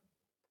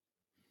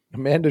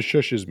 Amanda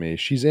shushes me.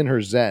 She's in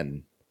her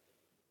zen.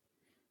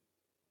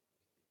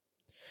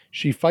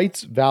 She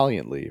fights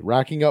valiantly,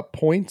 racking up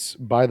points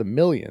by the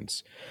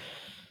millions.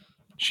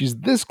 She's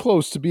this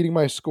close to beating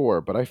my score,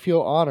 but I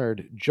feel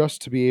honored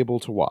just to be able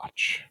to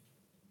watch.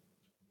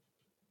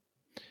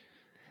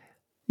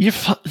 You're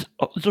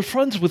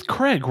friends with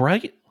Craig,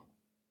 right?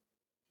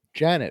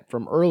 Janet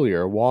from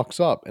earlier walks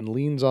up and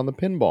leans on the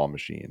pinball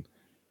machine.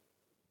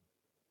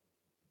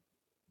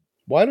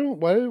 Why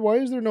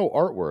is there no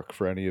artwork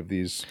for any of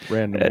these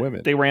random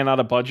women? They ran out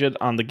of budget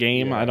on the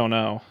game. Yeah. I don't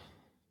know.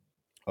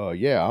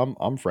 Yeah,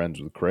 I'm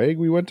friends with Craig.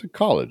 We went to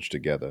college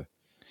together.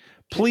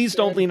 Please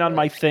don't lean on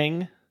my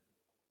thing.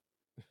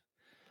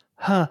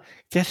 Huh,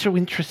 that's so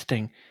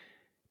interesting.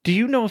 Do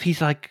you know if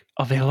he's, like,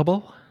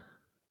 available?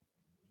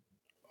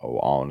 Oh,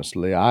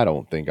 honestly, I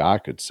don't think I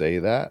could say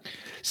that.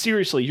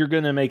 Seriously, you're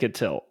going to make it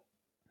tilt.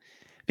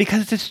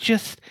 Because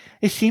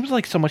it seems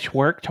like so much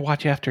work to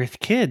watch after his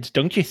kids.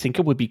 Don't you think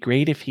it would be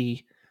great if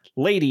he...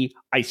 Lady,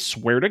 I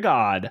swear to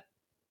God.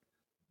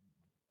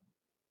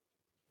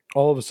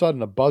 All of a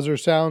sudden, a buzzer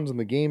sounds and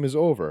the game is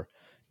over.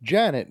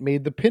 Janet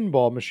made the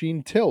pinball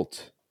machine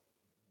tilt.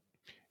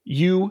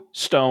 You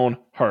stone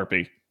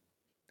harpy.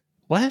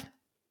 What?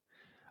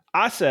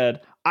 I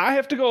said, I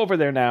have to go over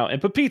there now and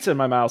put pizza in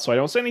my mouth so I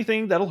don't say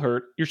anything that'll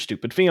hurt your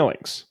stupid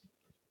feelings.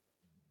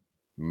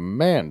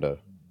 Amanda,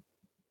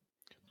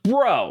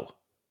 Bro,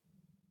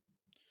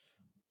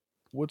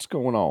 what's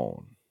going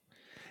on?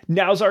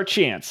 now's our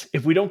chance.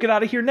 If we don't get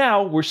out of here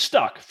now, we're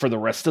stuck for the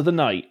rest of the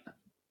night.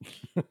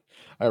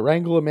 I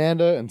wrangle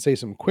Amanda and say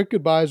some quick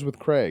goodbyes with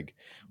Craig.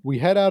 We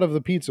head out of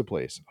the pizza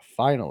place,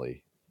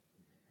 finally.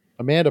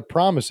 Amanda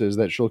promises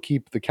that she'll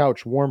keep the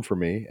couch warm for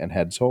me and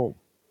heads home.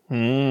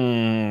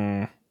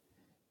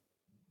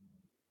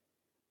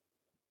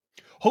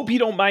 Hope you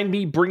don't mind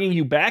me bringing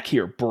you back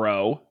here,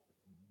 bro.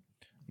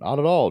 Not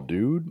at all,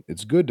 dude.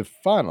 It's good to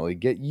finally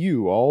get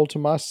you all to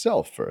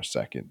myself for a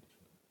second.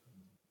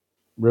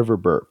 River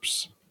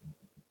burps.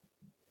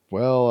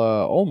 Well,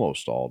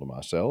 almost all to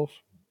myself.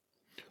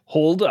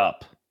 Hold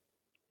up.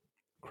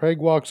 Craig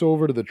walks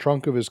over to the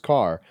trunk of his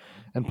car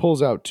and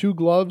pulls out 2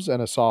 gloves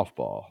and a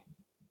softball.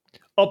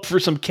 Up for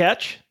some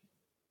catch?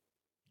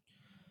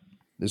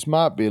 This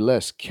might be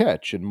less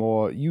catch and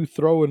more you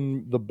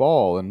throwing the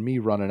ball and me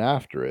running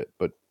after it,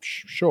 but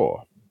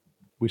sure.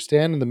 We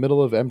stand in the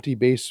middle of empty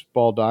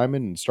baseball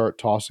diamond and start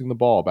tossing the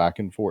ball back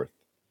and forth.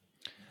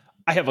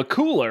 I have a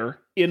cooler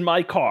in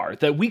my car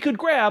that we could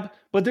grab,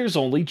 but there's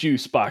only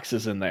juice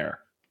boxes in there.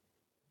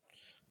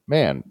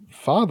 Man,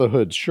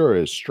 fatherhood sure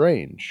is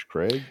strange,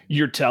 Craig.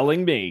 You're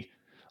telling me.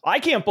 I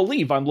can't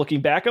believe I'm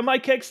looking back on my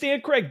keg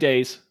stand Craig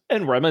days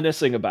and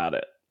reminiscing about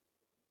it.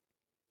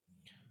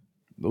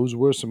 Those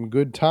were some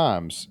good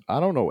times. I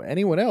don't know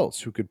anyone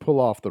else who could pull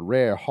off the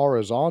rare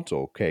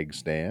horizontal keg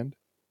stand.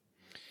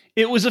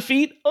 It was a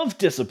feat of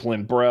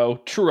discipline, bro.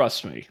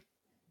 Trust me.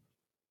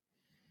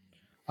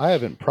 I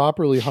haven't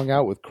properly hung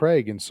out with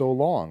Craig in so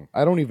long.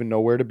 I don't even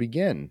know where to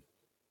begin.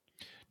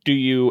 Do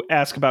you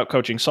ask about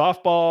coaching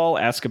softball,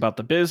 ask about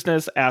the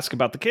business, ask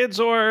about the kids,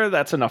 or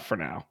that's enough for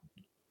now?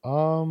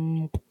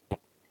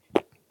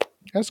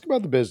 Ask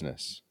about the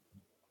business.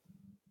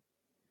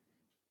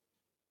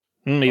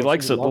 He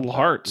likes it, little that.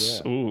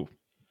 hearts. Yeah. Ooh.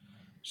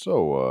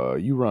 So,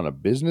 you run a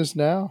business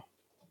now?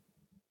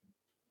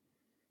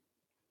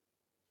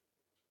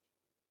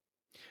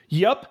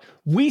 Yup,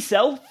 we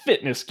sell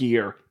fitness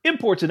gear.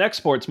 Imports and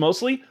exports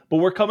mostly, but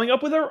we're coming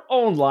up with our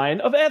own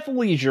line of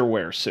athleisure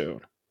wear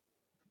soon.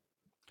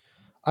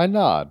 I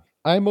nod.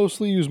 I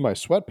mostly use my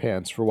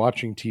sweatpants for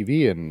watching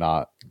TV and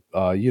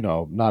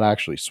not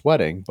actually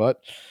sweating,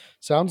 but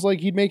sounds like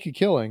he'd make a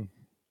killing.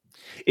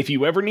 If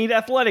you ever need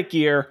athletic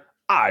gear,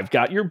 I've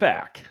got your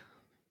back.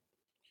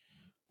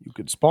 You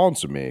could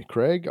sponsor me,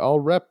 Craig. I'll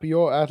rep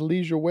your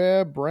athleisure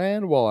wear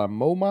brand while I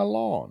mow my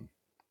lawn.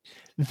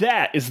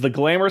 That is the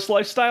glamorous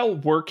lifestyle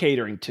we're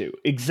catering to.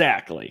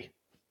 Exactly.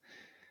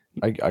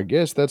 I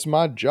guess that's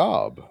my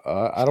job.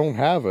 I don't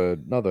have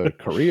another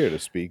career to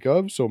speak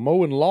of, so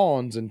mowing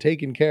lawns and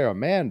taking care of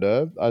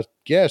Amanda, I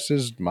guess,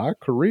 is my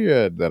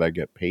career that I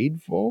get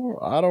paid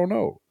for. I don't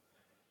know.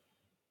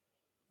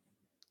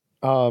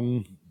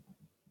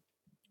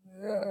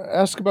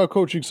 Ask about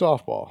coaching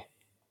softball.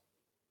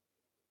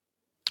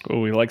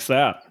 Oh, he likes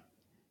that.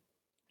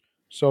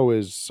 So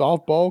is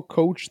softball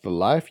coach the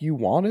life you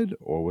wanted,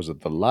 or was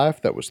it the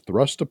life that was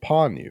thrust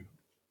upon you?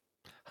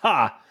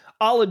 Ha!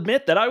 I'll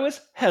admit that I was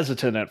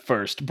hesitant at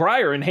first.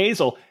 Briar and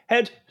Hazel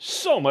had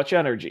so much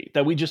energy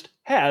that we just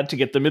had to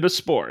get them into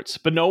sports,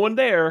 but no one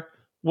there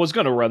was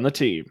going to run the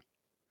team.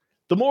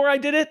 The more I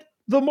did it,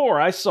 the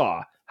more I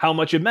saw how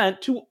much it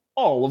meant to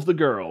all of the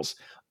girls.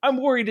 I'm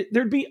worried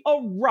there'd be a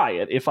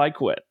riot if I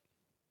quit.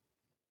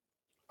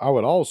 I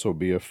would also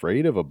be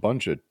afraid of a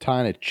bunch of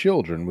tiny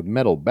children with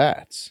metal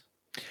bats.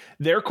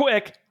 They're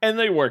quick, and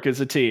they work as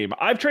a team.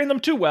 I've trained them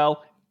too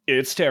well.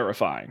 It's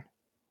terrifying.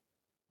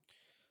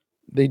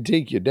 They'd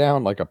take you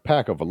down like a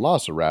pack of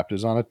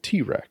velociraptors on a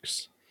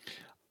T-Rex.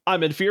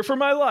 I'm in fear for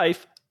my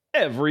life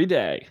every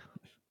day.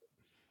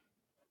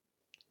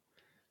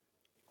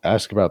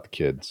 Ask about the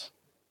kids.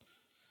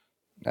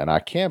 And I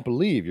can't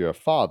believe you're a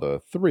father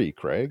of 3,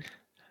 Craig.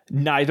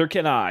 Neither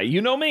can I.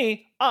 You know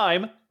me,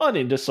 I'm an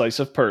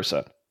indecisive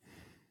person.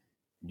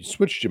 You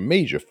switched your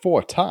major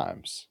 4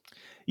 times.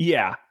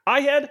 Yeah, I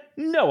had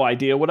no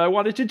idea what I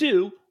wanted to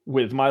do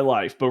with my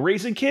life, but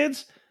raising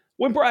kids,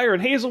 when Briar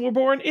and Hazel were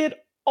born,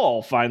 it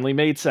all finally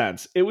made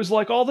sense. It was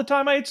like all the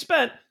time I had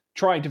spent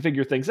trying to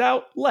figure things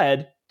out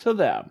led to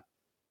them.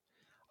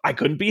 I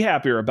couldn't be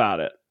happier about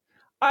it.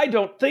 I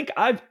don't think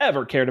I've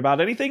ever cared about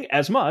anything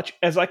as much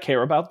as I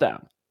care about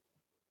them.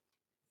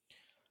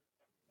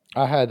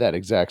 I had that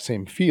exact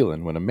same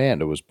feeling when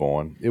Amanda was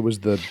born. It was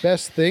the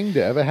best thing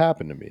to ever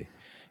happen to me.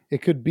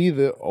 It could be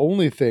the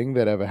only thing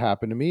that ever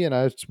happened to me, and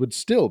I would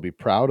still be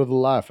proud of the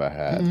life I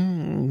had.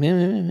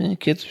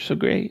 Kids are so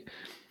great.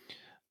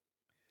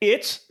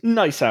 It's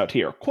nice out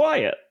here,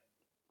 quiet.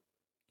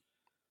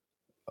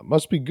 It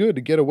must be good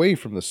to get away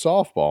from the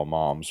softball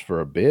moms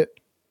for a bit.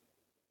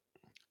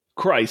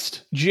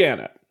 Christ,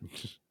 Janet.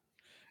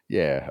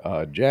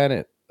 Yeah,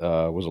 Janet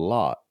was a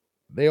lot.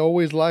 They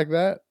always like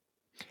that?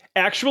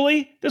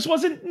 Actually, this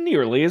wasn't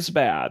nearly as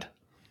bad.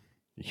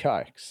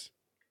 Yikes.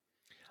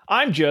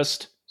 I'm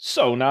just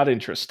so not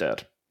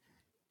interested.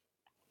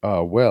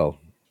 Well,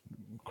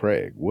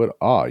 Craig, what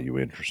are you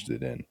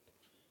interested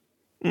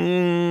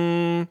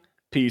in?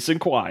 Peace and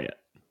quiet.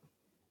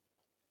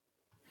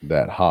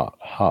 That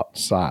hot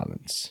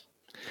silence.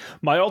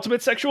 My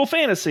ultimate sexual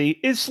fantasy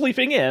is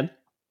sleeping in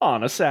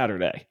on a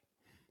Saturday.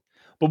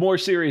 But more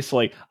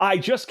seriously, I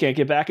just can't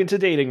get back into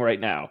dating right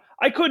now.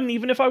 I couldn't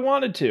even if I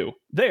wanted to.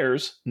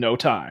 There's no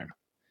time.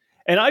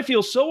 And I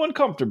feel so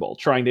uncomfortable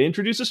trying to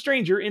introduce a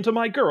stranger into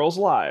my girls'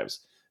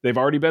 lives. They've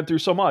already been through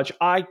so much,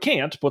 I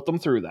can't put them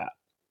through that.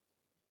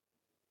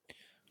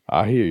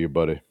 I hear you,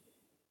 buddy.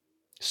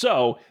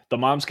 So, the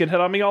moms can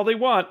hit on me all they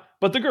want,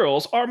 but the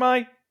girls are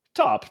my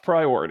top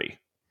priority.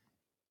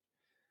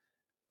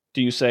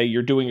 Do you say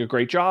you're doing a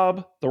great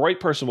job? The right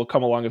person will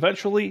come along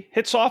eventually.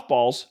 Hit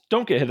softballs.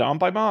 Don't get hit on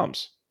by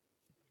moms.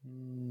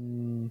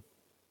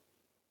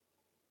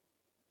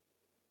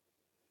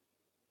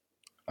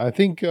 I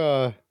think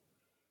I'm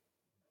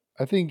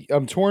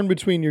torn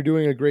between you're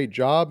doing a great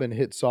job and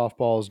hit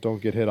softballs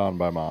don't get hit on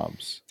by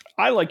moms.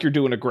 I like you're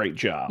doing a great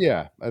job.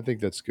 Yeah, I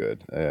think that's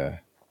good. Yeah,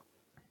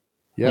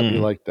 we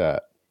like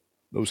that.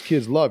 Those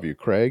kids love you,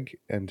 Craig.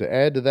 And to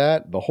add to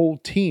that, the whole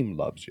team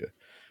loves you.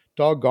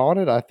 Doggone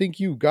it, I think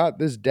you got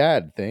this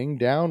dad thing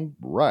down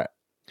right.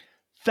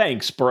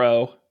 Thanks,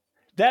 bro.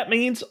 That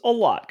means a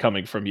lot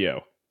coming from you.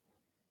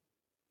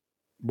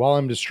 While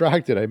I'm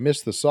distracted, I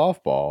miss the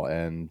softball,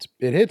 and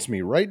it hits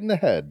me right in the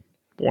head.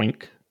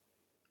 Boink.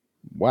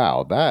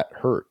 Wow, that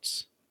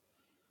hurts.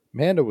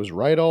 Amanda was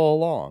right all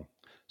along.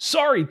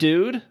 Sorry,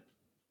 dude.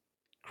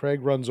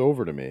 Craig runs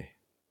over to me.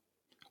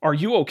 Are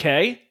you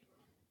okay?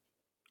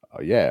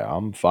 Oh, yeah,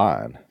 I'm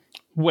fine.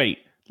 Wait,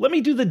 let me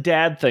do the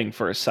dad thing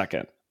for a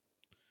second.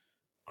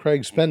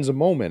 Craig spends a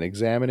moment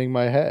examining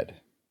my head.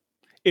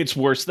 It's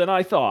worse than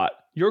I thought.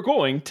 You're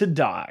going to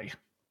die.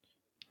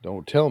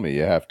 Don't tell me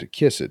you have to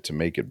kiss it to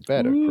make it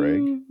better,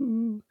 Craig.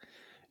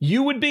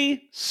 You would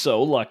be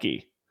so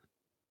lucky.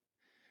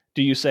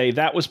 Do you say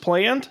that was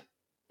planned?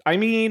 I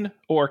mean,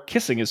 or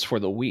kissing is for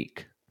the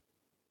weak.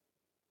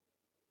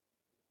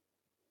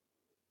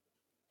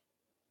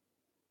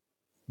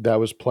 That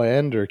was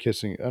planned or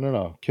kissing? I don't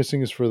know.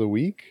 Kissing is for the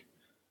weak?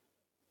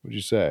 What'd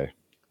you say?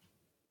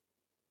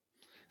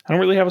 I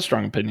don't really have a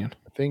strong opinion.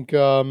 I think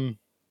that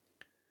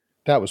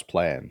was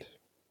planned.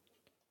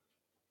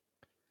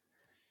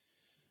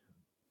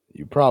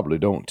 You probably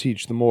don't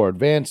teach the more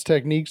advanced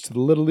techniques to the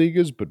little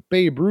leaguers, but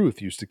Babe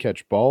Ruth used to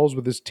catch balls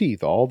with his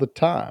teeth all the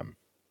time.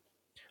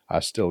 I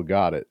still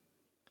got it.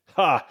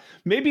 Ha!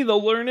 Maybe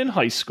they'll learn in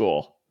high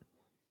school.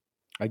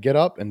 I get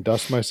up and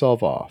dust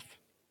myself off.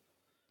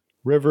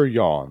 River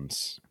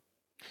yawns.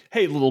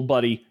 Hey, little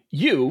buddy,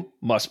 you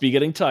must be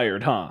getting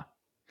tired, huh?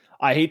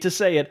 I hate to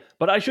say it,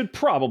 but I should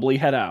probably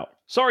head out.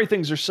 Sorry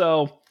things are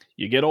so...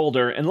 You get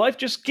older, and life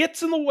just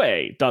gets in the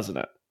way, doesn't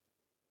it?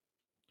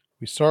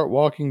 We start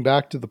walking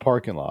back to the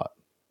parking lot.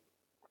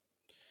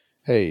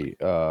 Hey,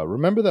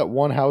 remember that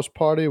one house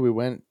party we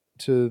went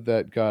to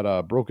that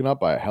got broken up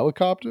by a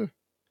helicopter?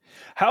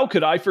 How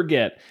could I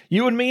forget?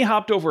 You and me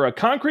hopped over a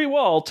concrete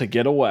wall to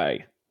get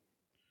away.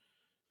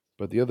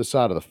 But the other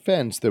side of the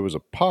fence, there was a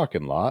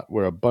parking lot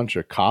where a bunch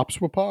of cops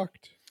were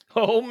parked.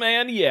 Oh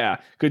man, yeah.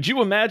 Could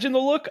you imagine the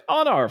look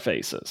on our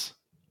faces?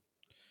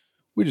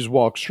 We just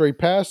walked straight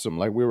past them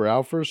like we were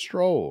out for a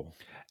stroll.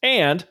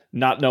 And,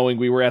 not knowing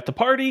we were at the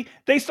party,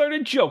 they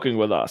started joking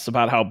with us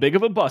about how big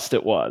of a bust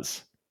it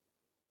was.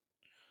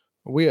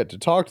 We had to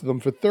talk to them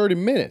for 30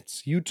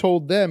 minutes. You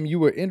told them you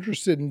were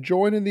interested in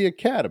joining the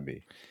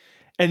academy.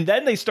 And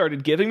then they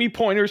started giving me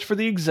pointers for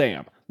the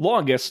exam.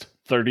 Longest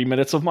 30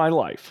 minutes of my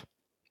life.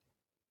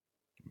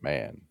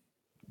 Man,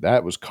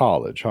 that was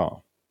college,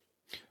 huh?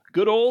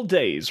 Good old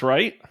days,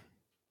 right?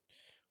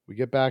 We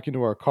get back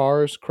into our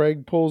cars.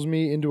 Craig pulls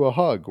me into a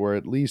hug, or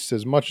at least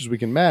as much as we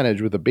can manage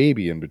with a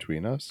baby in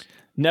between us.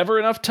 Never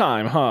enough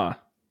time, huh?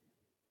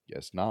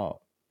 Guess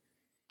not.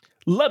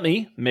 Let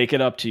me make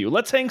it up to you.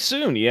 Let's hang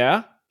soon,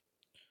 yeah?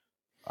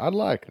 I'd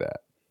like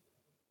that.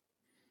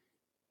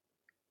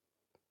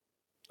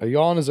 I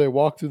yawn as I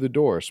walk through the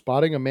door,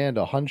 spotting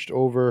Amanda hunched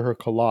over her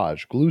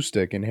collage, glue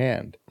stick in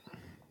hand.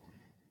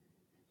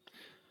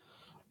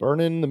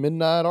 Burning the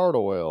midnight art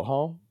oil,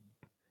 huh?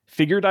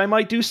 Figured I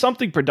might do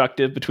something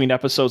productive between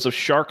episodes of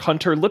Shark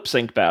Hunter lip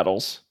sync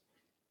battles.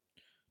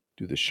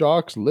 Do the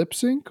sharks lip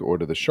sync or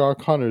do the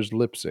shark hunters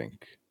lip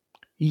sync?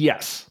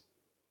 Yes.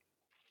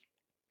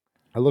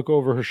 I look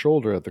over her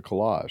shoulder at the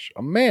collage.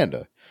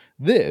 Amanda,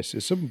 this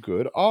is some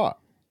good art.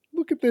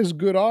 Look at this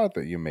good art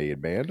that you made,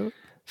 Amanda.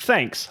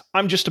 Thanks.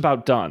 I'm just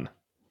about done.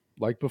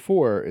 Like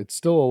before, it's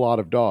still a lot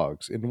of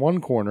dogs. In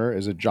one corner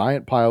is a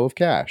giant pile of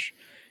cash.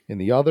 In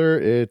the other,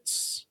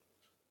 it's...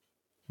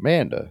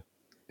 Amanda,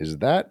 is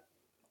that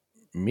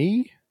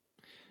me?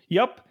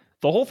 Yep.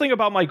 The whole thing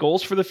about my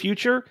goals for the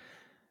future,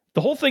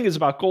 the whole thing is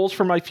about goals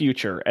for my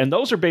future, and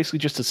those are basically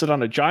just to sit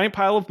on a giant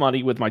pile of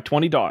money with my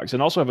 20 dogs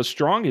and also have a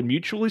strong and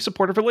mutually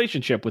supportive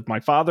relationship with my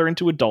father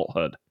into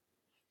adulthood.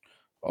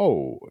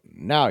 Oh,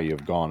 now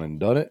you've gone and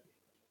done it.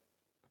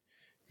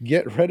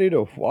 Get ready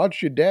to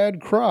watch your dad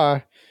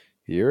cry.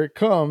 Here it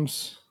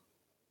comes.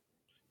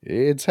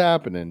 It's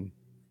happening.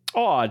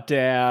 Aw,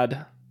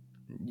 Dad.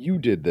 You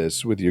did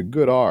this with your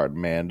good art,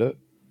 Amanda.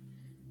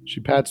 She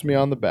pats me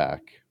on the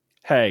back.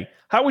 Hey,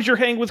 how was your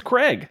hang with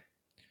Craig?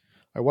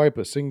 I wipe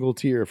a single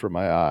tear from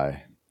my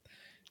eye.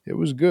 It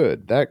was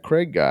good. That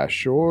Craig guy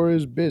sure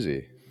is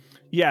busy.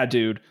 Yeah,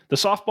 dude, the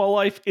softball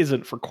life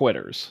isn't for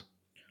quitters.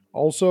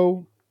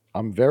 Also,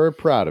 I'm very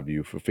proud of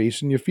you for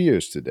facing your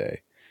fears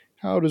today.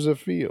 How does it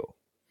feel?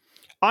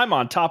 I'm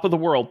on top of the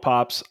world,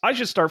 Pops. I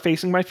should start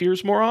facing my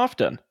fears more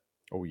often.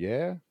 Oh,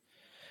 yeah?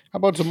 How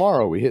about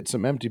tomorrow we hit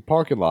some empty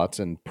parking lots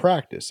and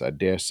practice, I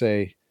dare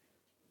say,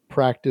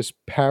 practice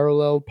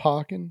parallel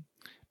parking?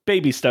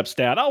 Baby steps,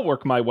 Dad. I'll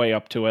work my way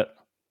up to it.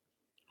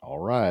 All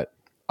right,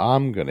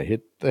 I'm going to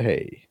hit the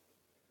hay.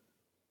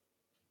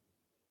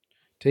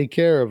 Take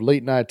care of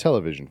late night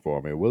television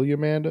for me, will you,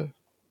 Amanda?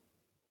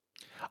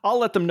 I'll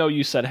let them know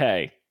you said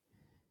hey.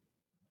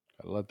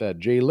 Gotta let that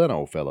Jay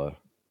Leno fella.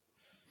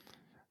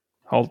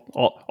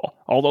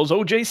 All those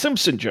O.J.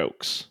 Simpson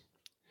jokes.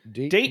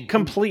 Date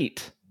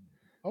complete.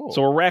 Oh,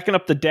 So we're racking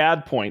up the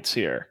dad points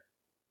here.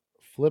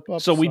 flip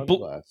up So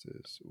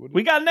sunglasses.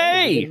 we got an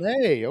A. An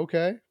A,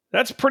 okay.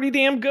 That's pretty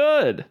damn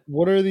good.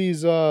 What are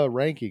these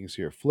rankings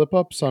here? Flip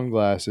up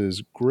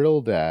sunglasses,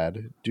 grill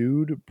dad,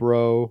 dude,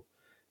 bro,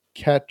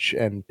 catch,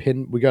 and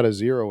pin. We got a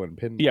 0 in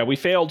pinball. Yeah, we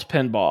failed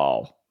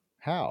pinball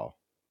How?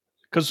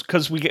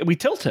 because we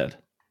tilted.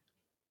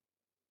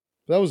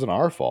 That wasn't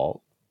our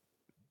fault.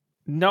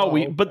 No,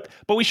 okay. but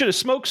we should have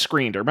smoke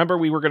screened her. Remember,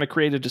 we were going to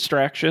create a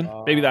distraction.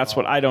 Maybe that's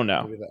what I don't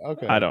know.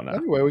 Okay, I don't know.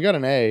 Anyway, we got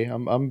an A.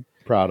 I'm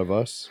proud of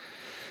us.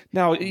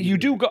 Now you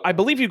do go. I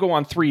believe you go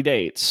on 3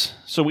 dates,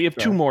 so we have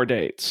 2 more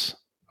dates.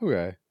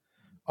 Okay.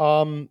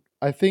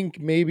 I think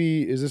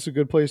maybe is this a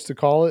good place to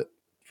call it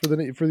for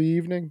the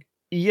evening?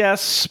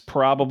 Yes,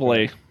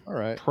 probably. Okay. All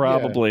right.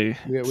 Probably.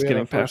 Yeah. It's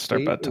getting past our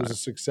bedtime. It was a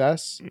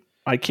success.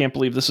 I can't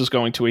believe this is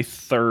going to a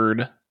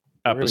 3rd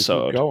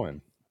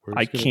episode.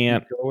 I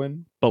can't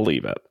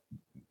believe it.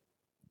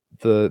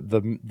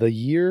 The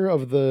year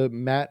of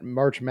the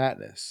March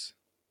Madness.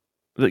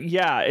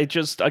 Yeah, it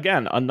just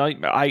again a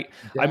nightmare. I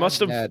must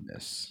have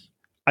madness.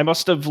 I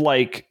must have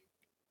like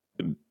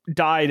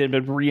died and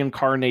been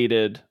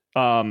reincarnated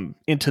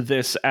into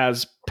this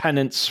as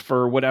penance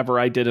for whatever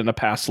I did in a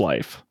past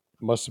life.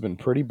 Must have been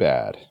pretty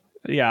bad.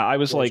 Yeah, I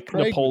was like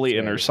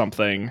Napoleon or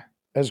something.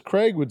 As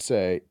Craig would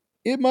say,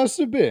 it must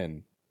have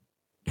been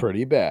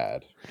pretty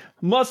bad.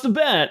 Must have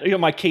been. You know,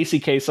 my Casey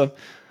Kasem.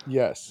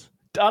 Yes.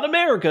 On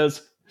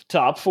America's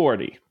Top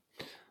 40.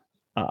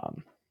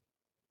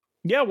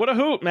 Yeah, what a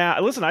hoot,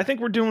 Matt. Listen, I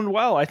think we're doing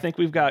well. I think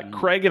we've got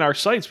Craig in our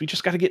sights. We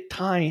just got to get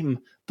time.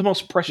 The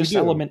most precious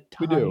element,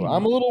 time. We do.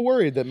 I'm a little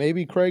worried that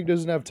maybe Craig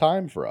doesn't have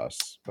time for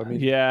us. I mean,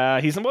 yeah,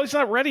 he's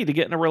not ready to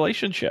get in a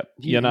relationship.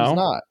 He's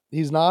not.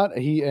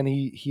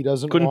 He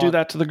doesn't. Couldn't do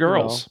that to the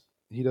girls.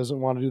 He doesn't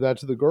want to do that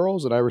to the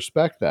girls, and I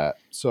respect that.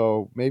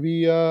 So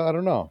maybe I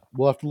don't know.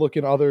 We'll have to look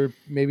in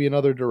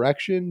another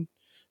direction.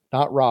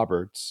 Not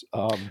Roberts.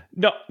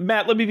 No,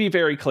 Matt, let me be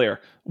very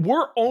clear.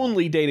 We're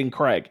only dating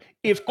Craig.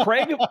 If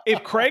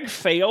Craig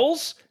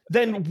fails,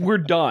 then we're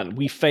done.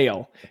 We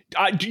fail.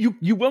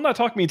 You will not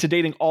talk me into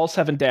dating all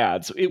 7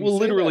 dads. It will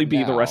literally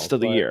be the rest of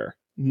the year.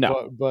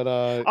 No. But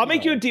I'll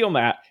make you a deal,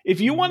 Matt.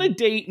 If you want to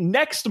date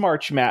next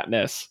March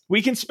Madness,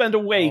 we can spend a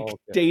week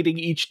dating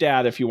each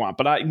dad if you want.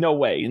 But no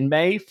way. In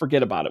May,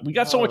 forget about it. We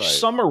got so much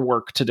summer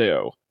work to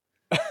do.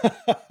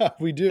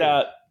 We do.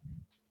 That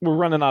we're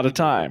running out of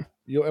time.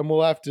 And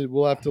we'll have to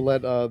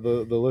let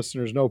the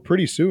listeners know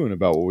pretty soon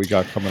about what we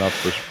got coming up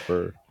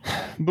for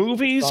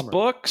movies, summer.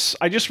 Books.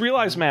 I just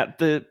realized, Matt,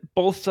 that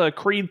both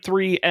Creed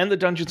 3 and the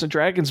Dungeons and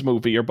Dragons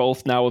movie are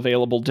both now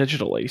available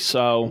digitally.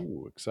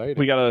 So exciting.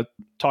 We got to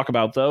talk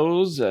about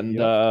those, and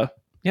yeah,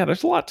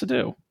 there's a lot to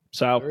do.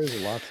 So there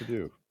is a lot to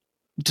do.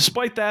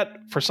 despite that,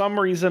 for some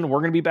reason, we're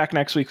going to be back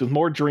next week with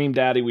more Dream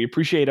Daddy. We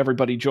appreciate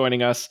everybody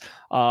joining us.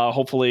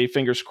 Hopefully,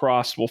 fingers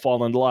crossed, we'll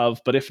fall in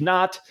love. But if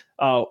not,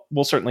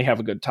 we'll certainly have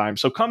a good time.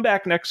 So come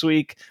back next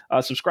week.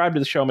 Subscribe to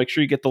the show. Make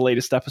sure you get the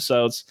latest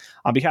episodes.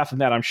 On behalf of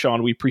Matt, I'm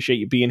Sean. We appreciate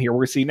you being here. We're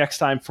going to see you next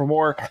time for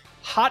more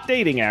hot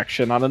dating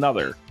action on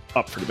another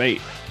Up for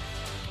Debate.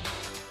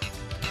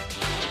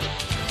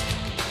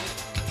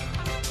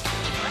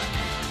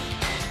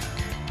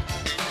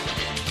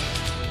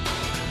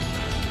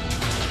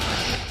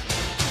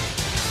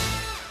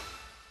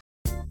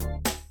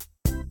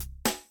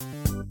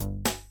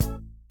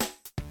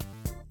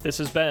 This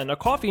has been a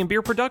Coffee and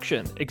Beer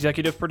production,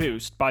 executive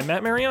produced by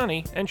Matt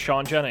Mariani and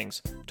Sean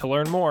Jennings. To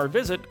learn more,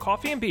 visit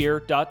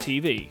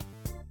coffeeandbeer.tv.